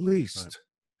ago, at least.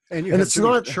 Right. And it's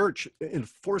not church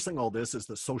enforcing all this is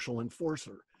the social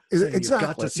enforcer. Exactly. You've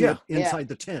got to see it inside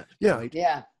the tent. Right?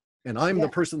 Yeah. And I'm the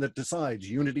person that decides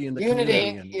unity in the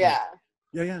community. And, Yeah.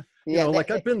 You know, like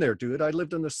I've been there, dude. I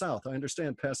lived in the South. I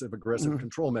understand passive aggressive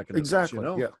control mechanisms. Exactly.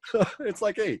 You know? It's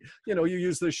like, hey, you know, you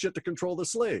use this shit to control the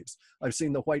slaves. I've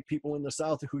seen the white people in the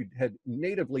South who had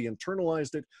natively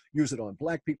internalized it, use it on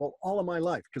black people all of my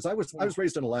life. Because I was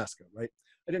raised in Alaska, right?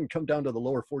 I didn't come down to the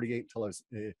lower 48 until I was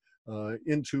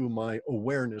into my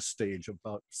awareness stage of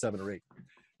about 7 or 8.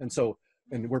 And so,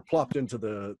 and we're plopped into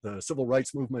the civil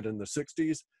rights movement in the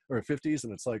 60s or 50s.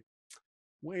 And it's like,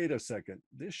 wait a second,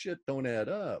 this shit don't add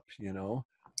up, you know?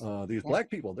 These black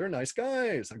people, they're nice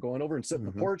guys. I go on over and sit in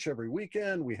the porch every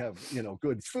weekend. We have, you know,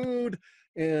 good food,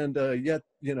 and yet,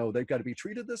 you know, they've got to be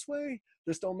treated this way.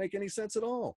 This don't make any sense at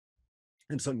all.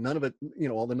 And so none of it, you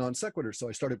know, all the non sequiturs. So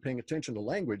I started paying attention to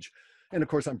language. And of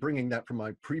course, I'm bringing that from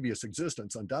my previous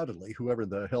existence, undoubtedly, whoever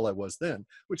the hell I was then,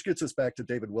 which gets us back to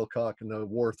David Wilcock and the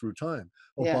war through time.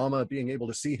 Obama being able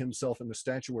to see himself in the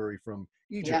statuary from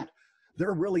Egypt.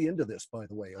 They're really into this, by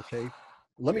the way, okay?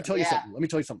 Let me tell you something. Let me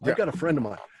tell you something. I've got a friend of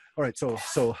mine. All right,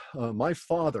 so my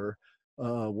father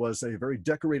was a very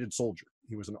decorated soldier.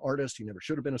 He was an artist. He never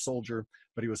should have been a soldier,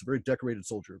 but he was a very decorated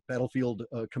soldier. Battlefield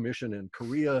commission in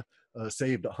Korea,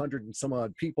 saved 100 and some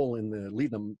odd people in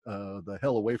leading them the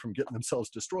hell away from getting themselves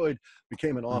destroyed,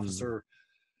 became an officer,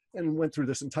 and went through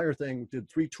this entire thing, did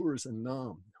 3 tours in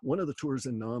Nam. One of the tours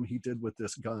in Nam he did with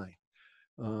this guy.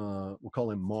 We'll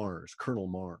call him Mars, Colonel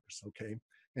Mars, okay?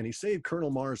 And he saved Colonel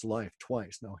Mars' life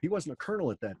twice. Now, he wasn't a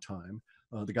colonel at that time.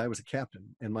 The guy was a captain,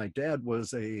 and my dad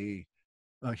was he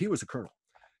was a colonel.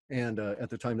 And at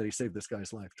the time that he saved this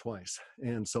guy's life twice.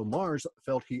 And so Mars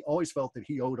always felt that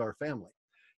he owed our family.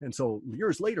 And so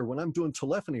years later, when I'm doing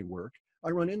telephony work, I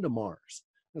run into Mars.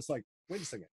 It's like, wait a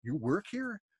second, you work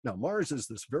here? Now, Mars is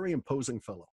this very imposing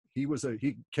fellow. He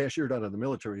cashiered out of the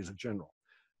military as a general.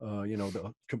 You know,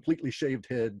 the completely shaved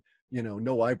head, you know,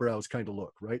 no eyebrows kind of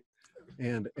look, right?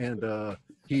 And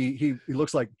he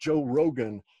looks like Joe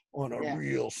Rogan on a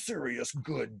real serious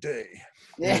good day.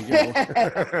 And, you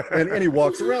know, and he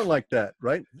walks around like that,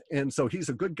 right? And so he's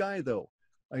a good guy, though,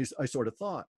 I sort of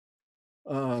thought.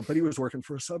 But he was working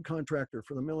for a subcontractor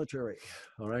for the military,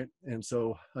 all right? And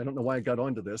so I don't know why I got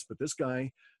onto this, but this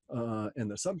guy and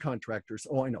the subcontractors,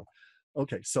 oh, I know.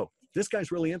 Okay, so this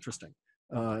guy's really interesting.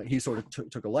 He sort of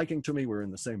took a liking to me. We're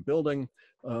in the same building.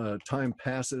 Time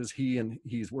passes.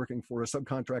 He's working for a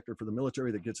subcontractor for the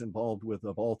military that gets involved with,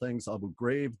 of all things, Abu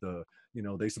Ghraib.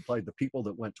 They supplied the people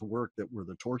that went to work that were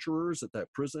the torturers at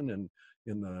that prison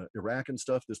in the Iraq and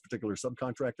stuff. This particular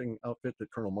subcontracting outfit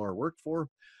that Colonel Marr worked for,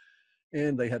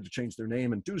 and they had to change their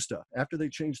name and do stuff. After they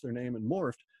changed their name and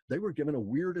morphed, they were given a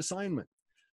weird assignment,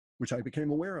 which I became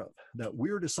aware of. That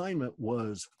weird assignment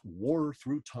was war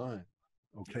through time.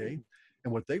 Okay.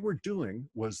 And what they were doing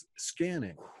was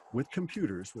scanning with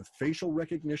computers, with facial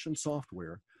recognition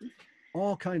software,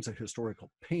 all kinds of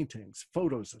historical paintings,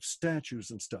 photos of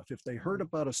statues and stuff. If they heard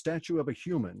about a statue of a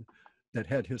human that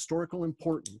had historical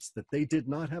importance that they did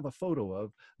not have a photo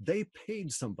of, they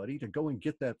paid somebody to go and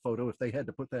get that photo if they had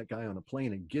to put that guy on a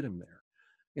plane and get him there.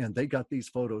 And they got these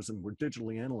photos and were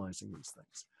digitally analyzing these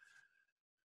things.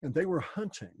 And they were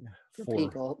hunting for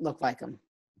people look like them.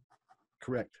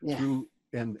 Correct. Yeah.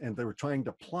 And they were trying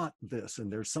to plot this,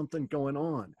 and there's something going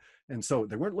on. And so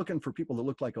they weren't looking for people that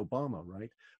looked like Obama, right?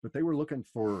 But they were looking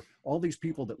for all these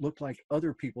people that looked like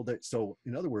other people so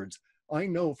in other words, I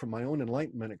know from my own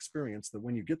enlightenment experience that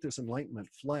when you get this enlightenment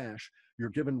flash, you're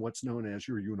given what's known as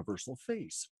your universal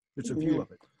face. It's a view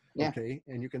of it. Yeah. Okay.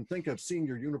 And you can think of seeing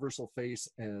your universal face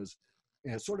as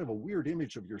sort of a weird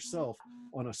image of yourself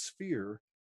on a sphere.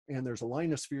 And there's a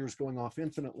line of spheres going off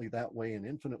infinitely that way and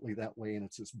infinitely that way. And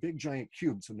it's this big giant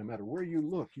cube. So no matter where you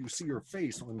look, you see your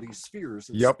face on these spheres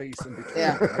and space in between.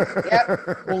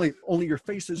 Yeah. Only your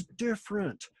face is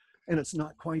different. And it's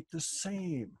not quite the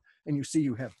same. And you see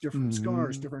you have different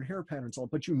scars, different hair patterns,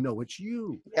 but you know it's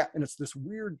you. Yeah. And it's this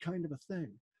weird kind of a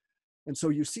thing. And so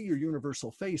you see your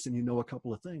universal face and you know a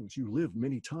couple of things. You live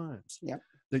many times. Yeah.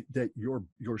 That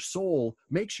your soul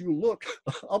makes you look,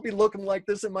 I'll be looking like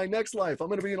this in my next life. I'm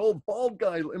going to be an old bald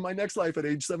guy in my next life at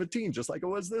age 17, just like I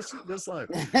was this life.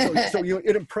 So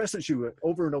it impresses you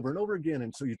over and over and over again.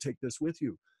 And so you take this with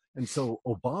you. And so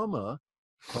Obama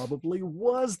probably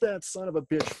was that son of a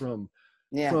bitch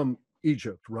from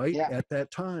Egypt, right? Yeah. At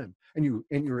that time. And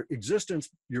your existence,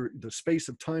 the space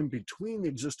of time between the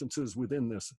existences within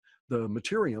the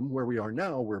materium where we are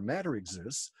now, where matter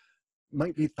exists,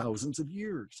 might be thousands of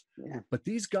years. Yeah. But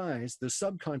these guys, the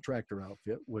subcontractor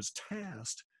outfit, was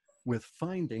tasked with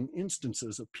finding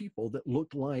instances of people that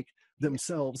looked like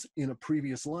themselves in a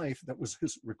previous life that was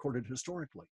recorded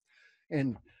historically.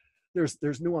 And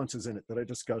there's nuances in it that I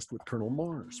discussed with Colonel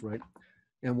Mars, right?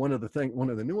 And one of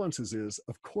the nuances is,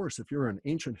 of course, if you're an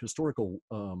ancient historical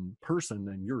person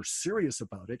and you're serious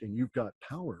about it and you've got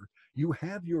power, you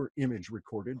have your image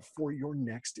recorded for your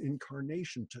next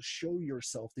incarnation to show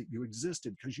yourself that you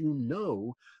existed, because you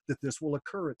know that this will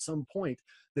occur at some point,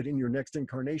 that in your next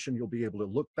incarnation, you'll be able to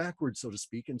look backwards, so to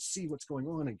speak, and see what's going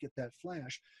on and get that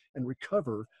flash and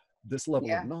recover this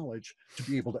level of knowledge to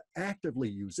be able to actively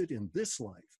use it in this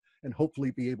life. and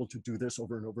hopefully be able to do this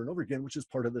over and over and over again, which is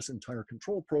part of this entire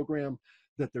control program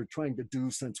that they're trying to do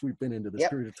since we've been into this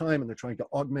period of time. And they're trying to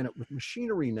augment it with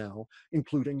machinery now,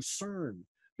 including CERN,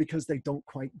 because they don't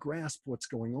quite grasp what's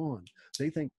going on. They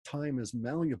think time is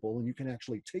malleable and you can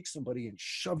actually take somebody and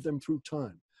shove them through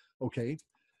time. Okay.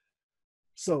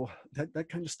 So that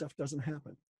kind of stuff doesn't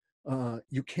happen.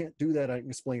 You can't do that. I can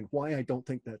explain why I don't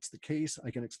think that's the case.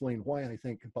 I can explain why I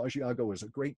think Basiago is a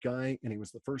great guy, and he was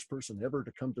the first person ever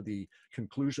to come to the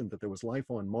conclusion that there was life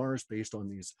on Mars based on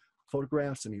these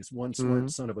photographs, and he's one smart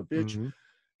son of a bitch.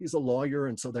 He's a lawyer,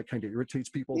 and so that kind of irritates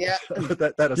people. Yeah.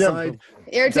 that aside,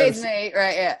 irritates me,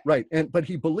 right? Yeah. Right, but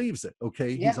he believes it.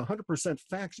 Okay, he's 100%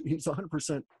 facts. He's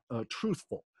 100%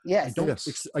 truthful. Yes.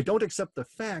 I don't accept the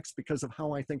facts because of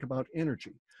how I think about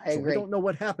energy. I agree. I don't know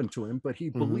what happened to him, but he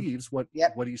believes what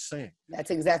he's saying. That's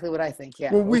exactly what I think.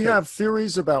 Yeah. Well, we have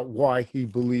theories about why he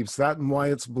believes that and why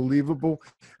it's believable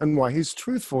and why he's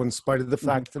truthful in spite of the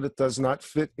fact that it does not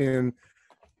fit in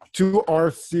to our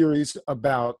theories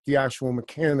about the actual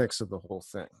mechanics of the whole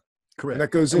thing. Correct. And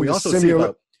that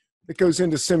goes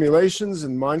into simulations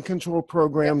and mind control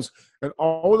programs and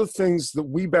all of the things that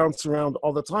we bounce around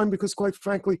all the time, because quite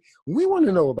frankly, we want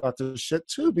to know about this shit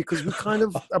too, because we kind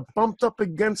of are bumped up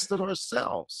against it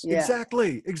ourselves. Yeah.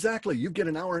 Exactly. You get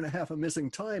an hour and a half of missing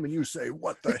time and you say,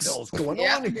 what the hell's going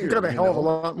on here? You got a hell of a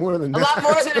lot more than that. A lot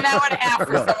more than an hour and a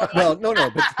half. Well, no,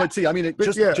 but see, I mean,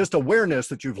 just awareness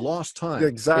that you've lost time.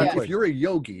 Exactly. If you're a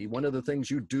yogi, one of the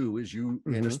things you do is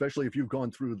and especially if you've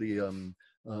gone through the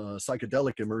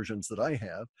psychedelic immersions that I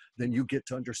have, then you get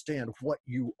to understand what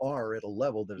you are at a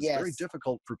level that is very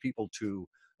difficult for people to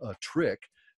trick.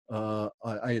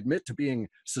 I admit to being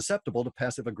susceptible to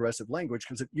passive aggressive language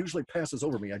because it usually passes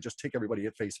over me. I just take everybody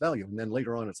at face value. And then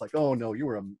later on, it's like, oh no, you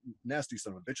were a nasty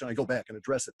son of a bitch. And I go back and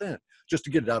address it then just to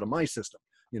get it out of my system.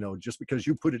 You know, just because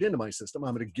you put it into my system,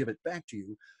 I'm going to give it back to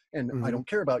you. And I don't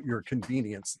care about your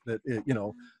convenience that,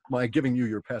 my giving you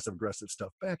your passive aggressive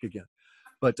stuff back again.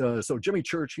 But so Jimmy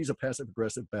Church, he's a passive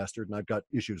aggressive bastard, and I've got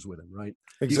issues with him, right?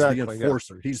 Exactly. He's the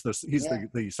enforcer. He's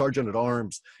the sergeant at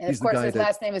arms. And he's of course, the guy his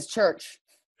last name is Church.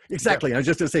 Exactly. I was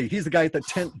just going to say, he's the guy at the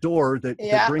tent door that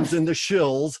brings in the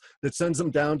shills, that sends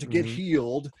them down to get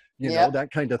healed, you know,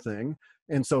 that kind of thing.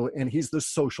 And he's the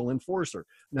social enforcer.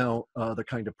 Now, the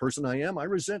kind of person I am, I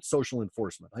resent social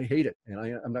enforcement. I hate it, and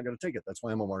I'm not going to take it. That's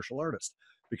why I'm a martial artist,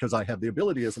 because I have the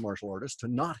ability as a martial artist to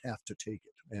not have to take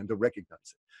it and to recognize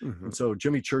it. And so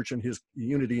Jimmy Church and his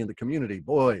unity in the community,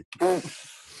 boy,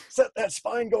 set that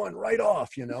spine going right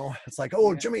off, you know. It's like,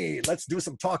 oh, Jimmy, let's do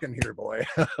some talking here, boy.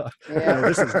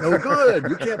 This is no good.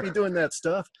 You can't be doing that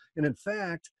stuff. And in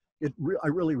fact, I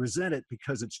really resent it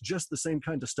because it's just the same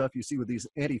kind of stuff you see with these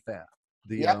anti-FAF.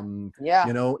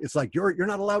 It's like you're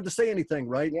not allowed to say anything,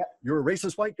 right? You're a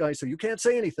racist white guy, so you can't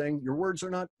say anything. Your words are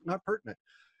not pertinent.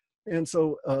 And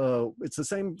so it's the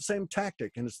same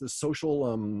tactic, and it's the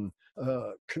social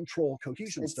control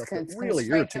cohesion stuff that really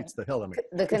irritates the hell out of me.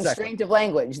 The constraint of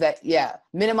language that,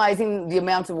 minimizing the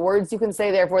amount of words you can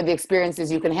say, therefore the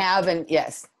experiences you can have, and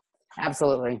yes,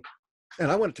 absolutely.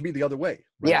 And I want it to be the other way.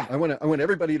 Right? Yeah. I want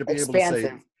everybody to be expansive.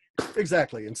 Able to say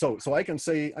exactly. And so I can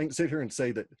sit here and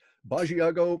say that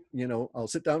Basiago, you know, I'll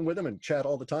sit down with him and chat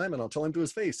all the time, and I'll tell him to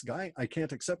his face, guy, I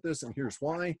can't accept this, and here's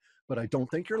why. But I don't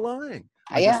think you're lying.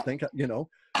 I just think, you know.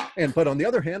 But on the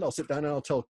other hand, I'll sit down and I'll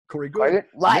tell Corey Good,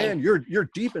 man, you're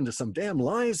deep into some damn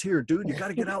lies here, dude. You got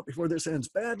to get out before this ends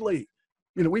badly.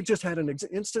 You know, we've just had an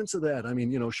instance of that. I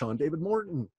mean, you know, Sean David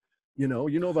Morton. You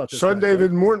know about this. Sean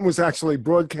David Morton was actually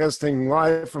broadcasting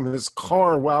live from his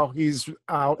car while he's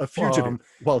out. A fugitive.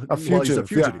 A fugitive.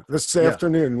 Yeah, this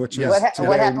afternoon, which is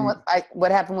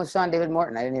what happened with Sean David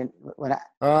Morton? I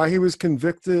didn't. He was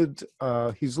convicted.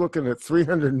 He's looking at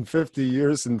 350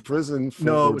 years in prison.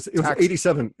 No, it was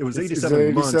 87. It was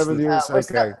 87 months. 87 years.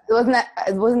 Okay.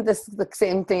 Wasn't this the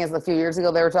same thing as a few years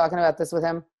ago? They were talking about this with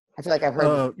him. I feel like I've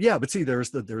heard. Yeah, but see,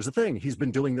 there's a thing. He's been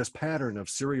doing this pattern of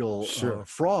serial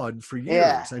fraud for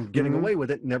years and getting away with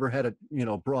it. Never had it,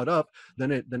 brought up.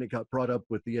 Then it got brought up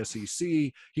with the SEC.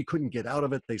 He couldn't get out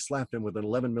of it. They slapped him with an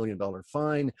 $11 million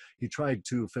fine. He tried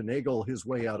to finagle his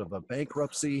way out of a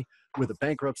bankruptcy. With a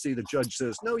bankruptcy, the judge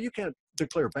says, "No, you can't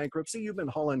declare bankruptcy. You've been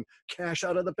hauling cash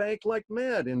out of the bank like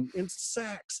mad in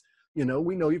sacks.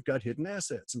 We know you've got hidden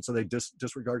assets." And so they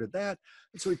disregarded that.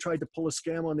 And so he tried to pull a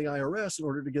scam on the IRS in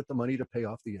order to get the money to pay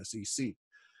off the SEC.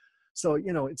 So,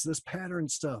 it's this pattern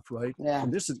stuff, right? Yeah.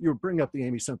 And you bring up the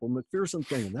Amy Semple McPherson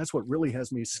thing. And that's what really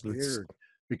has me scared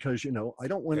because, I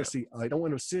don't want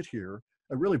to sit here.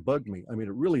 It really bugged me. I mean,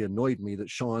 it really annoyed me that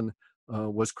Sean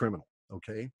was criminal.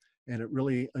 Okay. And it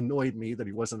really annoyed me that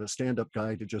he wasn't a stand-up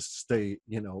guy to just stay,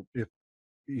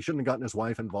 he shouldn't have gotten his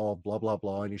wife involved, blah, blah,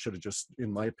 blah. And he should have just,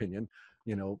 in my opinion,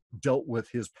 dealt with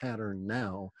his pattern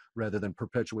now rather than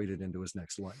perpetuate it into his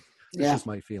next life. That's just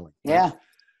my feeling. Right? Yeah.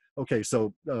 Okay.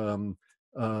 So,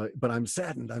 but I'm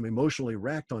saddened. I'm emotionally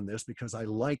racked on this because I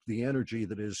like the energy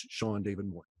that is Sean David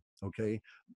Morton. Okay.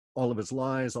 All of his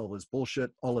lies, all of his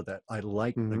bullshit, all of that. I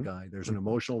like the guy. There's an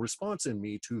emotional response in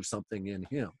me to something in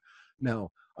him.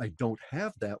 Now, I don't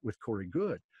have that with Corey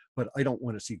Good, but I don't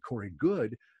want to see Corey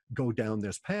Good go down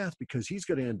this path because he's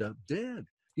going to end up dead.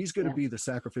 He's going to be the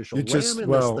sacrificial lamb in this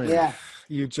thing. Yeah.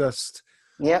 You just,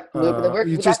 that's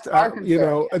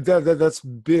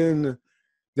been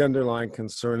the underlying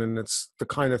concern, and it's the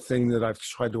kind of thing that I've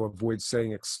tried to avoid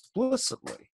saying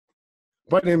explicitly.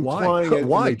 But implying it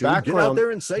Why? in the background, get out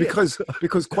there and say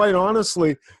because quite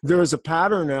honestly, there is a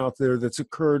pattern out there that's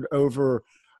occurred over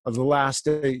the last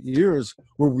 8 years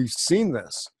where we've seen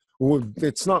this.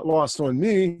 It's not lost on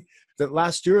me that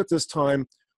last year at this time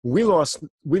we lost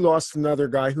another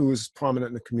guy who was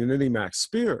prominent in the community, Max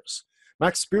Spears.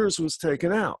 Max Spears was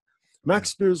taken out.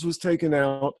 Max Spears was taken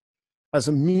out as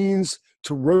a means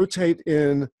to rotate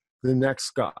in the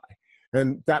next guy.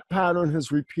 And that pattern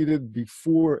has repeated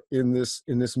before in this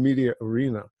media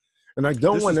arena. And I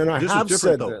don't want, and I have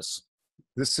said this.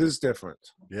 This is different.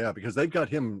 Yeah, because they've got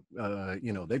him,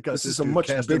 they've got this is a much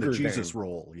bigger Jesus game.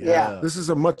 role. Yeah. This is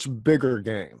a much bigger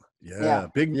game. Yeah.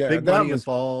 Big money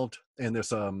involved. And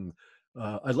there's,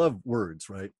 I love words,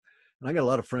 right? And I got a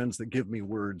lot of friends that give me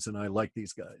words, and I like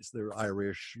these guys. They're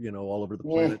Irish, all over the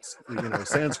planets,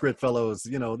 Sanskrit fellows,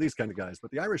 these kind of guys. But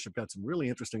the Irish have got some really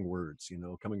interesting words,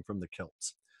 coming from the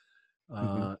Celts.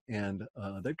 And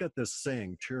they've got this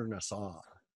saying, Tir Nassar,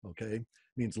 okay?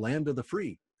 Means land of the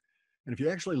free. And if you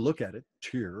actually look at it,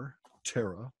 Tir,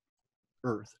 terra,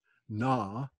 earth,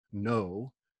 na,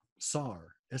 no,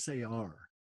 sar, S-A-R,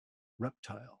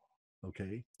 reptile,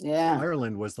 okay? Yeah.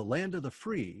 Ireland was the land of the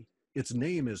free. Its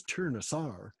name is Tir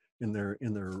Nassar in their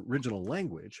original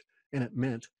language, and it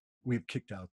meant we've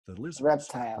kicked out the lizards.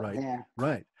 Reptile, right? Yeah.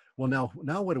 Right. Well,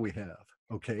 now what do we have?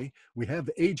 Okay, we have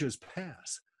ages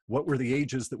pass. What were the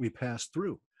ages that we passed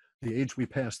through? The age we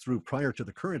passed through prior to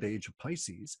the current age of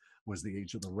Pisces was the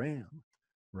age of the ram,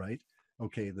 right?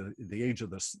 Okay, the age of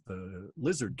the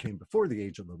lizard came before the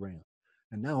age of the ram.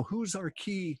 And now who's our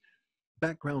key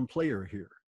background player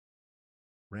here?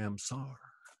 Ramsar.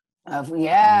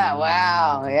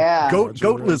 Wow. Yeah. Goat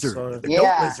lizard. The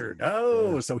goat lizard.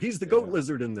 Oh, Yeah. So he's the goat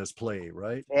lizard in this play,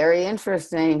 right? Very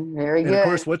interesting. Very good. And of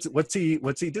course, what's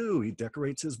he do? He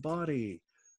decorates his body.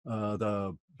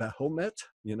 The Bahomet,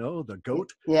 the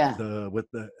goat. Yeah.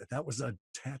 That was a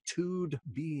tattooed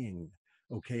being.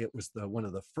 Okay, it was one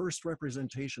of the first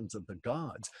representations of the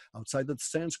gods outside of the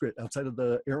Sanskrit, outside of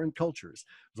the Aryan cultures.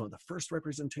 It was one of the first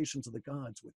representations of the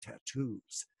gods with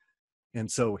tattoos. And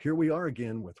so here we are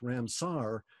again with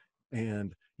Ramsar,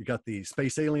 and you got the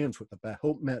space aliens with the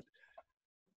Bahomet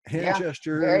hand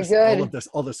gestures, very good. all of this,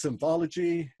 all the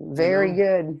symbology. Very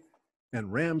good. And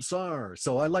Ramsar.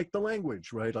 So I like the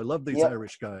language, right? I love these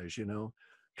Irish guys,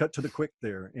 cut to the quick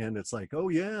there. And it's like, oh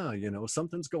yeah,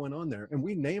 something's going on there. And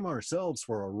we name ourselves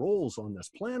for our roles on this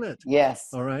planet. Yes.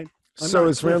 All right. So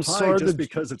is Ramsar just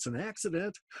because it's an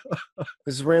accident?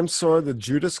 Is Ramsar the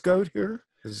Judas goat here?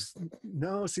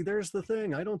 No, see, there's the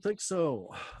thing. I don't think so.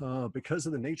 Because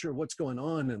of the nature of what's going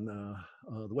on and the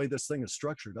way this thing is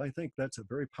structured, I think that's a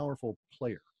very powerful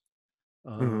player.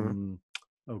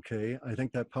 Okay, I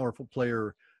think that powerful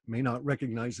player may not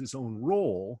recognize his own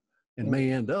role and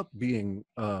may end up being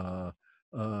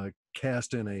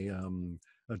cast in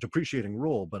a depreciating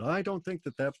role. But I don't think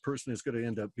that person is going to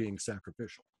end up being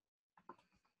sacrificial.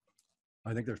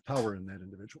 I think there's power in that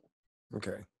individual.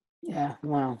 Okay. Yeah.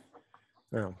 Wow.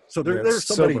 Yeah. So there's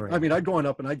somebody. Sobering. I mean, I'd go on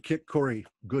up and I'd kick Corey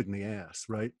good in the ass,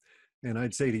 right? And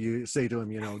I'd say to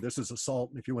him, this is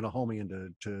assault. And if you want to haul me into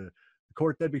the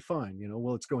court, that'd be fine.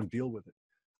 Well, let's go and deal with it.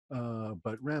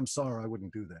 But Ramsar, I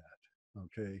wouldn't do that.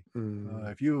 Okay.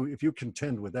 If you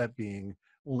contend with that being,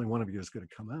 only one of you is going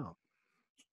to come out.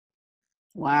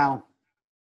 Wow.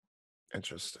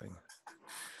 Interesting.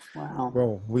 Wow.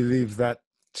 Well, we leave that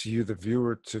to you, the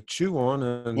viewer, to chew on,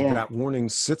 and that warning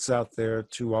sits out there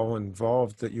to all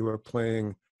involved that you are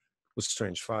playing with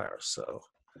strange fire. So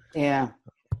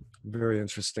very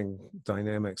interesting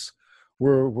dynamics.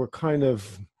 We're kind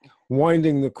of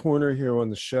winding the corner here on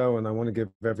the show, and I want to give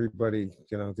everybody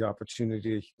the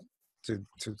opportunity to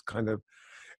kind of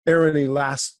air any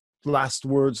last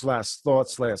words, last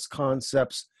thoughts, last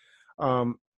concepts.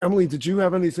 Emily, did you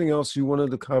have anything else you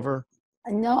wanted to cover?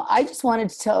 No, I just wanted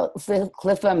to tell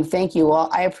Cliff, thank you all.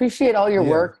 I appreciate all your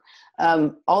work,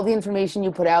 all the information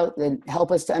you put out that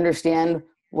help us to understand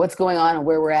what's going on and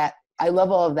where we're at. I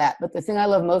love all of that. But the thing I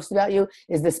love most about you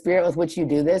is the spirit with which you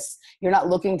do this. You're not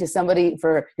looking to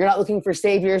you're not looking for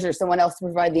saviors or someone else to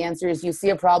provide the answers. You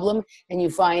see a problem and you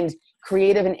find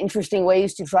creative and interesting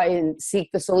ways to try and seek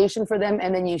the solution for them.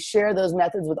 And then you share those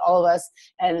methods with all of us.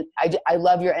 And I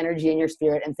love your energy and your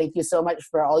spirit. And thank you so much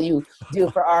for all you do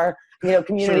for our,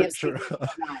 community. Sure.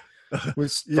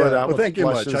 Well, thank you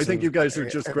much. I think you guys are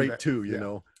just great too, you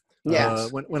know. Yeah.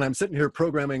 When I'm sitting here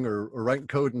programming or writing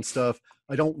code and stuff,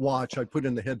 I don't watch. I put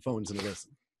in the headphones and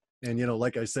listen. And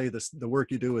like I say, the work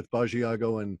you do with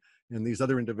Bajyago and these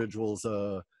other individuals,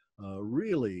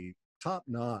 really top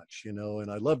notch. And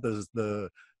I love the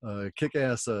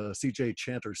kick-ass CJ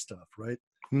Chanter stuff, right?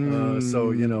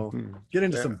 So get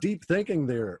into some deep thinking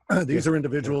there. These are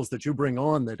individuals that you bring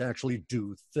on that actually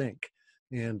do think,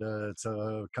 and it's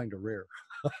kind of rare.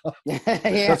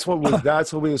 That's what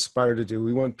we aspire to do.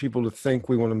 We want people to think,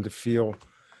 we want them to feel,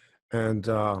 and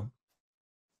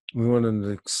we want them to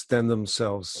extend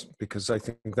themselves, because I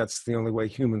think that's the only way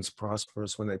humans prosper,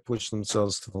 is when they push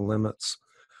themselves to the limits.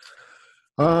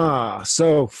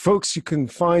 So folks, you can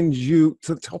find you,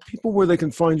 to tell people where they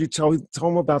can find you, tell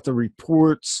them about the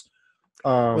reports.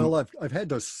 Well, I've had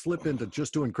to slip into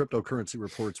just doing cryptocurrency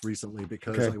reports recently,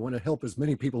 because I want to help as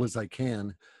many people as I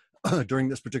can during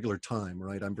this particular time,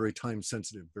 right? I'm very time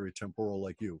sensitive, very temporal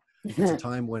like you. It's a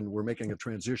time when we're making a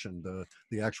transition.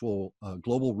 The actual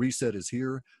global reset is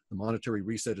here. The monetary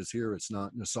reset is here. It's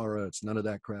not Nasara. It's none of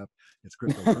that crap. It's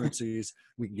cryptocurrencies.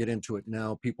 We can get into it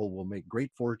now. People will make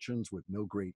great fortunes with no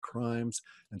great crimes.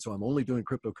 And so I'm only doing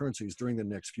cryptocurrencies during the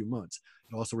next few months.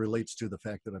 It also relates to the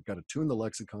fact that I've got to tune the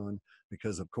lexicon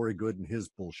because of Corey Good and his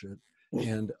bullshit.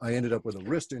 And I ended up with a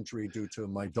wrist injury due to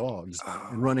my dogs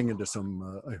and running into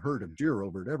a herd of deer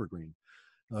over at Evergreen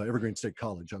State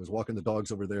College. I was walking the dogs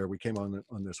over there. We came on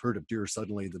this herd of deer.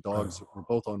 Suddenly the dogs were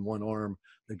both on one arm.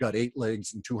 They've got 8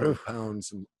 legs and 200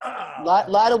 pounds. And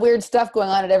lot of weird stuff going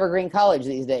on at Evergreen College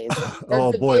these days.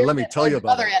 Oh boy, let me tell you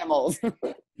about other animals.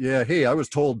 Yeah. Hey, I was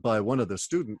told by one of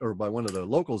the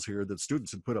locals here that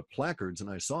students had put up placards, and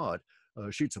I saw it,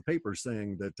 sheets of paper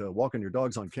saying that walking your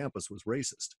dogs on campus was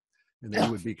racist. And then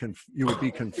you would be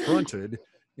confronted,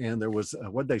 and there was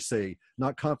what'd they say?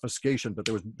 Not confiscation, but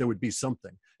there would be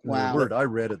something. And the word I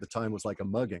read at the time was like a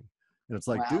mugging, and it's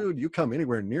like, dude, you come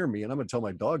anywhere near me, and I'm gonna tell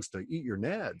my dogs to eat your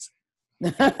nads.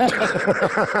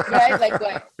 Right,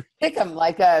 like pick them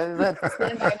like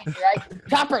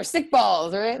chopper, stick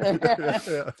balls, right?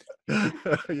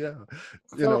 Yeah.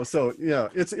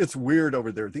 It's weird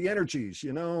over there. The energies,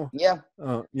 and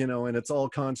it's all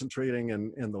concentrating,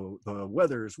 and the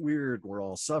weather is weird. We're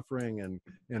all suffering, and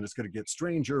it's going to get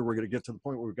stranger. We're going to get to the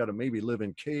point where we've got to maybe live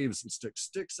in caves and stick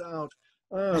sticks out.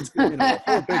 It's a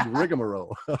whole big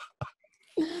rigmarole.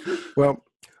 Well,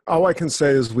 all I can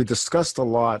say is we discussed a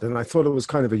lot, and I thought it was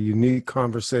kind of a unique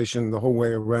conversation the whole way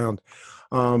around.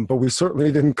 But we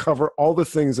certainly didn't cover all the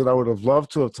things that I would have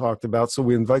loved to have talked about. So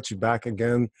we invite you back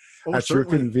again at your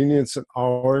convenience and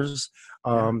ours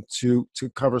to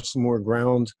cover some more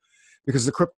ground, because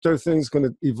the crypto thing is going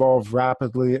to evolve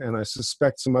rapidly. And I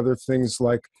suspect some other things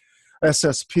like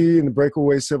SSP and the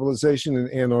breakaway civilization in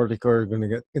Antarctica are going to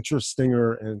get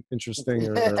interestinger and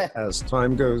interestinger as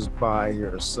time goes by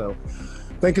here. So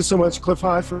thank you so much, Clif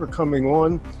High, for coming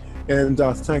on. And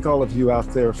thank all of you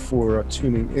out there for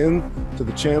tuning in to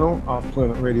the channel,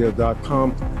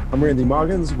 offplanetradio.com. I'm Randy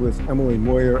Moggins with Emily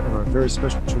Moyer and our very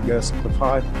special guest, Clif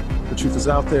High. The truth is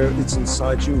out there. It's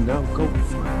inside you. Now go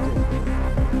find it.